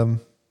a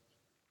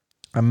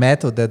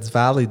method that's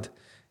valid,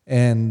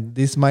 and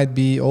this might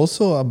be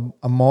also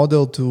a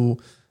model to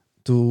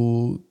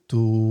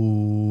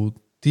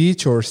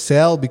teach or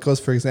sell,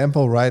 because, for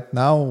example, right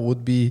now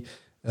would be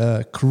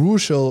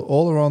crucial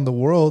all around the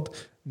world,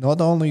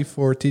 not only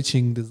for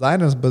teaching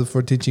designers, but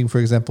for teaching, for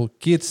example,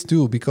 kids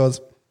too,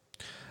 because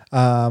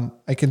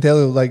I can tell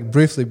you, like,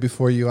 briefly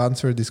before you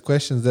answer these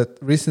questions, that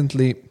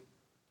recently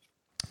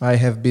I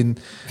have been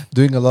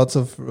doing lots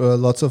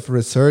of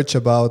research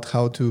about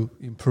how to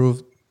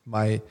improve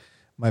my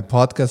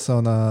podcast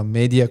on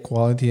media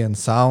quality and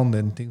sound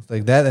and things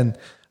like that. And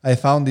I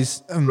found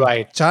this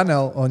Right.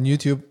 channel on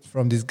YouTube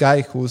from this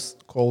guy who's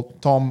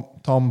called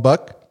Tom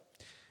Buck,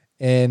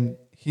 and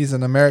he's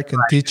an American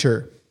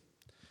teacher.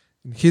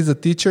 He's a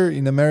teacher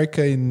in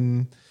America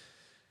in,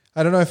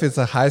 I don't know if it's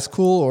a high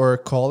school or a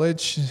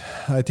college.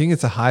 I think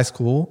it's a high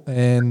school,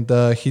 and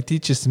he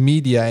teaches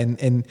media,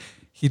 and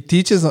he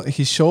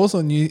shows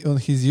on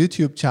his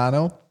YouTube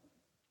channel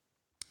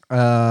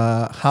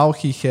how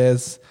he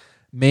has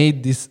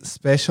made this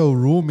special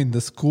room in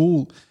the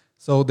school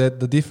so that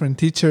the different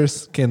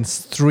teachers can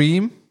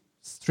stream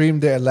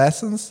their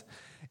lessons,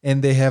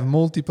 and they have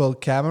multiple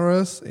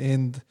cameras,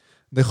 and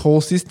the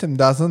whole system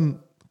doesn't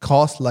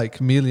cost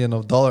like millions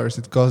of dollars.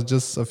 It costs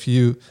just a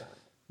few,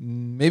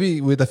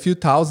 maybe with a few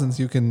thousands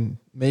you can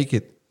make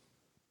it.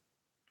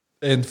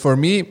 And for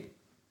me,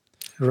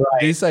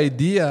 Right. this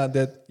idea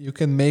that you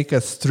can make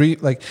a stream,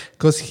 like,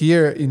 because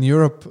here in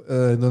Europe,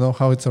 I don't know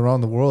how it's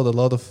around the world, a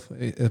lot of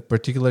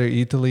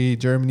particularly Italy,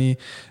 Germany,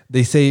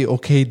 they say,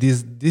 okay,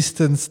 this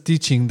distance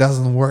teaching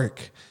doesn't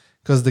work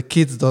because the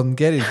kids don't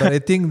get it. But I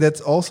think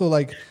that's also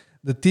like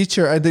the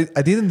teacher, I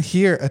didn't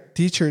hear a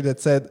teacher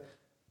that said,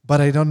 but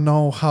I don't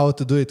know how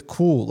to do it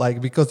cool. Like,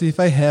 because if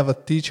I have a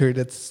teacher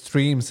that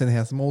streams and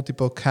has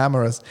multiple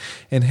cameras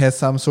and has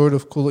some sort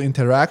of cool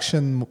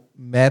interaction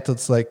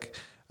methods, like,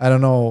 I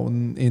don't know,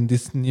 in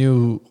this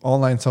new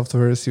online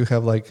softwares, you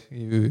have like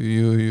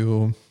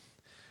you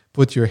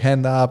put your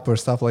hand up or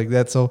stuff like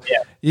that. So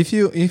Yeah. if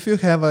you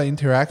have an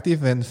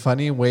interactive and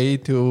funny way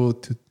to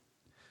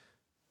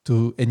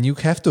and you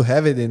have to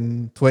have it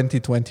in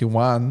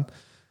 2021,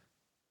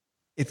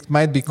 it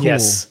might be cool.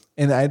 Yes.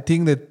 And I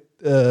think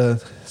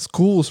that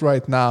schools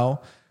right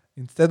now,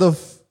 instead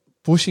of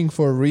pushing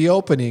for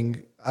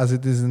reopening as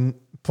it isn't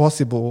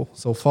possible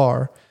so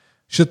far,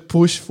 should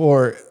push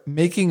for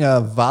making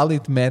a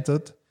valid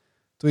method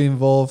to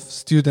involve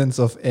students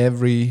of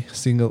every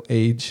single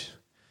age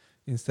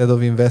instead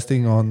of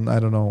investing on, I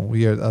don't know,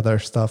 weird other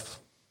stuff.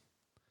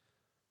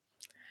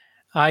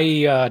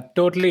 I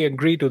totally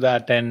agree to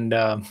that. And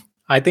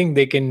I think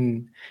they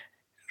can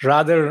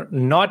rather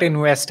not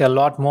invest a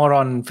lot more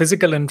on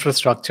physical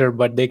infrastructure,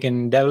 but they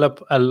can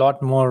develop a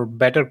lot more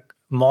better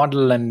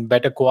model and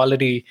better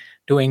quality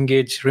to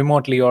engage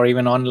remotely or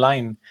even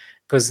online,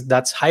 because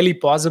that's highly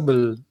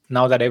possible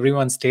now that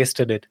everyone's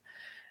tasted it.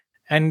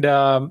 And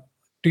to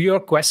your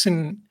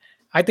question,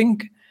 I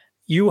think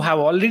you have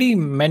already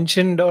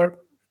mentioned or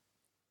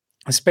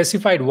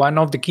specified one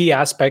of the key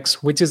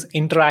aspects, which is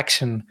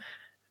interaction.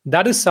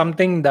 That is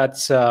something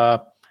that's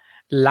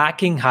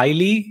lacking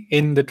highly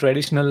in the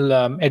traditional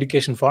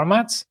education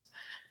formats.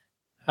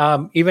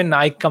 Even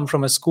I come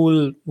from a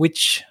school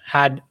which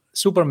had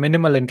super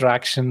minimal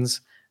interactions,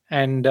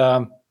 and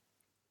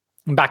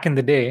back in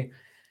the day.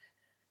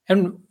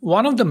 And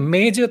one of the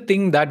major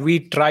thing that we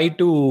try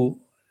to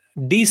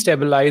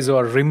destabilize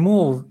or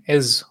remove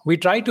is we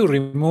try to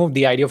remove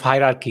the idea of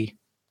hierarchy.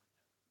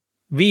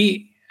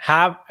 We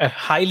have a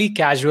highly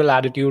casual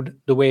attitude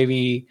the way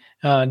we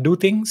do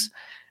things,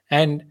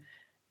 and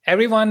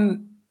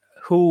everyone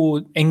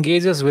who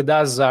engages with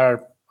us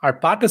are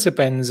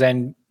participants,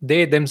 and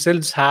they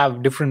themselves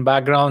have different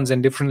backgrounds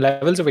and different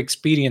levels of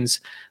experience.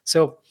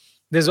 So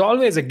there's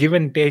always a give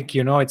and take.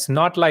 It's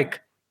not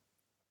like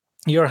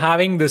you're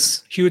having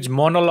this huge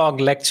monologue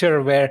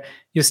lecture where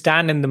you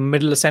stand in the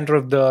middle center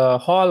of the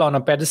hall on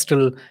a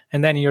pedestal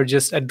and then you're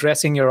just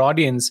addressing your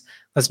audience.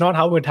 That's not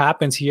how it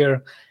happens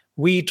here.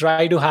 We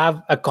try to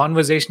have a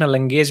conversational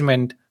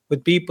engagement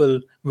with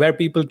people where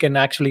people can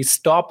actually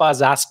stop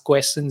us, ask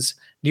questions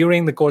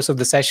during the course of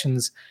the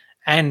sessions,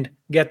 and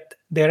get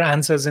their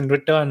answers in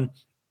return.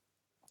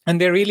 And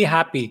they're really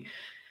happy.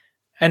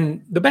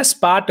 And the best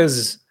part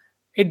is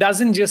it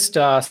doesn't just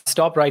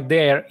stop right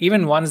there.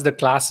 Even once the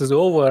class is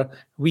over,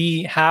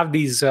 we have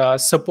these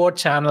support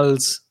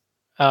channels,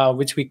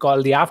 which we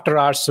call the after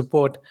hours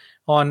support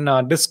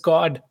on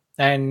Discord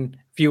and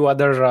few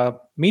other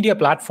media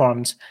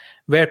platforms,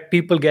 where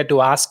people get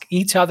to ask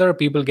each other,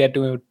 people get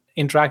to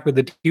interact with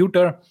the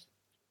tutor,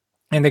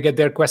 and they get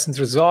their questions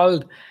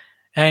resolved.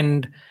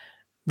 And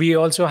we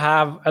also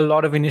have a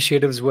lot of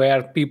initiatives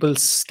where people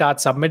start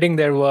submitting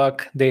their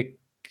work, they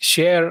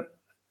share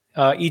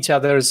each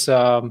other's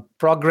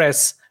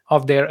progress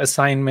of their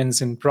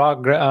assignments and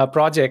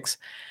projects,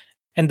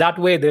 and that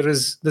way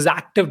there's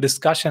active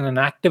discussion and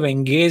active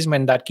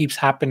engagement that keeps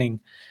happening.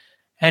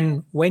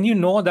 And when you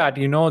know that,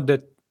 you know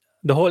that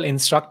the whole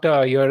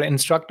your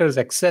instructor is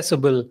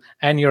accessible,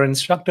 and your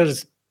instructor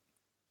is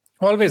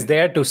always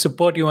there to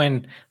support you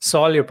and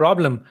solve your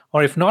problem,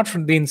 or if not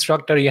from the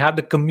instructor, you have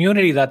the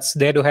community that's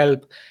there to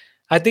help.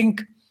 I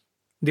think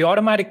the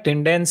automatic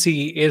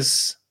tendency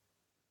is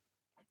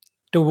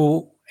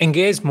to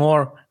engage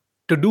more,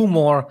 to do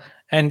more,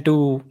 and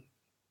to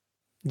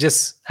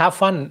just have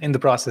fun in the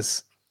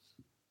process.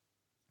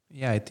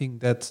 Yeah, I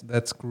think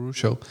that's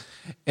crucial.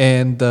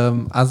 And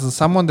as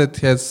someone that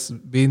has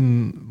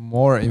been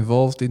more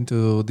involved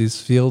into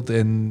this field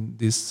and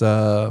this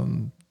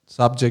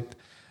subject,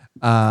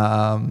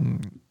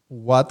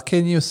 what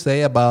can you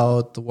say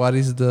about what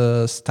is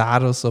the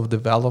status of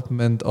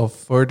development of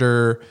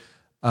further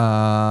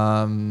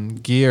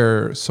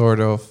gear? Sort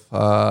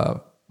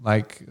of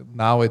like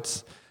now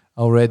it's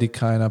already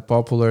kind of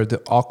popular.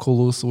 The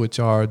Oculus, which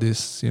are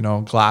these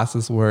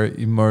glasses where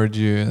immerse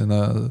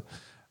you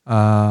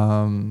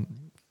um,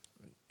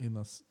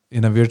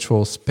 in a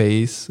virtual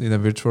space, in a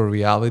virtual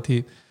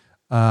reality.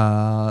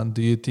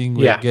 Do you think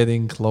we're Yeah.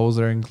 getting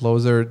closer and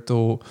closer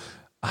to?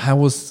 I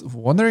was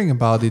wondering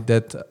about it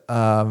that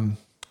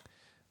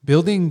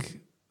building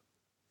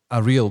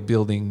a real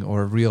building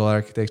or real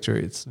architecture,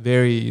 it's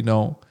very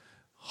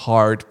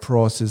hard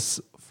process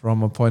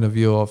from a point of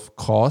view of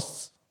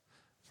costs,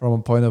 from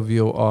a point of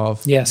view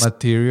of Yes.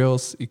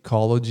 materials,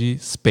 ecology,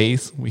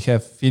 space. We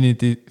have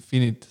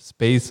finite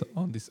space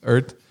on this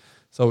earth,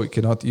 so we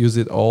cannot use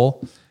it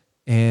all.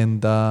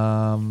 And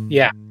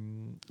Yeah.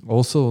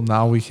 also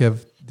now we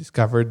have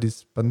discovered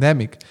this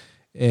pandemic.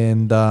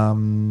 And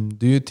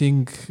do you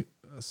think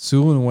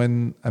soon,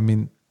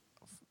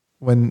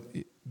 when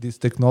this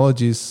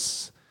technology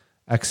is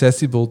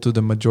accessible to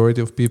the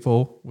majority of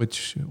people,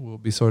 which will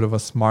be sort of a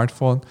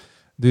smartphone,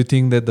 do you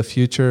think that the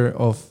future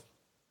of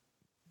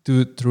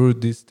through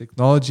this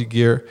technology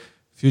gear,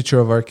 future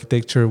of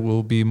architecture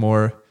will be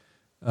more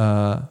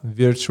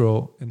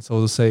virtual and,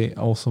 so to say,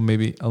 also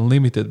maybe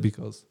unlimited?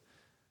 Because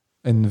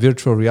in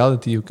virtual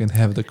reality you can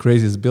have the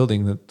craziest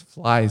building that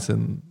flies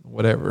and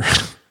whatever.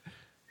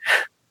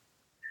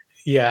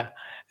 Yeah.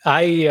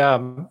 I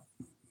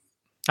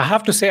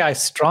have to say I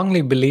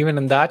strongly believe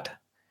in that,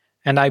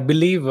 and I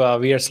believe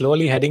we are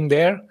slowly heading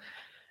there.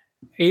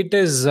 It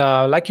is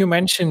like you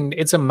mentioned,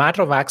 it's a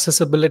matter of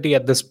accessibility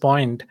at this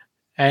point,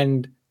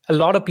 and a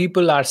lot of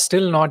people are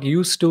still not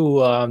used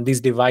to these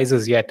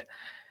devices yet.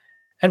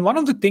 And one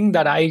of the things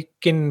that I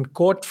can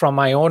quote from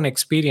my own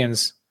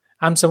experience,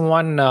 I'm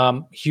someone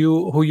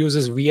who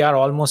uses VR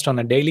almost on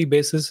a daily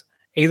basis,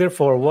 either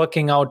for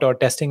working out or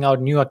testing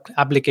out new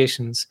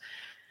applications.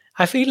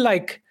 I feel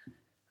like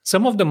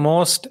some of the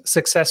most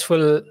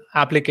successful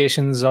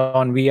applications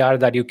on VR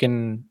that you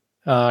can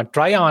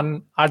try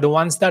on are the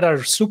ones that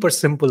are super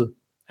simple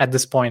at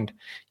this point.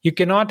 You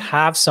cannot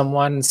have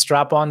someone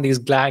strap on these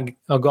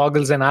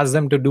goggles and ask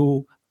them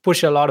to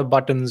push a lot of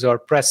buttons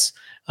or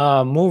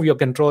move your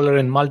controller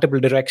in multiple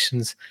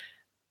directions.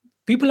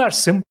 People are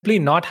simply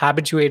not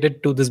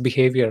habituated to this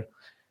behavior.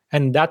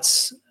 And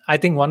that's, I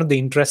think, one of the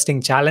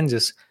interesting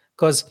challenges.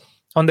 Because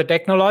on the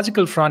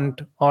technological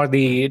front or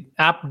the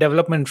app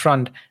development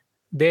front,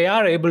 they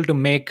are able to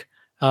make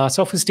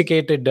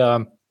sophisticated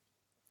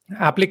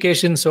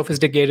applications,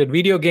 sophisticated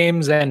video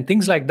games, and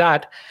things like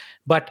that.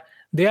 But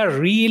they are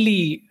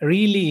really,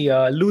 really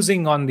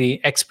losing on the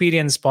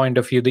experience point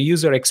of view, the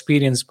user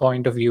experience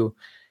point of view.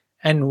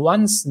 And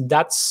once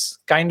that's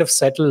kind of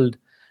settled,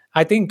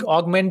 I think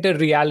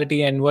augmented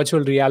reality and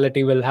virtual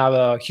reality will have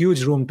a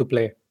huge room to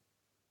play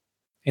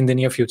in the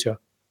near future.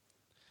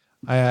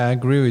 I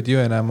agree with you,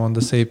 and I'm on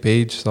the same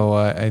page. So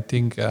I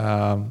think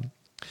I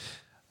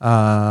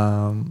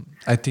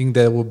think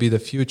that will be the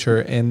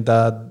future. And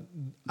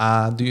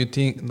do you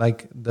think,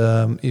 like,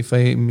 if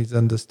I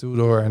misunderstood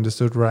or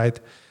understood right,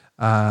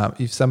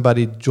 if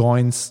somebody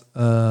joins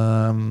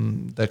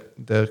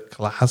the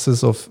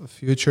classes of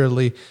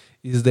Futurely,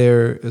 is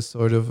there a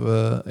sort of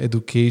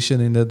education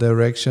in the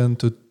direction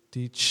to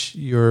teach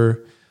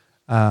your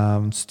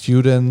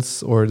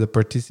students or the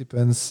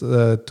participants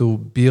to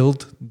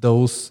build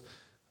those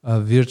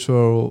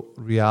virtual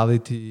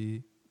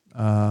reality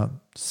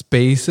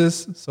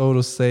spaces, so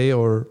to say,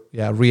 or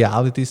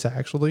realities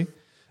actually?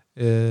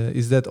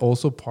 Is that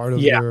also part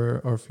of Yeah.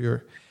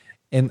 your?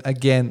 And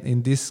again,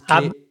 in this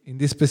Um, in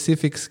this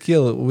specific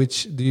skill,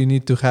 which do you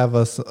need to have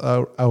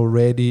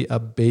already a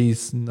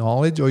base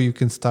knowledge, or you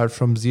can start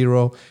from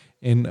zero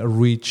and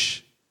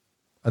reach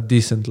a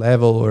decent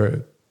level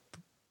or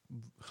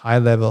high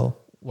level?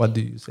 What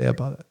do you say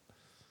about it?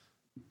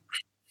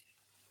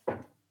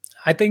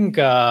 I think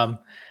the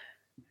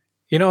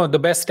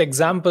best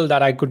example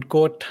that I could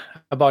quote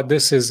about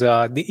this is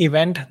the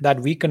event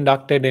that we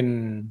conducted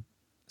in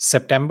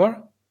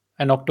September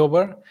and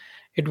October.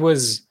 It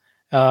was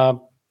uh,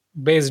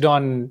 based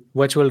on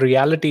virtual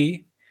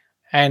reality,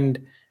 and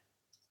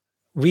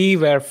we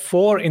were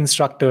four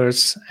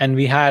instructors, and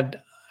we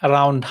had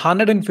around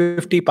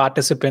 150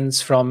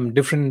 participants from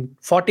different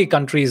 40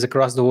 countries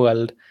across the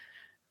world,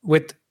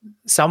 with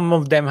some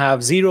of them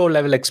have zero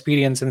level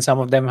experience, and some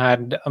of them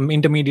had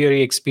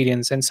intermediary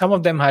experience, and some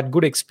of them had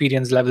good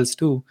experience levels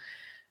too.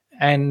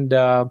 And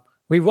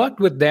we worked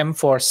with them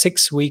for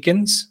 6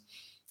 weekends,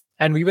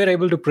 and we were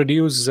able to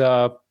produce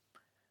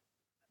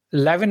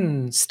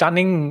 11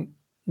 stunning,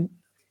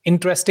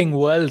 interesting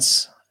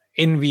worlds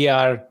in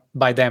VR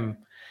by them.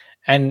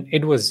 And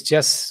it was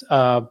just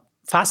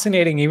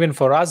fascinating, even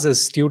for us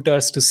as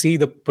tutors, to see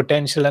the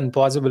potential and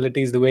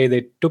possibilities, the way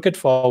they took it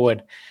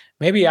forward.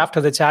 maybe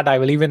after the chat, I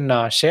will even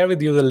share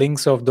with you the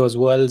links of those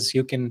worlds.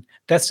 You can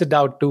test it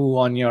out too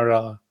on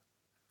your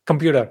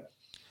computer.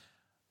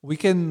 We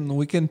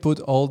can put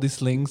all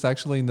these links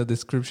actually in the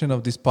description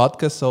of this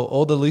podcast, so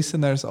all the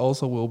listeners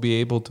also will be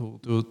able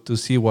to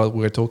see what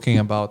we're talking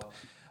about.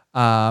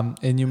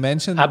 And you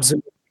mentioned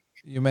Absolutely.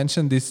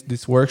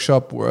 this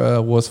workshop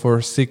was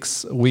for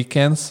 6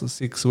 weekends,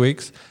 6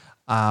 weeks.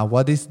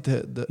 What is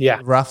the Yeah.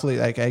 roughly,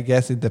 like, I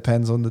guess it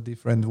depends on the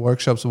different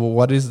workshops.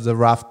 What is the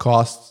rough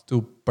cost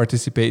to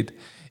participate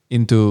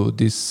into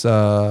these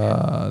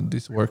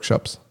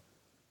workshops?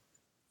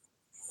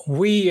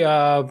 We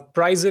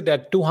price it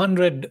at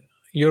 200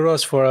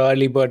 euros for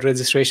early bird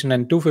registration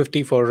and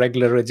 250 for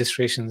regular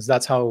registrations.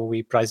 That's how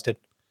we priced it.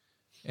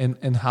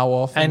 And how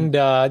often And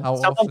how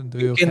some of often the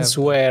do you weekends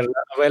have them? were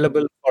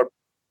available for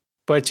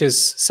purchase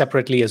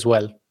separately as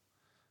well.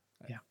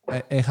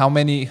 Yeah. And how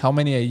many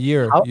a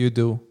year How, you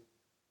do?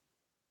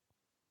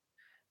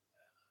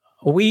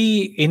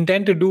 we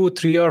intend to do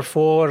 3 or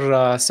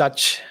 4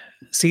 such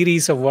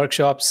series of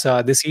workshops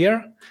this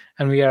year,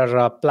 and we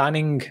are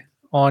planning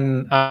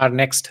on our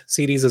next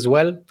series as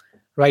well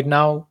right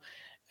now.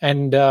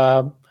 And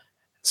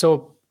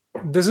so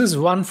this is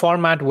one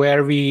format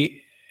where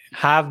we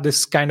have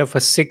this kind of a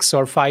 6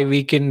 or 5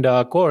 weekend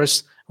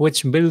course,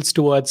 which builds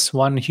towards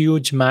one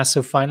huge,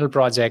 massive final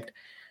project.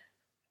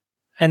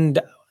 And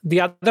the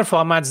other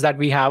formats that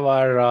we have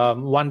are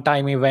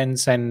one-time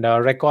events and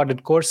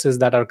recorded courses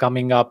that are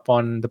coming up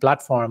on the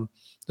platform.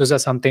 Those are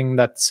something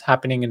that's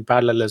happening in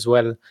parallel as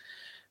well.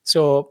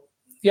 So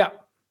yeah,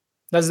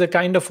 that's the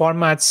kind of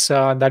formats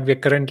that we're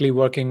currently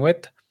working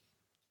with.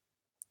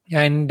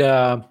 And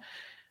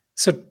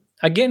so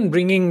again,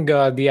 bringing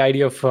the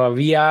idea of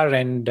VR,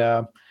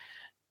 and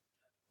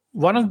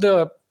one of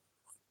the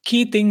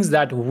key things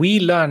that we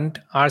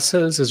learned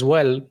ourselves as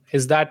well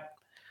is that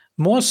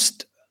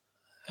most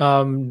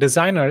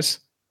designers,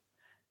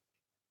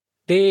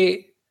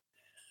 they,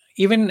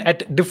 even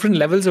at different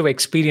levels of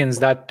experience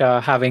that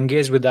have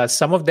engaged with us,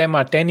 some of them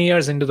are 10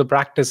 years into the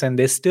practice and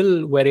they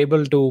still were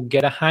able to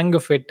get a hang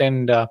of it,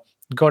 and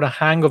got a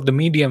hang of the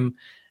medium,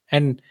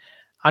 and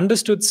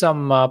understood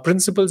some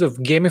principles of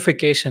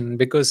gamification.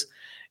 Because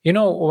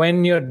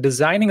when you're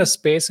designing a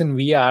space in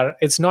VR,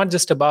 it's not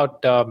just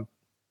about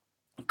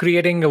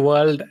creating a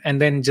world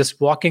and then just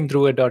walking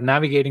through it or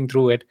navigating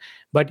through it,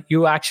 but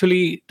you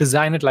actually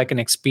design it like an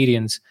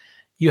experience.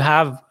 You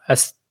have a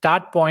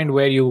start point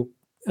where you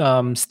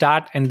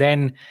start, and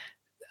then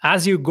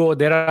as you go,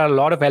 there are a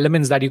lot of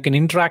elements that you can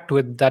interact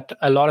with, that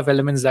a lot of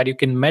elements that you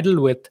can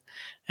meddle with.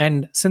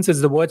 And since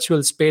it's the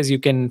virtual space, you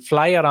can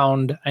fly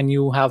around and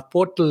you have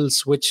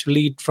portals which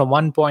lead from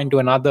one point to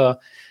another.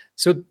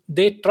 So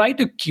they try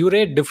to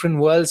curate different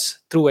worlds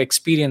through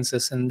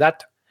experiences, and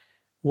that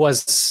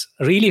was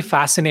really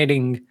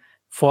fascinating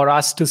for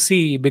us to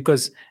see,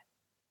 because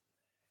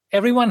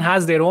everyone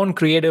has their own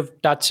creative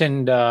touch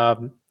and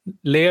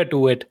layer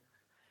to it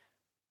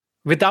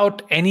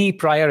without any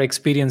prior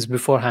experience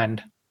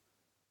beforehand.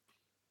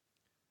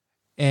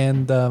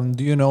 And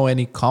do you know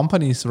any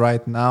companies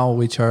right now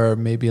which are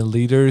maybe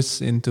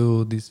leaders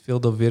into this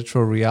field of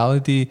virtual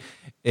reality?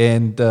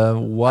 And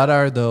what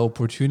are the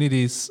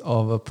opportunities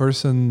of a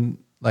person?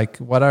 Like,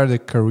 what are the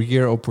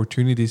career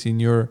opportunities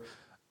in your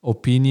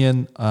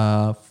opinion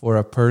for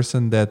a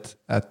person that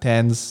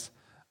attends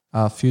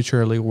a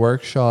Futurely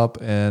workshop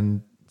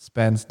and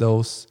spends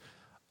those?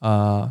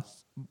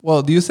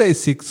 Well, you say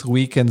 6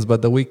 weekends,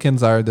 but the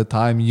weekends are the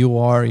time you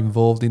are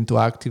involved into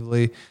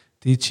actively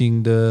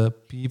teaching the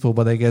people.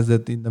 But I guess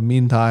that in the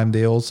meantime,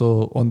 they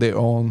also on their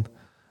own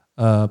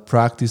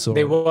practice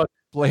They or work.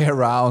 play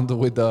around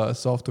with the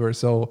software.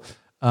 So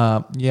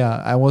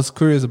yeah, I was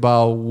curious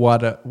about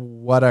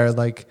what are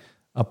like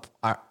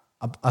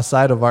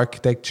aside of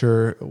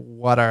architecture,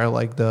 what are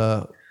like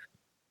the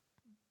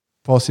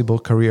possible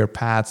career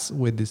paths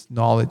with this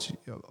knowledge,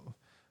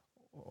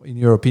 in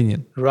your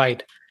opinion?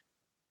 Right.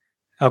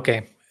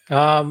 Okay.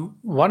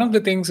 One of the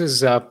things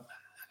is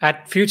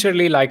at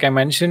Futurely, like I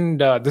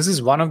mentioned, this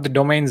is one of the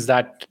domains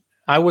that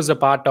I was a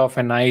part of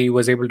and I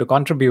was able to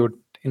contribute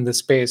in the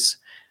space.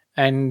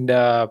 And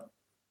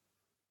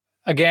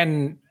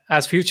again,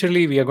 as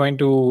Futurely, we are going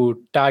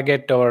to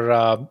target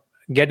or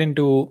get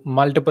into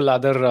multiple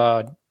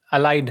other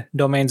allied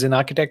domains in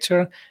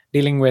architecture,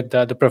 dealing with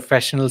the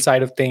professional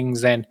side of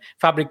things and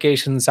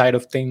fabrication side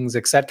of things,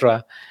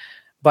 etc.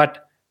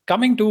 But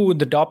coming to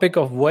the topic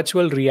of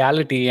virtual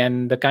reality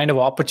and the kind of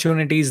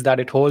opportunities that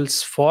it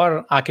holds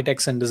for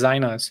architects and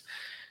designers,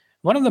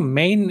 one of the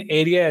main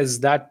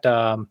areas that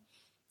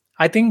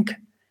I think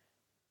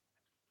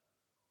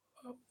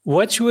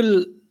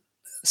virtual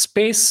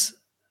space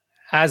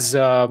as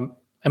a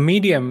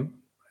medium,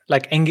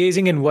 like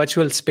engaging in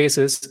virtual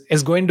spaces,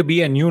 is going to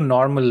be a new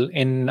normal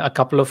in a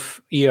couple of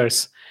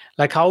years.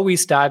 Like how we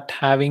start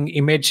having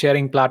image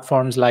sharing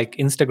platforms like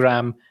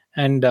Instagram,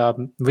 and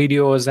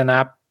videos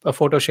and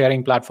photo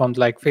sharing platforms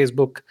like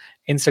Facebook,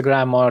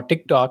 Instagram, or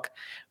TikTok.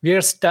 We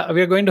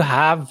are going to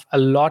have a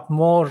lot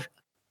more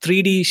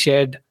 3D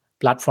shared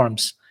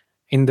platforms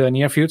in the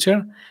near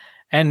future.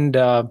 And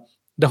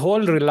the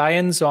whole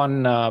reliance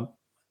on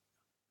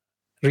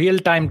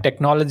real-time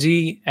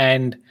technology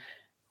and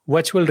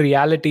virtual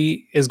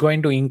reality is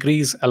going to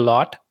increase a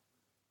lot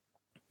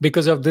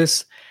because of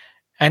this.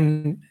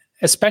 And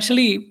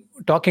especially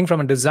talking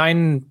from a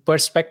design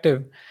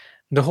perspective,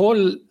 the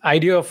whole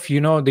idea of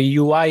the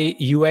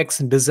UI UX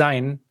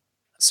design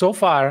so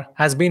far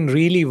has been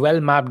really well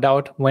mapped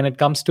out when it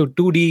comes to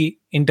 2D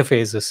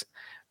interfaces,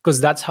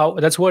 because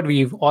that's what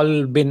we've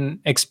all been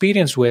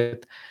experienced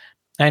with.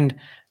 And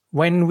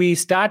when we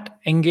start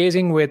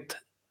engaging with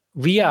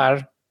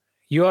VR,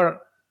 your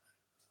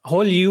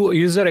whole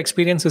user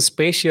experience is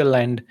spatial,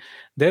 and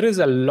there is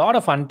a lot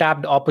of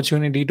untapped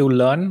opportunity to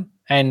learn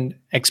and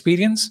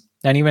experience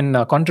and even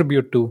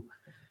contribute to.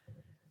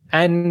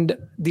 And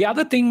the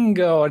other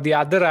thing, or the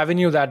other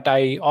avenue that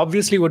I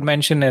obviously would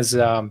mention is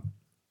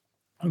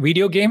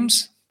video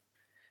games,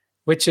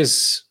 which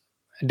is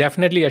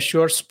definitely a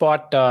sure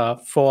spot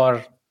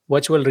for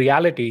virtual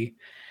reality.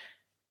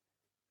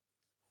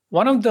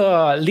 One of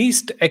the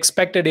least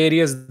expected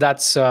areas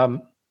that's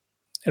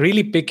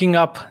really picking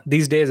up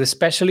these days,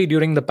 especially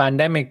during the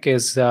pandemic,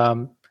 is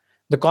the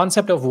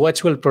concept of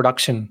virtual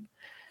production.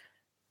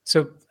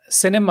 So,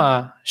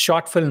 cinema,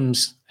 short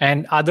films,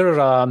 and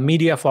other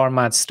media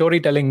formats,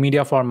 storytelling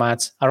media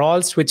formats, are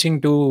all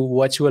switching to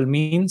virtual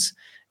means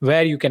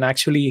where you can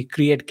actually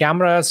create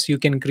cameras, you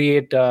can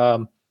create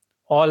all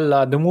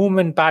the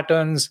movement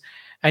patterns,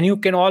 and you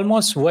can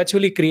almost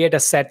virtually create a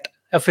set,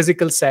 a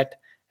physical set,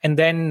 and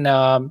then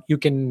you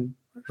can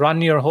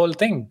run your whole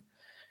thing.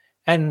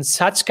 And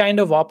such kind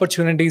of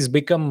opportunities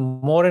become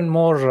more and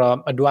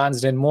more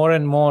advanced and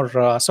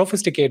more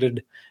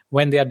sophisticated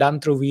when they are done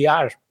through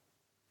VR.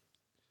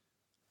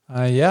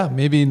 Yeah,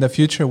 maybe in the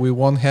future we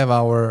won't have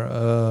our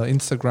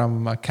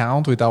Instagram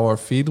account with our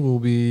feed. We'll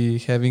be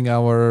having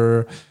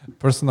our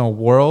personal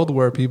world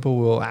where people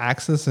will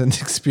access and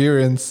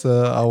experience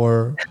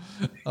our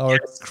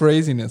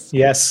craziness.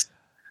 Yes.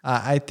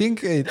 I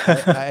think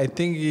I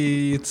think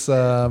it's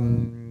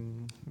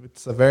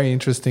a very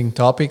interesting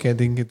topic. I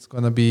think it's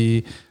gonna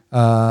be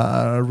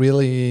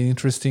really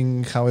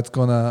interesting how it's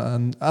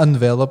gonna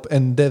unvelope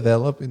and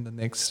develop in the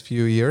next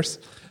few years.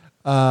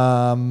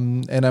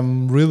 And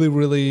I'm really,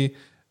 really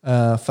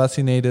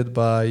fascinated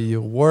by your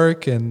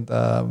work and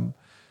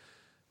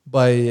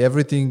by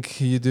everything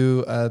you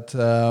do at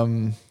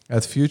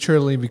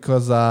Futurely,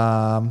 because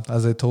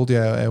as I told you,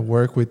 I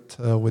work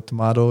with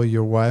Mado,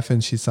 your wife,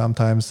 and she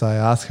sometimes I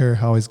ask her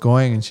how it's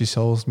going, and she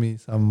shows me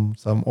some,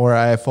 or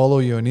I follow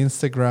you on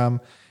Instagram,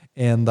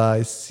 and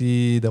I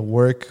see the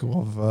work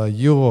of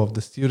you, of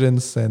the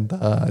students, and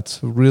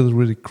it's really,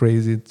 really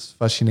crazy. It's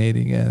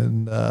fascinating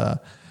and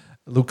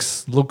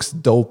looks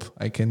dope.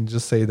 I can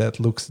just say that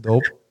looks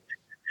dope.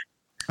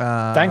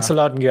 Thanks a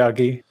lot,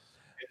 Georgi.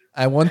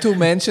 I want to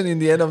mention in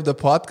the end of the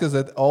podcast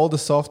that all the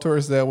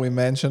softwares that we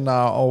mention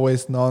are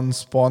always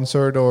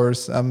non-sponsored or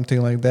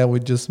something like that. We're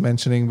just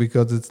mentioning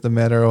because it's the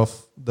matter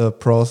of the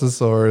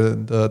process or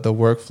the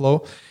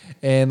workflow.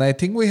 And I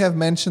think we have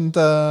mentioned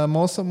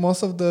most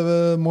of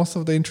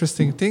the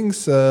interesting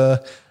things.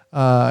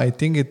 I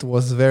think it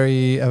was a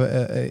very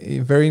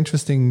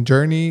interesting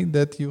journey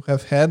that you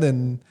have had,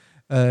 and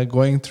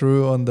going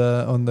through on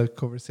the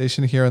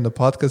conversation here on the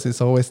podcast is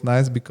always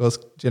nice because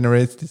it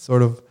generates this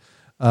sort of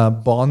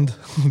bond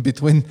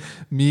between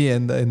me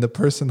and the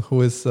person who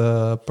is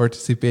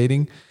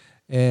participating.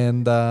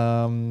 And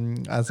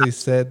as I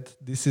said,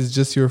 this is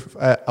just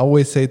I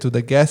always say to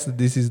the guests that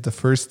this is the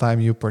first time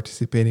you're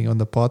participating on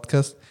the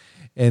podcast.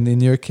 And in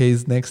your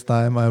case, next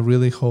time, I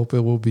really hope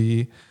it will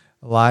be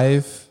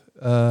live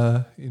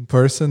in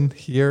person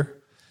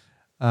here.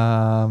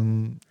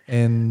 And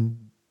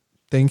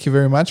thank you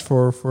very much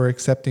for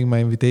accepting my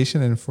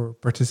invitation and for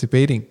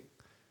participating.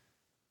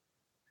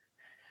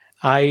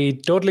 I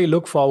totally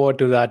look forward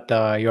to that,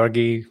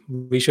 Yorgi.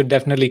 We should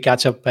definitely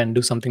catch up and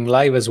do something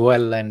live as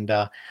well. And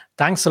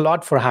thanks a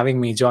lot for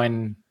having me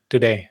join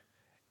today.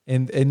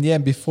 And yeah,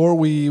 before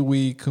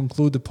we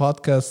conclude the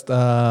podcast,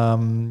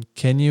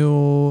 can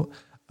you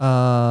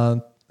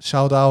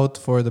shout out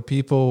for the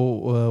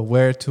people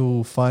where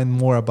to find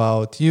more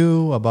about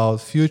you, about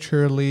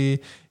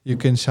Futurely? You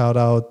can shout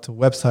out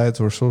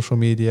websites or social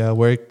media.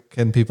 Where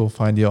can people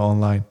find you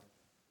online?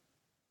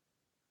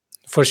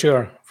 For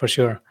sure.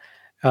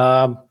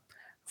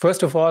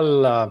 First of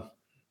all,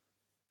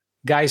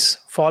 guys,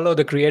 follow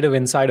the Creative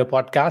Insider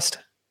podcast.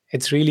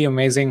 It's really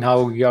amazing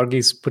how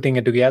Georgi's putting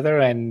it together,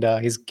 and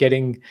he's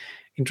getting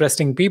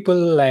interesting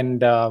people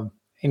and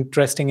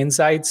interesting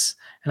insights.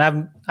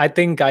 And I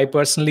think I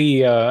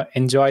personally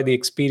enjoy the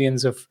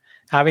experience of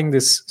having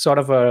this sort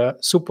of a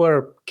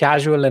super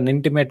casual and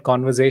intimate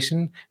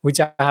conversation,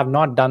 which I have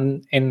not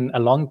done in a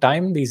long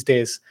time these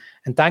days.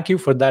 And thank you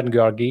for that,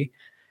 Georgi.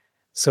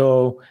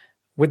 So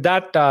with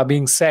that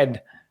being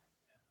said,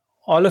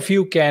 all of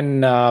you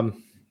can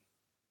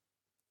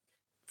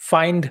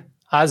find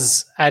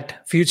us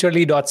at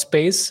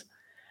futurely.space.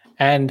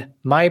 And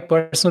my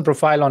personal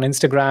profile on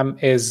Instagram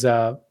is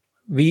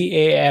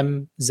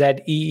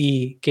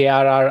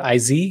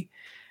VAMZEEKRRIZ.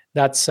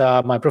 That's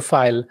my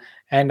profile.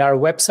 And our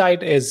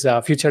website is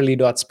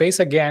futurely.space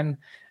again.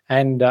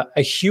 And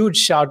a huge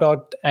shout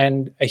out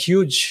and a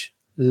huge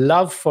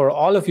love for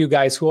all of you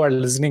guys who are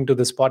listening to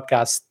this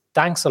podcast.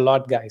 Thanks a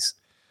lot, guys.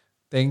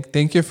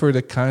 Thank you for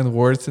the kind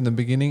words in the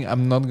beginning.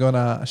 I'm not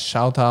gonna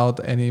shout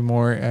out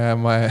anymore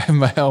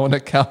my own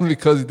account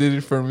because you did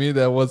it for me.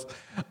 That was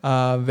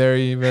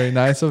very very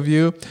nice of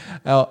you.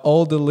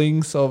 All the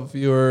links of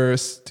your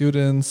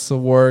students'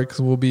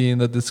 works will be in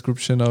the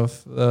description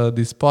of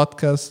this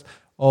podcast.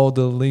 All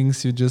the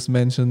links you just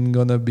mentioned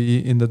gonna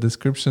be in the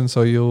description,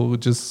 so you'll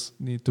just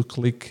need to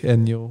click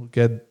and you'll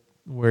get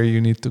where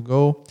you need to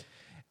go.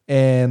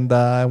 And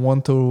I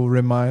want to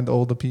remind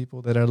all the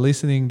people that are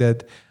listening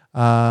that.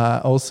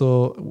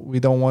 Also, we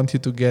don't want you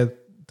to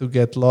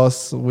get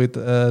lost with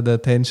the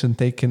attention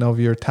taken of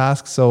your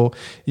task. So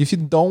if you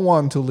don't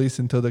want to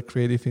listen to the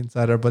Creative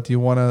Insider, but you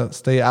want to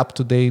stay up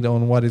to date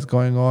on what is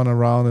going on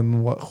around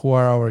and who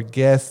are our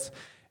guests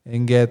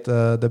and get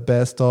the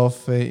best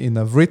of in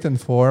a written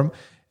form,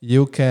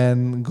 you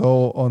can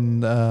go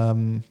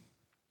on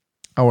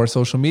our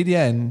social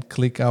media and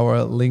click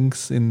our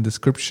links in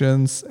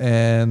descriptions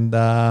and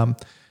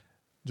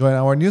join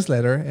our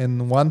newsletter.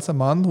 And once a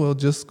month, we're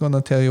just going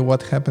to tell you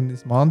what happened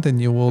this month,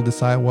 and you will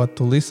decide what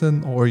to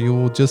listen, or you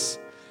will just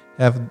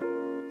have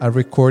a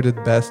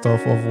recorded best of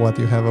what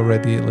you have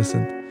already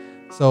listened.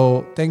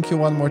 So thank you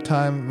one more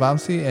time,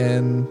 Vamsi,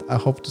 and I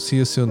hope to see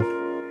you soon.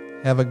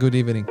 Have a good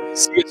evening.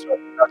 See you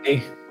soon,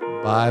 Johnny.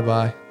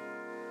 Bye-bye.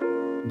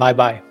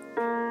 Bye-bye.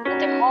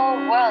 The whole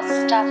world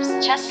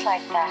stops just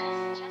like that.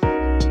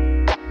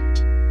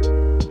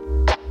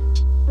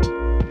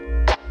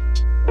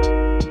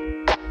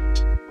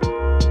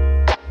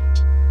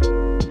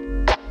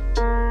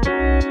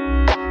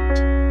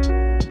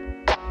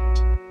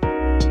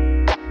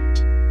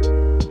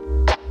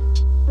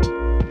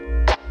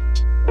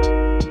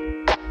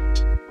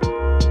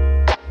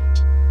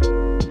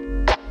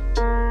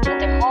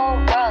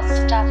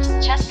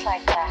 Just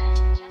like that.